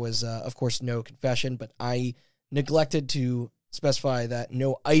 as there was, of course, no confession, but I neglected to specify that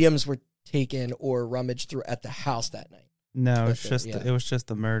no items were taken or rummaged through at the house that night. No, it was just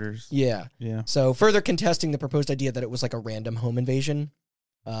the murders. Yeah. Yeah. So further contesting the proposed idea that it was like a random home invasion.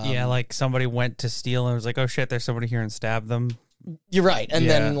 Like somebody went to steal and was like, oh shit, there's somebody here, and stabbed them. You're right. And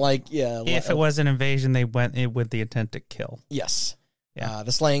then if it was an invasion, they went with the intent to kill. Yes. Yeah.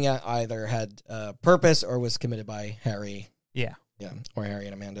 The slaying either had purpose or was committed by Harry. Yeah. Yeah. Or Harry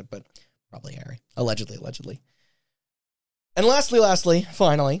and Amanda, but probably Harry. Allegedly. And lastly,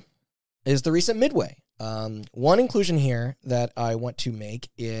 finally, is the recent Midway. One inclusion here that I want to make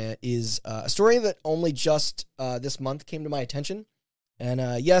is a story that only just this month came to my attention.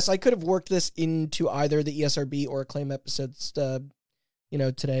 And yes, I could have worked this into either the ESRB or Acclaim episodes,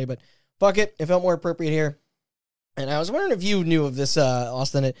 today, but fuck it. It felt more appropriate here. And I was wondering if you knew of this,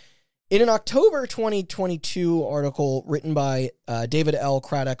 Austin. In an October 2022 article written by David L.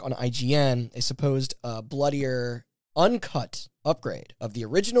 Craddock on IGN, a supposed bloodier, uncut upgrade of the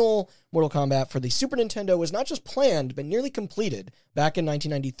original Mortal Kombat for the Super Nintendo was not just planned, but nearly completed back in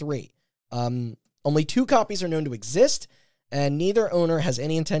 1993. Only 2 copies are known to exist, and neither owner has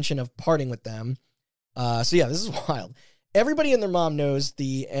any intention of parting with them. This is wild. Everybody and their mom knows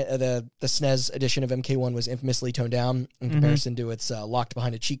the SNES edition of MK1 was infamously toned down in comparison to its locked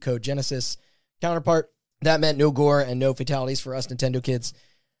behind a cheat code Genesis counterpart. That meant no gore and no fatalities for us Nintendo kids.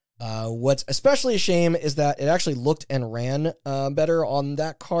 What's especially a shame is that it actually looked and ran better on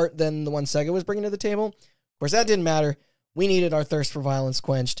that cart than the one Sega was bringing to the table. Of course, that didn't matter. We needed our thirst for violence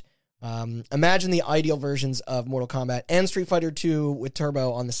quenched. Imagine the ideal versions of Mortal Kombat and Street Fighter 2 with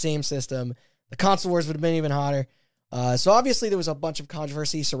Turbo on the same system. The console wars would have been even hotter. So obviously there was a bunch of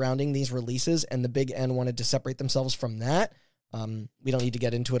controversy surrounding these releases, and the Big N wanted to separate themselves from that. We don't need to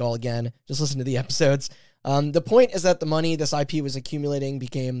get into it all again. Just listen to the episodes. The point is that the money this IP was accumulating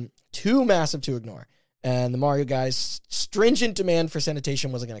became too massive to ignore, and the Mario guys' stringent demand for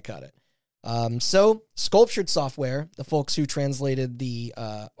sanitation wasn't going to cut it. So Sculptured Software, the folks who translated the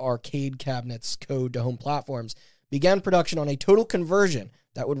arcade cabinets code to home platforms, began production on a total conversion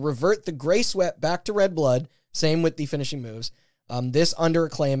that would revert the gray sweat back to red blood, same with the finishing moves, this under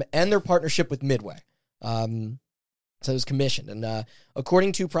Acclaim and their partnership with Midway. So it was commissioned. And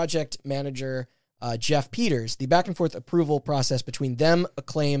according to project manager Jeff Peters, the back-and-forth approval process between them,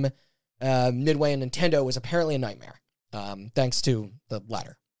 Acclaim, Midway, and Nintendo was apparently a nightmare, thanks to the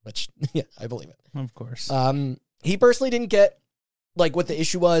latter, which, yeah, I believe it. Of course. He personally didn't get, like, what the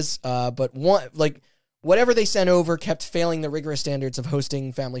issue was, but whatever they sent over kept failing the rigorous standards of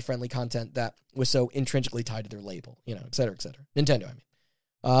hosting family-friendly content that was so intrinsically tied to their label, et cetera, et cetera. Nintendo, I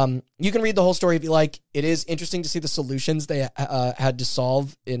mean. You can read the whole story if you like. It is interesting to see the solutions they had to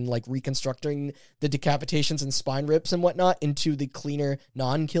solve in, like, reconstructing the decapitations and spine rips and whatnot into the cleaner,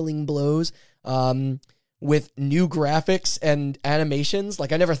 non-killing blows, with new graphics and animations.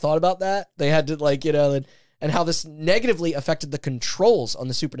 Like, I never thought about that. They had to, like, and how this negatively affected the controls on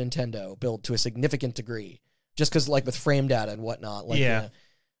the Super Nintendo build to a significant degree, just because, like, with frame data and whatnot. Like, yeah.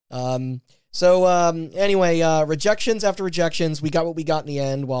 Anyway, rejections after rejections, we got what we got in the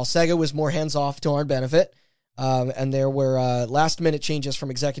end, while Sega was more hands-off to our benefit. And there were last-minute changes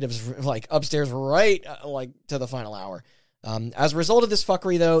from executives, like, upstairs right, to the final hour. As a result of this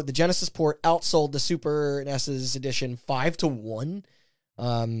fuckery, though, the Genesis port outsold the Super NES's edition 5-1.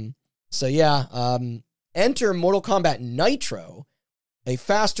 Enter Mortal Kombat Nitro, a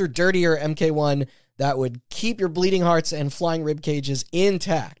faster, dirtier MK1 that would keep your bleeding hearts and flying rib cages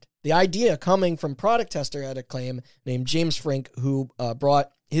intact. The idea coming from product tester at Acclaim named James Frink, who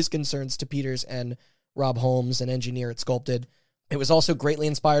brought his concerns to Peters and Rob Holmes, an engineer at Sculpted. It was also greatly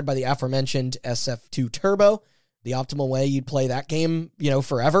inspired by the aforementioned SF2 Turbo, the optimal way you'd play that game,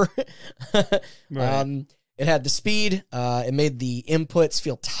 forever. Right. It had the speed. It made the inputs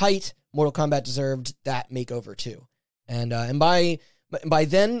feel tight. Mortal Kombat deserved that makeover too. And by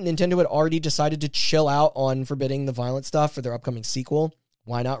then, Nintendo had already decided to chill out on forbidding the violent stuff for their upcoming sequel.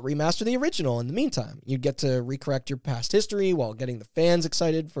 Why not remaster the original in the meantime? You'd get to recorrect your past history while getting the fans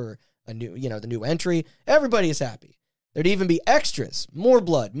excited for a new, the new entry. Everybody is happy. There'd even be extras, more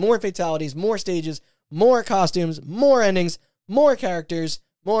blood, more fatalities, more stages, more costumes, more endings, more characters,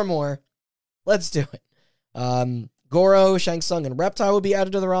 more. Let's do it. Goro, Shang Tsung, and Reptile would be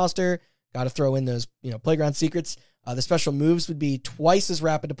added to the roster. Got to throw in those, playground secrets. The special moves would be twice as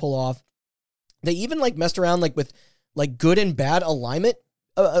rapid to pull off. They even messed around with good and bad alignment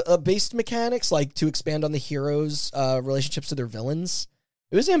based mechanics, to expand on the heroes' relationships to their villains.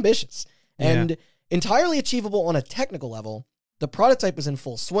 It was ambitious and entirely achievable on a technical level. The prototype was in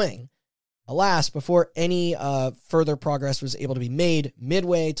full swing. Alas, before any further progress was able to be made,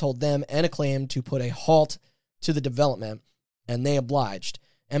 Midway told them and Acclaim to put a halt to the development, and they obliged.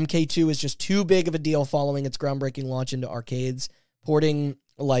 MK2 is just too big of a deal following its groundbreaking launch into arcades. Porting,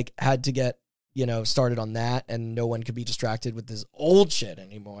 had to get, started on that, and no one could be distracted with this old shit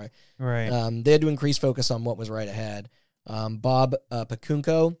anymore. Right. They had to increase focus on what was right ahead. Bob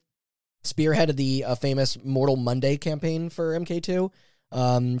Pacunco spearheaded the famous Mortal Monday campaign for MK2.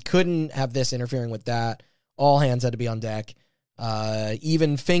 Couldn't have this interfering with that. All hands had to be on deck.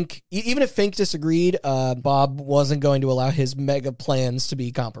 Even if Fink disagreed, Bob wasn't going to allow his mega plans to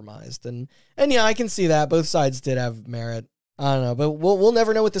be compromised. And yeah, I can see that. Both sides did have merit. I don't know, but we'll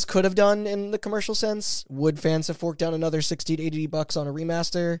never know what this could have done in the commercial sense. Would fans have forked down another $60 to $80 on a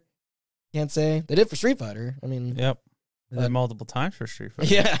remaster? Can't say. They did for Street Fighter. I mean, yep. They did multiple times for Street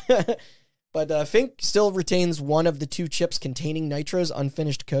Fighter. Yeah. But Fink still retains one of the two chips containing Nitro's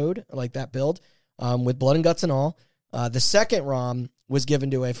unfinished code, like that build, with blood and guts and all. The second ROM was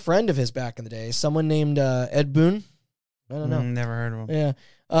given to a friend of his back in the day, someone named Ed Boon. I don't know. Never heard of him.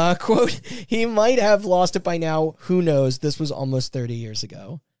 Yeah. Quote, he might have lost it by now. Who knows? This was almost 30 years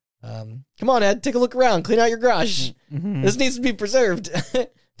ago. Come on, Ed, take a look around. Clean out your garage. Mm-hmm. This needs to be preserved.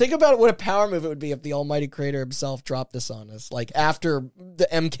 Think about what a power move it would be if the almighty creator himself dropped this on us, after the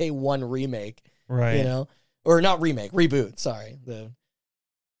MK1 remake. Right. Or not remake, reboot, sorry. The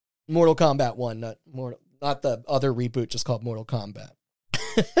Mortal Kombat 1, not Mortal... Not the other reboot, just called Mortal Kombat.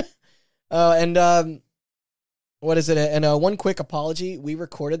 And what is it? And one quick apology. We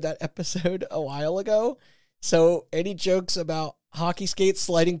recorded that episode a while ago. So any jokes about hockey skates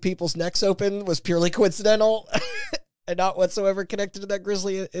sliding people's necks open was purely coincidental and not whatsoever connected to that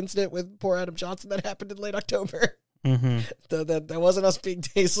grisly incident with poor Adam Johnson that happened in late October. Mm-hmm. That wasn't us being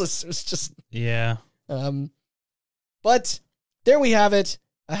tasteless. It was just... Yeah. But there we have it.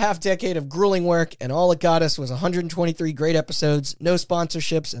 A half decade of grueling work, and all it got us was 123 great episodes, no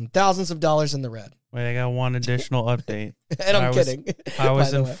sponsorships, and thousands of dollars in the red. Wait, I got one additional update. And I'm kidding. I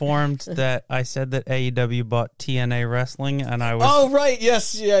was informed that I said that AEW bought TNA Wrestling, and I was... Oh, right,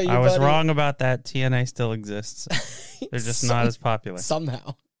 yes, yeah. I was wrong about that. TNA still exists. They're just not as popular.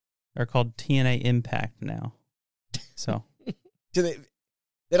 Somehow. They're called TNA Impact now. So. Do they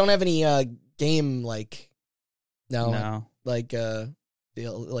don't have any game, like... No. Like...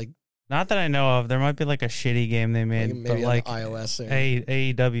 Not that I know of. There might be like a shitty game they made, maybe but like iOS or...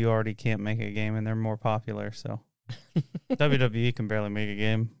 AEW already can't make a game, and they're more popular. So WWE can barely make a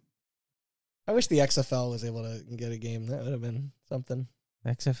game. I wish the XFL was able to get a game. That would have been something.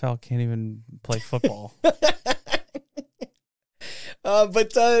 The XFL can't even play football.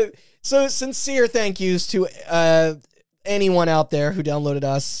 So sincere thank yous to anyone out there who downloaded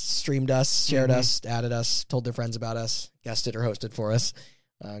us, streamed us, shared us, added us, told their friends about us, guested or hosted for us,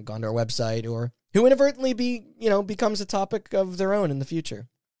 gone to our website, or who inadvertently becomes a topic of their own in the future.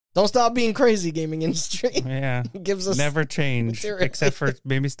 Don't stop being crazy, gaming industry. Yeah. Gives us never change, except for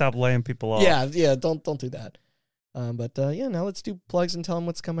maybe stop laying people off. Yeah, don't do that. Now let's do plugs and tell them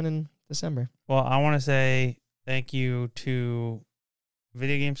what's coming in December. Well, I want to say thank you to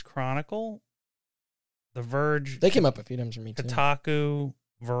Video Games Chronicle, The Verge. They came up a few times for me too. Kotaku,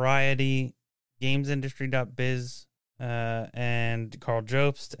 Variety, GamesIndustry.biz, and Carl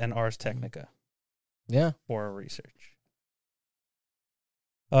Jobst and Ars Technica. Yeah. For our research.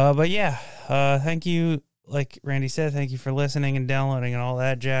 Thank you. Like Randy said, thank you for listening and downloading and all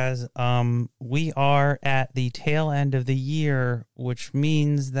that jazz. We are at the tail end of the year, which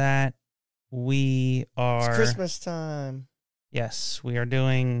means that we are... It's Christmas time. Yes, we are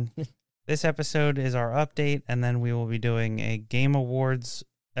doing... This episode is our update, and then we will be doing a Game Awards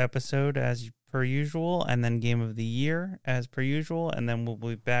episode as per usual, and then Game of the Year as per usual, and then we'll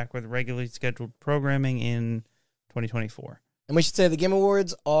be back with regularly scheduled programming in 2024. And we should say the Game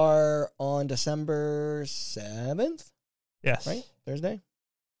Awards are on December 7th? Yes. Right? Thursday?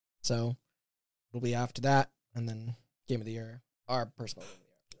 So it'll be after that, and then Game of the Year, our personal Game of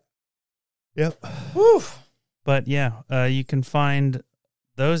the Year. Yep. Woo! But yeah, you can find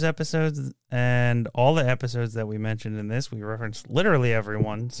those episodes and all the episodes that we mentioned in this. We referenced literally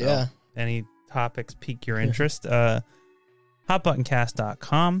everyone. So any topics pique your interest,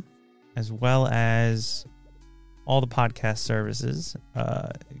 hotbuttoncast.com, as well as all the podcast services,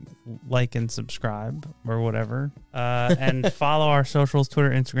 like and subscribe or whatever, and follow our socials,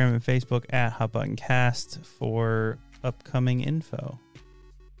 Twitter, Instagram, and Facebook at hotbuttoncast for upcoming info.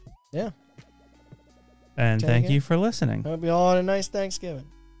 Yeah. And thank you for listening. Hope you all had a nice Thanksgiving.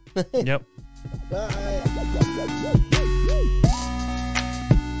 Yep. Bye.